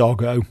favourite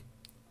doggo,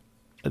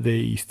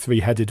 the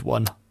three-headed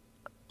one.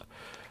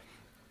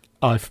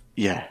 I've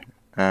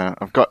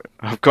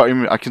got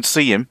him. I can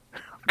see him.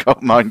 I've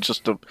got mine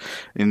just up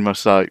in my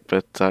sight,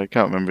 but I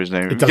can't remember his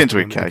name. It begins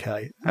with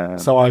K.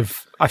 So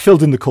I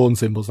filled in the Khorne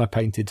symbols and I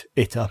painted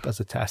it up as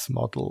a test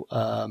model.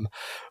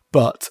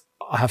 But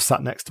I have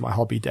sat next to my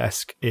hobby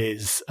desk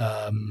is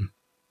a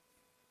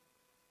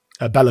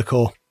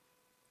Be'lakor.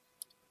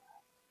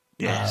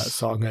 Yes.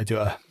 So I'm going to do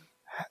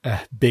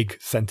a big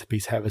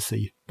centerpiece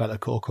Heresy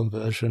Be'lakor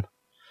conversion.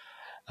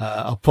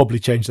 I'll probably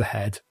change the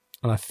head,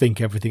 and I think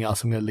everything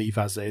else I'm going to leave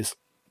as is.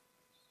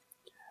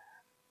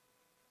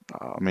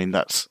 I mean,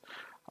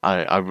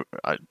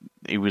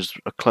 He was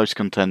a close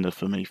contender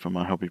for me for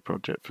my hobby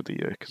project for the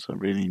year because I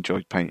really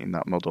enjoyed painting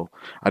that model.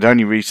 I'd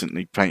only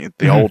recently painted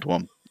the old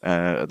one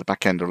at the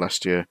back end of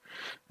last year,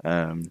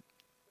 and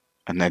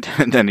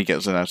then he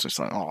gets announced. It's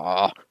like,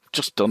 oh,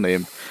 just done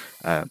him.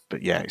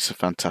 But yeah, it's a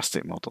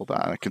fantastic model.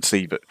 That and I can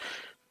see that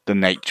the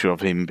nature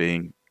of him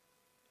being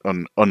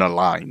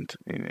unaligned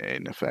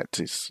in effect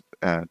is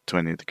to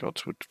any of the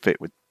gods would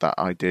fit with that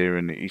idea,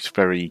 and he's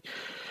very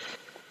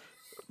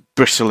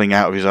bristling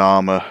out of his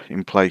armour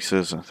in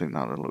places. I think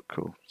that would look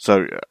cool.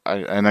 So,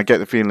 I get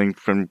the feeling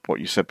from what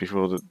you said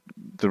before that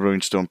the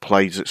Runestone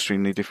plays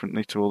extremely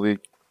differently to all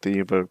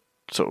the other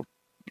sort of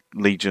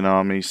Legion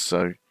armies.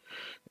 So,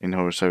 in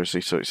Horus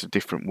Heresy, so it's a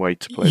different way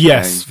to play.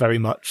 Yes, the game. very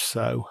much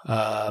so.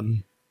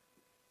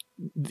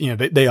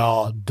 They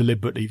are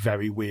deliberately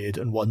very weird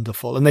and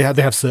wonderful, and they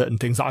have certain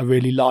things that I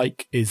really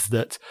like. Is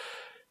that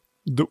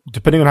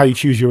depending on how you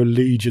choose your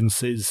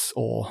allegiances,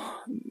 or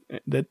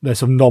they're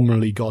sort of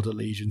nominally god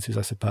allegiances,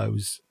 I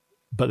suppose,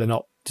 but they're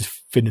not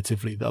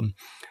definitively them.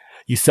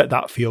 You set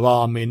that for your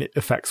army, and it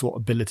affects what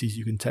abilities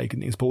you can take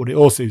and things. But what it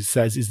also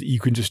says is that you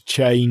can just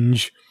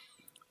change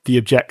the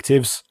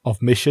objectives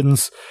of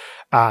missions,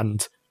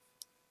 and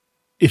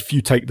if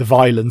you take the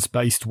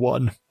violence-based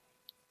one,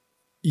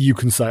 you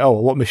can say, oh,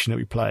 well, what mission are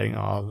we playing?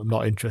 Oh, I'm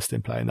not interested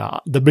in playing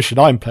that. The mission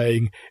I'm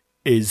playing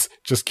is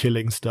just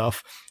killing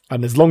stuff.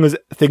 And as long as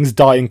things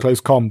die in close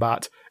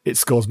combat, it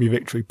scores me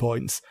victory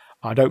points.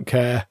 I don't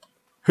care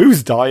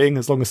who's dying,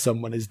 as long as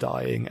someone is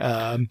dying.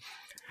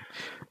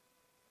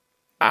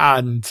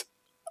 And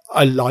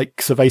I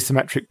like sort of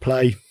asymmetric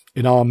play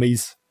in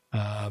armies.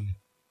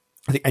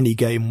 I think any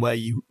game where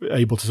you're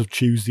able to sort of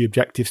choose the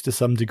objectives to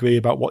some degree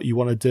about what you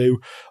want to do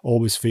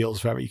always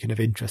feels very kind of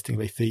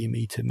interestingly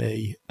themey to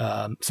me.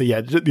 So yeah,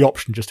 the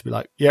option just to be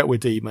like, yeah, we're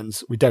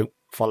demons. We don't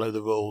follow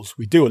the rules.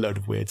 We do a load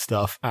of weird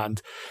stuff.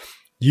 And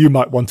you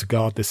might want to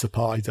guard this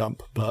supply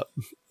dump, but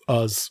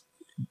us,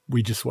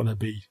 we just want to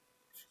be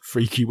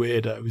freaky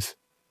weirdos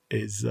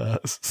is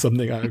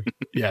something I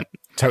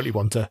totally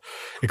want to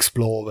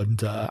explore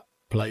and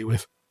play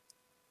with.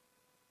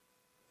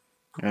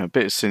 A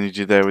bit of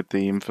synergy there with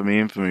the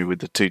Infamy with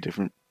the two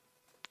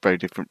very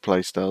different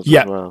play styles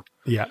as well.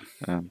 Yeah.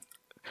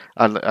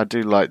 I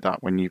do like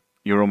that when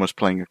you're almost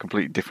playing a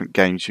completely different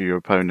game to your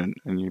opponent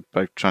and you're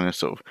both trying to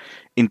sort of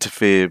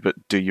interfere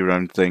but do your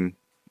own thing.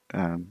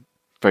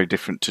 Very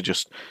different to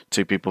just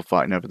two people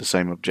fighting over the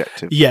same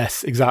objective.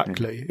 Yes,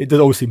 exactly. Yeah. It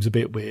always seems a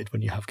bit weird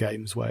when you have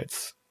games where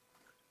it's,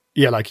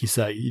 like you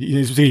say,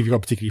 if you've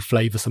got particularly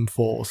flavoursome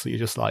force, so you're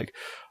just like,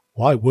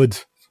 why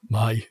would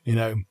my,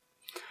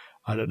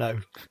 I don't know,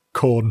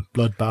 Khorne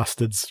blood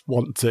bastards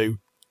want to,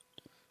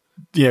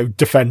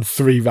 defend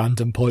 3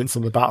 random points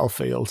on the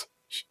battlefield?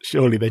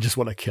 Surely they just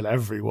want to kill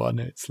everyone.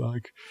 It's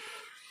like,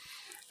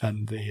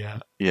 and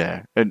the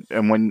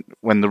and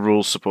when the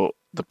rules support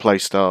the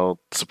playstyle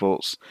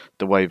supports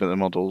the way that the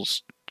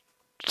models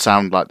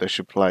sound like they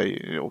should play,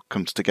 it all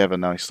comes together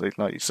nicely,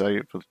 like you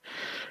say.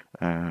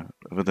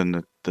 Other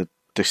than the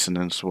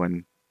dissonance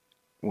when.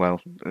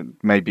 Well,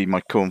 maybe my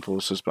Khorne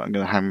forces, but I'm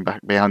going to hang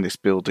back behind this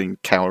building,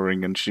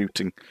 cowering and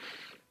shooting,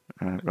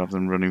 rather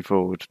than running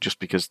forward, just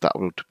because that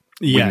would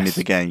win me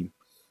the game.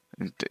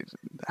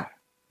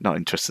 Not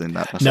interested in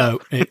that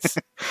myself. No, it's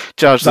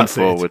charge them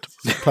forward.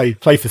 Play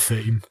for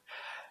theme.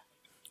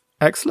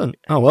 Excellent.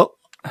 Oh well,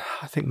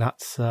 I think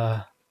that's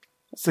a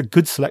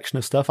good selection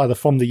of stuff, either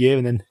from the year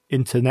and then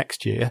into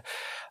next year.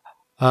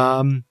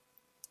 I'd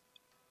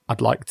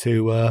like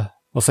to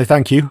say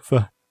thank you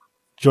for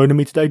joining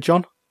me today,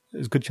 John. It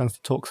was a good chance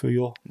to talk through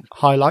your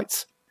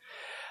highlights.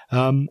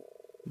 No,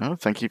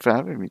 thank you for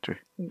having me, Drew.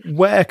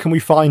 Where can we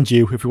find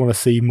you if we want to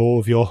see more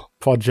of your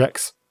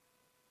projects?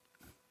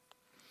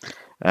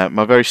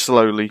 My very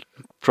slowly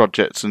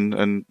projects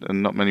and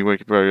not many work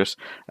in progress.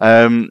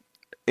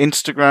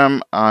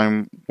 Instagram,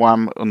 I'm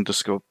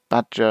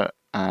wham_badger,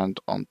 and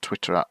on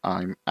Twitter,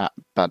 I'm at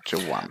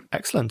badger1.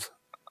 Excellent.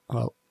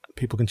 Well,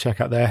 people can check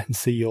out there and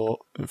see your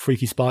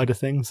freaky spider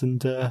things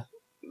and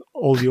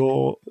all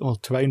your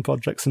terrain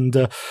projects and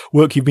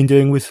work you've been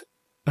doing with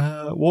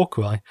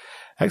Warcry.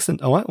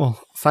 Excellent. All right.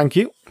 Well, thank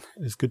you.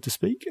 It was good to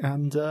speak,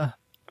 and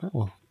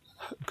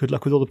good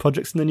luck with all the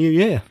projects in the new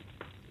year.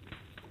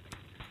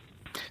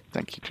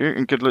 Thank you, Drew,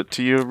 and good luck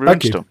to your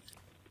Runestone.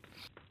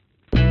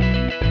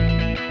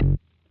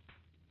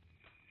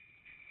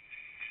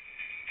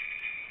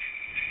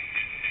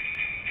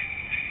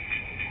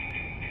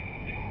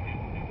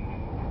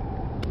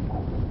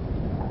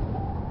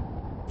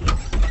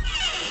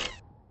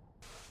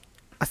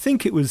 I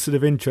think it was sort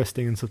of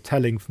interesting and sort of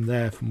telling from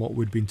what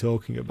we'd been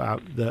talking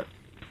about, that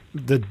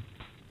there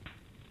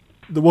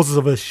was sort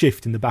of a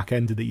shift in the back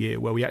end of the year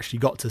where we actually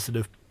got to sort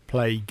of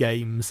play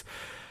games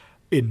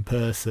in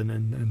person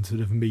and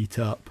sort of meet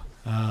up.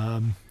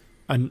 And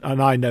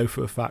I know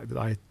for a fact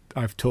that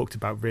I've talked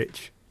about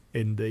Rich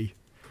in the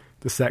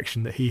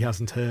section that he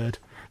hasn't heard,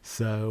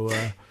 so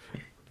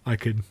I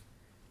can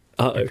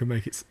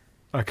make it.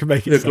 I can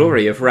make it the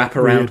glory of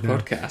wraparound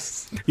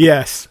podcasts.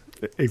 Yes.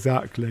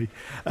 Exactly.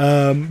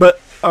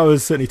 But I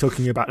was certainly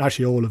talking about,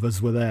 actually all of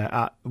us were there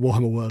at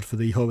Warhammer World for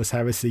the Horus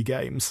Heresy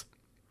games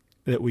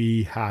that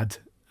we had,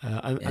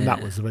 and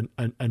that was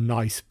a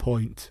nice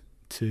point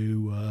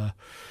to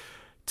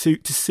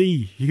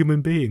see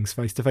human beings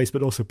face to face,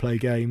 but also play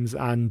games,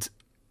 and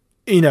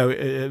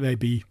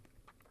maybe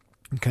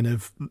kind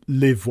of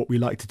live what we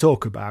like to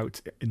talk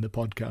about in the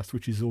podcast,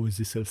 which is always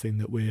this sort of thing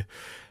that we're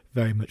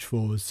very much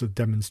for, sort of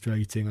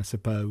demonstrating, I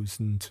suppose,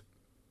 and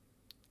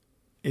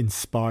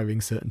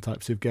inspiring certain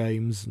types of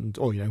games,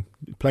 or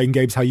playing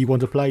games how you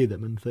want to play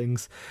them and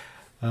things.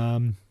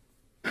 Have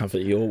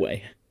it your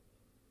way.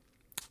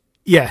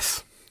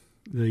 Yes,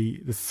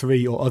 the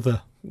three or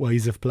other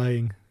ways of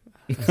playing,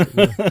 as it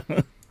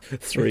were.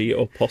 3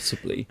 or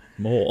possibly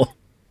more.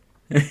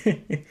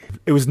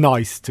 It was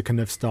nice to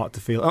kind of start to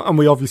feel, and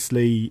we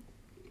obviously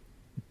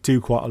do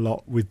quite a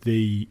lot with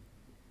the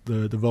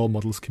role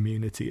models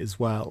community as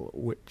well,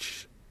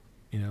 which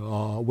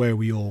are where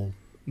we all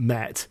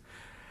met,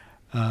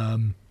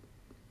 and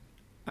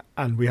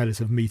we had a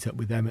sort of meet up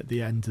with them at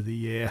the end of the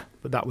year.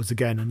 But that was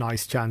again a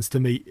nice chance to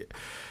meet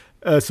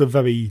a sort of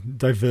very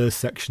diverse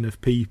section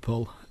of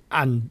people,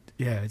 and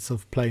it's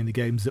sort of playing the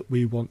games that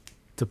we want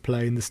to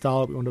play in the style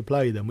that we want to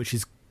play them, which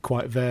is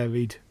quite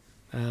varied.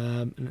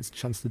 And it's a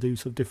chance to do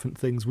sort of different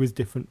things with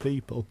different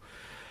people,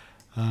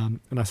 and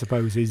I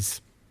suppose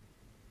is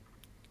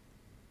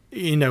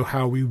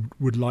how we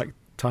would like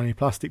Tiny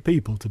Plastic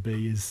People to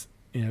be, is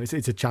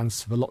it's a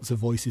chance for lots of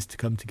voices to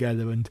come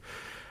together and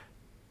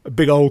a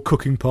big old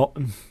cooking pot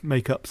and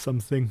make up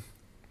something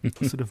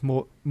sort of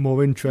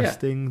more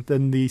interesting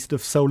than the sort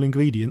of sole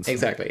ingredients.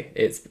 Exactly.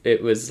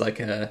 It was like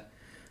a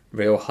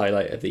real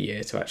highlight of the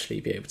year to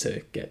actually be able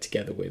to get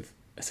together with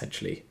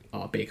essentially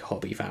our big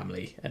hobby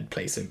family and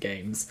play some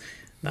games.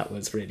 That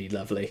was really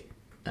lovely,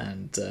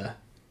 and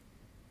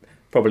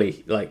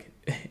probably like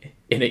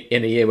in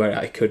a year where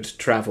I could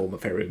travel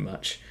very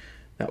much,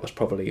 that was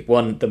probably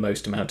the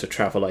most amount of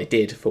travel I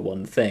did for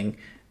one thing,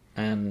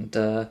 and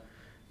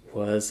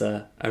was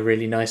a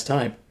really nice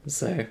time.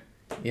 So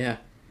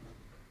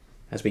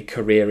as we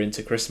career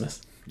into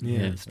Christmas.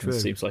 It's true. It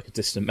seems like a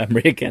distant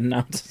memory again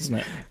now, doesn't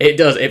it? It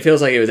does. It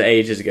feels like it was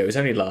ages ago. It was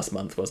only last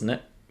month, wasn't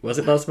it? Was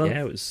it last month?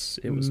 Yeah, it was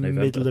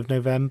November. Middle of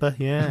November,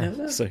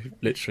 yeah. So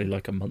literally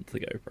like a month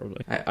ago,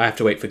 probably. I have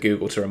to wait for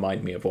Google to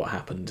remind me of what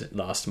happened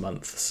last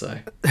month, so...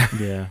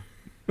 Yeah.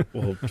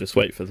 Or just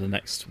wait for the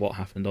next what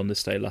happened on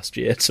this day last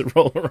year to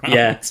roll around.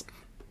 Yeah.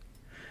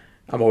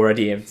 I'm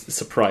already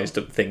surprised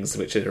at things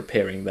which are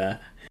appearing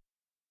there.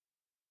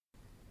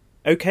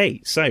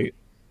 Okay, so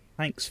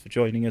thanks for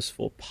joining us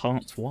for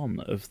part 1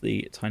 of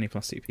the Tiny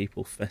Plastic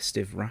People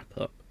festive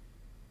wrap-up.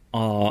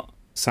 Our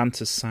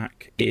Santa's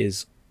sack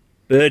is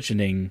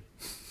burgeoning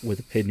with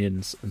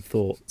opinions and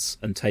thoughts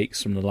and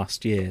takes from the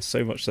last year,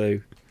 so much so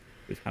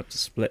we've had to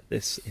split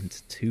this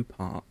into 2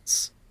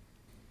 parts.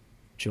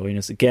 Join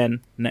us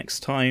again next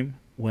time,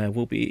 where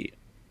we'll be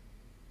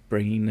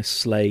bringing the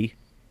sleigh.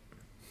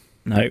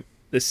 No,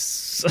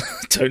 this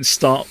don't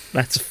start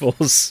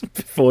metaphors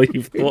before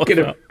you've thought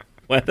about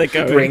where they're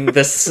going. Bring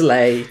the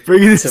sleigh.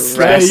 Bring the to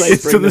sleigh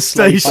rest. to the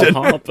station.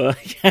 Harbour.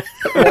 Yeah.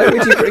 Why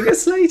would you bring a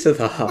sleigh to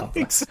the harbour?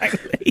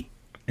 Exactly.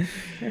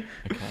 Okay,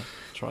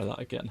 try that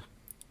again.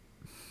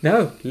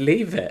 No,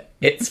 leave it.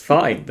 It's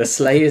fine. The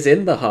sleigh is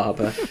in the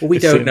harbour. We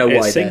don't know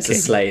why there's a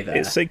sleigh there.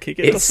 It's sinking.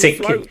 It's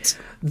sinking.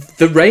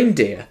 The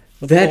reindeer.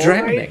 They're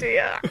drowning.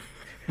 Reindeer.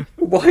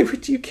 Why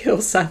would you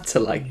kill Santa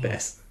like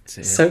this?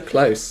 So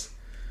close.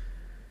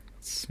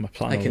 It's my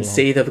plan. I can all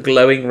see the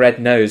glowing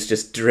red nose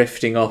just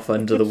drifting off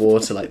under the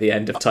water like the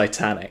end of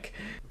Titanic.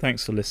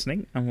 Thanks for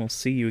listening, and we'll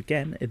see you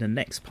again in the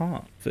next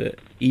part for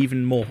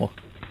even more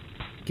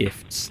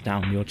gifts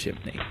down your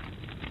chimney.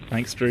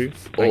 Thanks, Drew.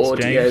 Thanks,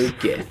 Audio James.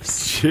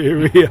 gifts.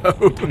 Cheerio.